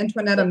Bertha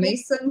Antoinetta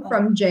Mason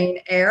from Jane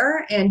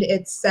Eyre, and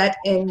it's set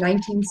in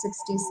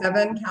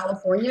 1967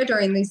 California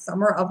during the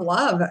Summer of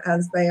Love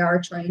as they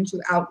are trying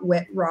to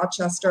outwit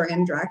Rochester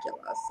and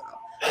Dracula. So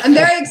I'm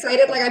very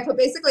excited. Like, I put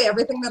basically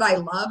everything that I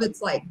love.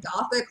 It's like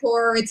gothic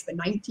horror. It's the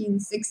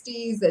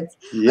 1960s. It's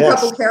a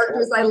couple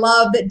characters I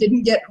love that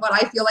didn't get what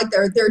I feel like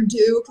they're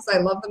due because I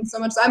love them so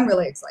much. So I'm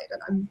really excited.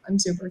 I'm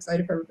super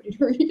excited for everybody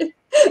to read it.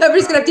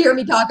 Everybody's gonna have to hear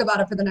me talk about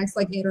it for the next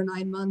like 8 or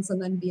 9 months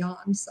and then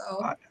beyond. So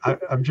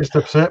I'm just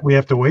upset we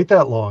have to wait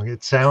that long.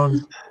 It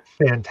sounds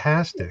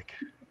fantastic.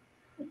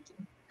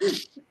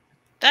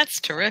 That's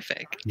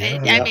terrific. Yeah.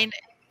 I mean,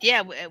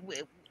 yeah,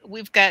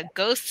 we've got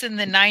ghosts in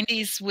the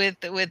 90s with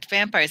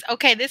vampires.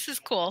 Okay, this is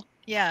cool.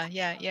 Yeah.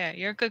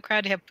 You're a good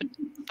crowd to have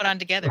put on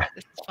together.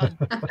 This is fun.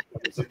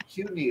 It's a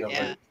CUNY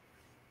alert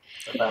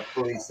about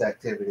police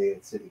activity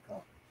at City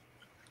Hall.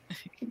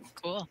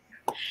 Cool.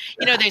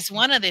 You know, there's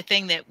one other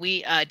thing that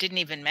we didn't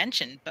even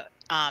mention, but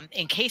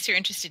in case you're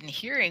interested in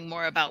hearing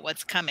more about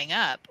what's coming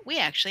up, we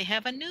actually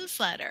have a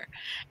newsletter,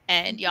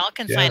 and y'all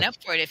can sign up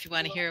for it if you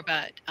want to hear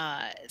about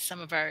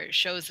some of our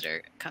shows that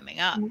are coming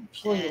up.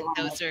 And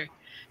those are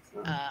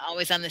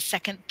always on the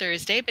second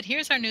Thursday. But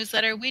here's our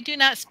newsletter. We do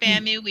not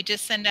spam you. We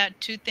just send out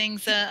 2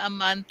 things a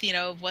month, you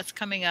know, of what's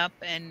coming up.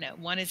 And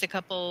one is a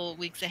couple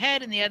weeks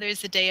ahead and the other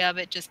is the day of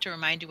it, just to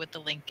remind you what the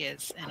link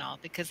is and all.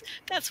 Because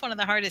that's one of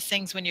the hardest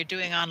things when you're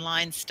doing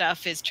online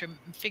stuff is to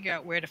figure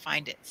out where to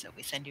find it. So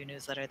we send you a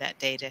newsletter that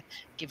day to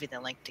give you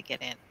the link to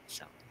get in.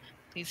 So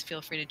please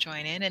feel free to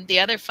join in. And the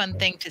other fun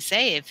thing to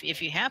say,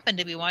 if you happen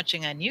to be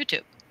watching on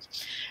YouTube,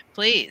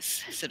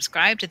 please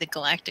subscribe to the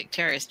Galactic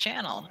Terrors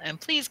channel,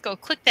 and please go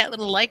click that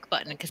little like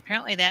button, because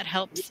apparently that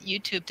helps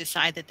YouTube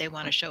decide that they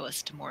want to show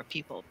us to more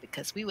people,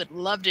 because we would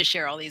love to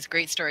share all these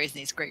great stories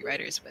and these great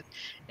writers with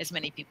as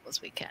many people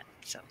as we can.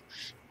 So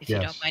if you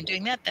don't mind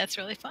doing that, that's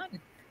really fun.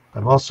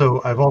 I've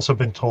also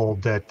been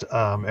told that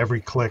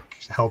every click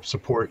helps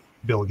support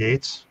Bill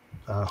Gates,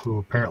 who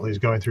apparently is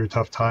going through a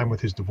tough time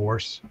with his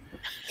divorce.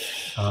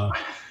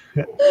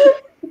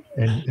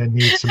 And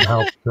needs some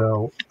help.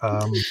 So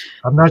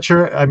I'm not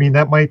sure. I mean,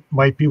 that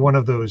might be one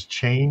of those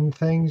chain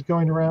things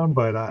going around,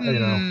 but you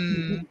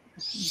know,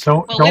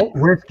 don't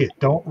risk it.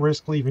 Don't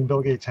risk leaving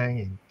Bill Gates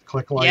hanging.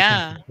 Click like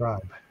and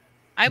subscribe.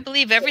 I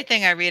believe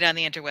everything I read on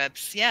the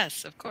interwebs.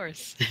 Yes, of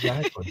course.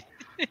 Exactly.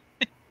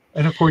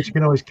 And of course, you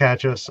can always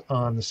catch us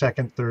on the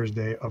second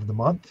Thursday of the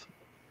month.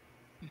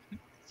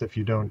 So if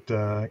you don't,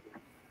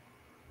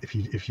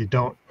 if you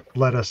don't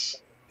let us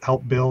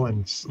help Bill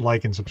and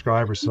like and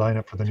subscribe or sign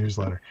up for the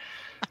newsletter.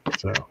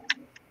 So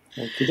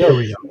there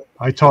we go.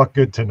 I talk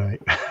good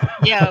tonight.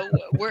 Yeah,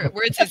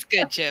 words is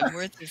good, Jim.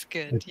 Words is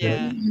good.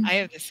 Yeah, I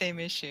have the same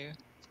issue.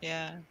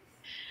 Yeah.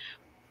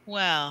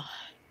 Well,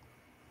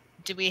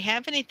 do we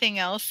have anything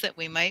else that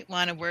we might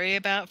want to worry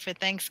about for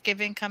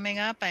Thanksgiving coming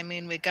up? I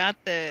mean, we got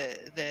the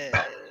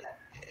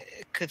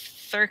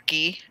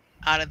turkey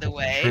out of the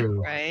way,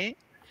 right?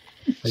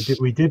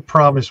 We did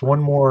promise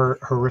one more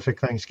horrific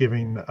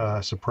Thanksgiving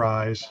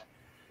surprise.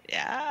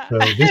 Yeah. So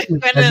this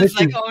is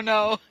like, oh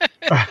no.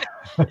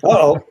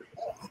 Uh-oh.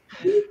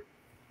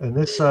 And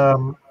this,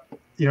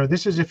 you know,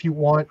 this is if you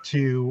want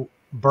to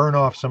burn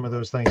off some of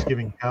those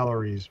Thanksgiving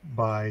calories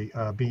by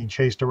being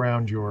chased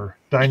around your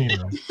dining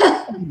room.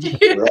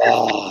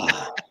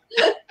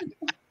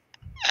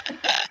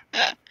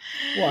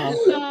 Wow.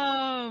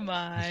 Oh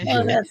my.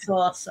 Oh, that's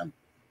awesome.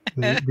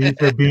 These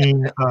are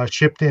being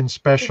shipped in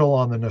special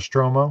on the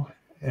Nostromo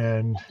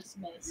and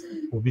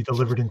will be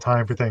delivered in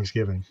time for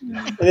Thanksgiving.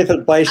 And if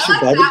it bites you,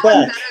 bite it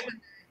back.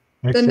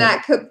 Than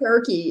that cooked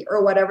turkey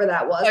or whatever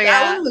that was. Oh,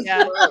 that one was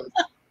gross.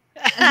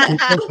 It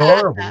was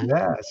horrible.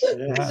 Yes.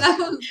 That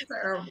was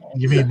terrible.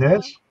 You mean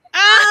this?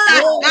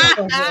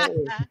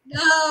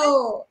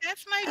 No.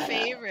 That's my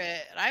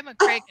favorite. I'm a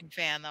Kraken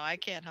fan, though. I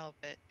can't help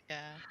it.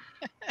 Yeah.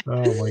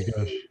 Oh my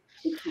gosh.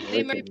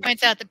 Lee Murray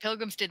points out the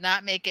Pilgrims did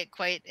not make it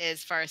quite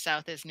as far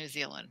south as New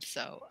Zealand.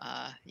 So,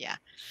 yeah.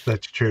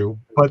 That's true.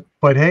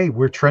 But hey,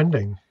 we're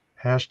trending.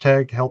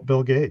 Hashtag help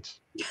Bill Gates.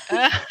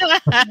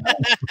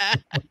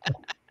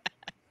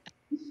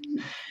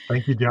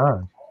 Thank you,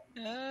 John.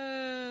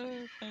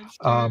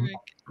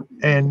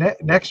 And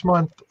next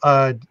month,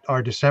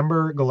 our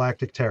December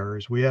Galactic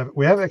Terrors. We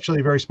have actually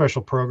a very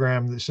special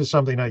program. This is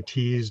something I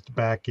teased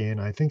back in,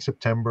 I think,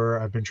 September.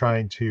 I've been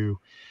trying to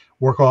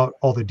work out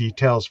all the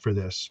details for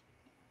this.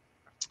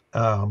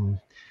 And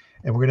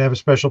we're going to have a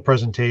special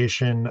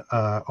presentation.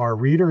 Our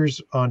readers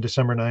on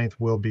December 9th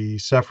will be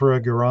Sephora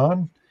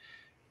Guran,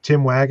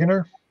 Tim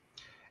Wagoner,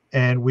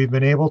 and we've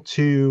been able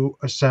to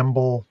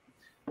assemble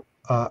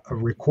a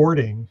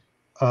recording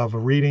of a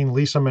reading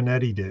Lisa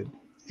Minetti did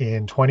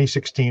in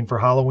 2016 for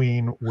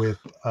Halloween with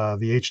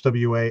the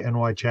HWA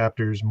NY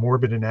chapter's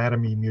Morbid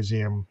Anatomy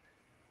Museum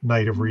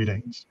night of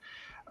readings.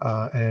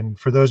 And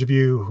for those of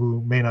you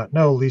who may not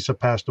know, Lisa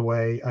passed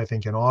away, I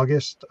think, in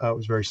August. It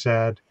was very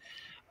sad.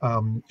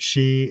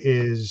 She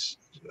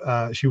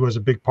was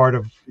a big part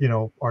of, you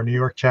know, our New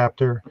York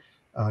chapter.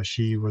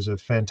 She was a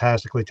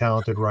fantastically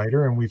talented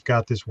writer, and we've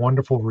got this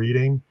wonderful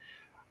reading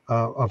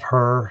of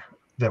her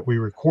that we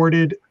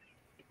recorded,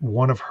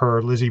 one of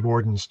her Lizzie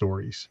Borden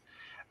stories.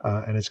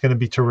 And it's going to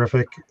be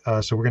terrific.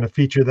 So we're going to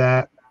feature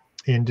that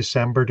in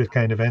December to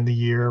kind of end the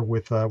year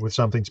with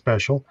something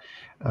special.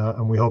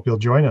 And we hope you'll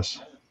join us.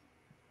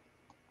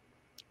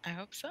 I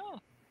hope so.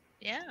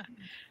 Yeah.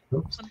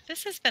 Oops. Well,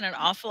 this has been an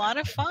awful lot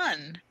of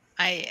fun.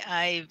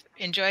 I've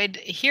enjoyed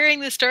hearing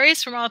the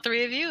stories from all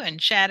three of you and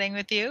chatting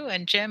with you.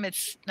 And Jim,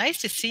 it's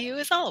nice to see you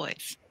as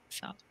always.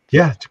 So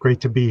Yeah, it's great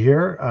to be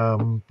here.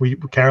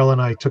 Carol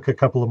and I took a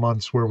couple of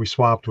months where we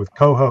swapped with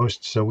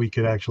co-hosts so we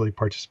could actually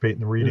participate in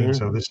the reading. Mhm.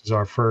 So this is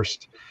our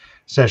first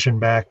session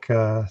back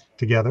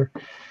together.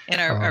 in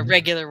our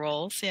regular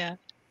roles, yeah.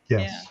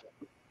 Yes.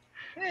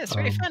 Yeah, it's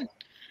very fun.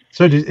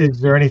 So is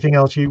there anything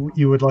else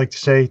you would like to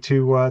say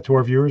to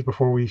our viewers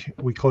before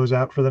we close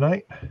out for the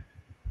night?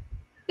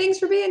 Thanks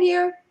for being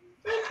here.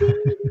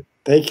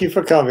 Thank you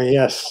for coming.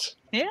 Yes.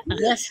 Yeah.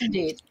 Yes,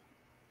 indeed.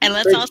 And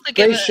let's Great, also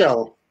give great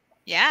show.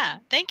 Yeah,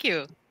 thank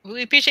you.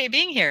 We appreciate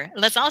being here.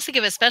 Let's also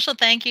give a special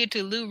thank you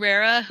to Lou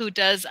Rera, who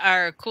does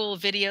our cool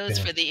videos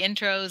for the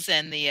intros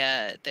and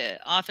the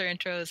author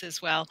intros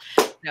as well.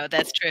 No,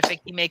 that's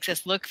terrific. He makes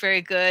us look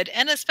very good.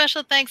 And a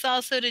special thanks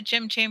also to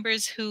Jim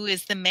Chambers, who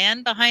is the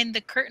man behind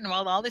the curtain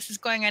while all this is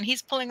going on.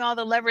 He's pulling all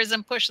the levers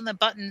and pushing the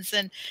buttons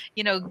and,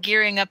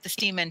 gearing up the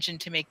steam engine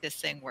to make this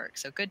thing work.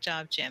 So good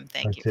job, Jim.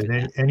 Thank you for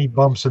that. Any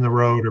bumps in the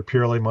road are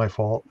purely my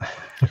fault.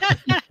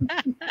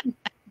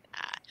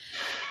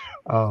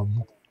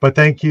 But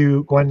thank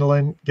you,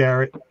 Gwendolyn,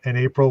 Garrett, and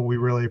April. We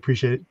really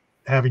appreciate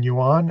having you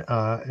on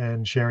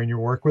and sharing your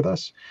work with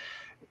us.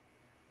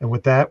 And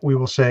with that, we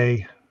will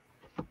say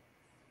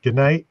good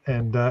night,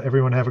 and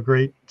everyone have a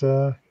great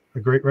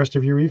rest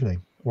of your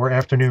evening or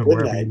afternoon,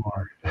 wherever you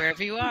are.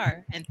 Wherever you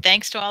are. And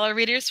thanks to all our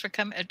readers for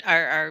coming,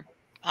 our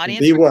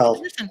audience. Be well.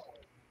 Listen.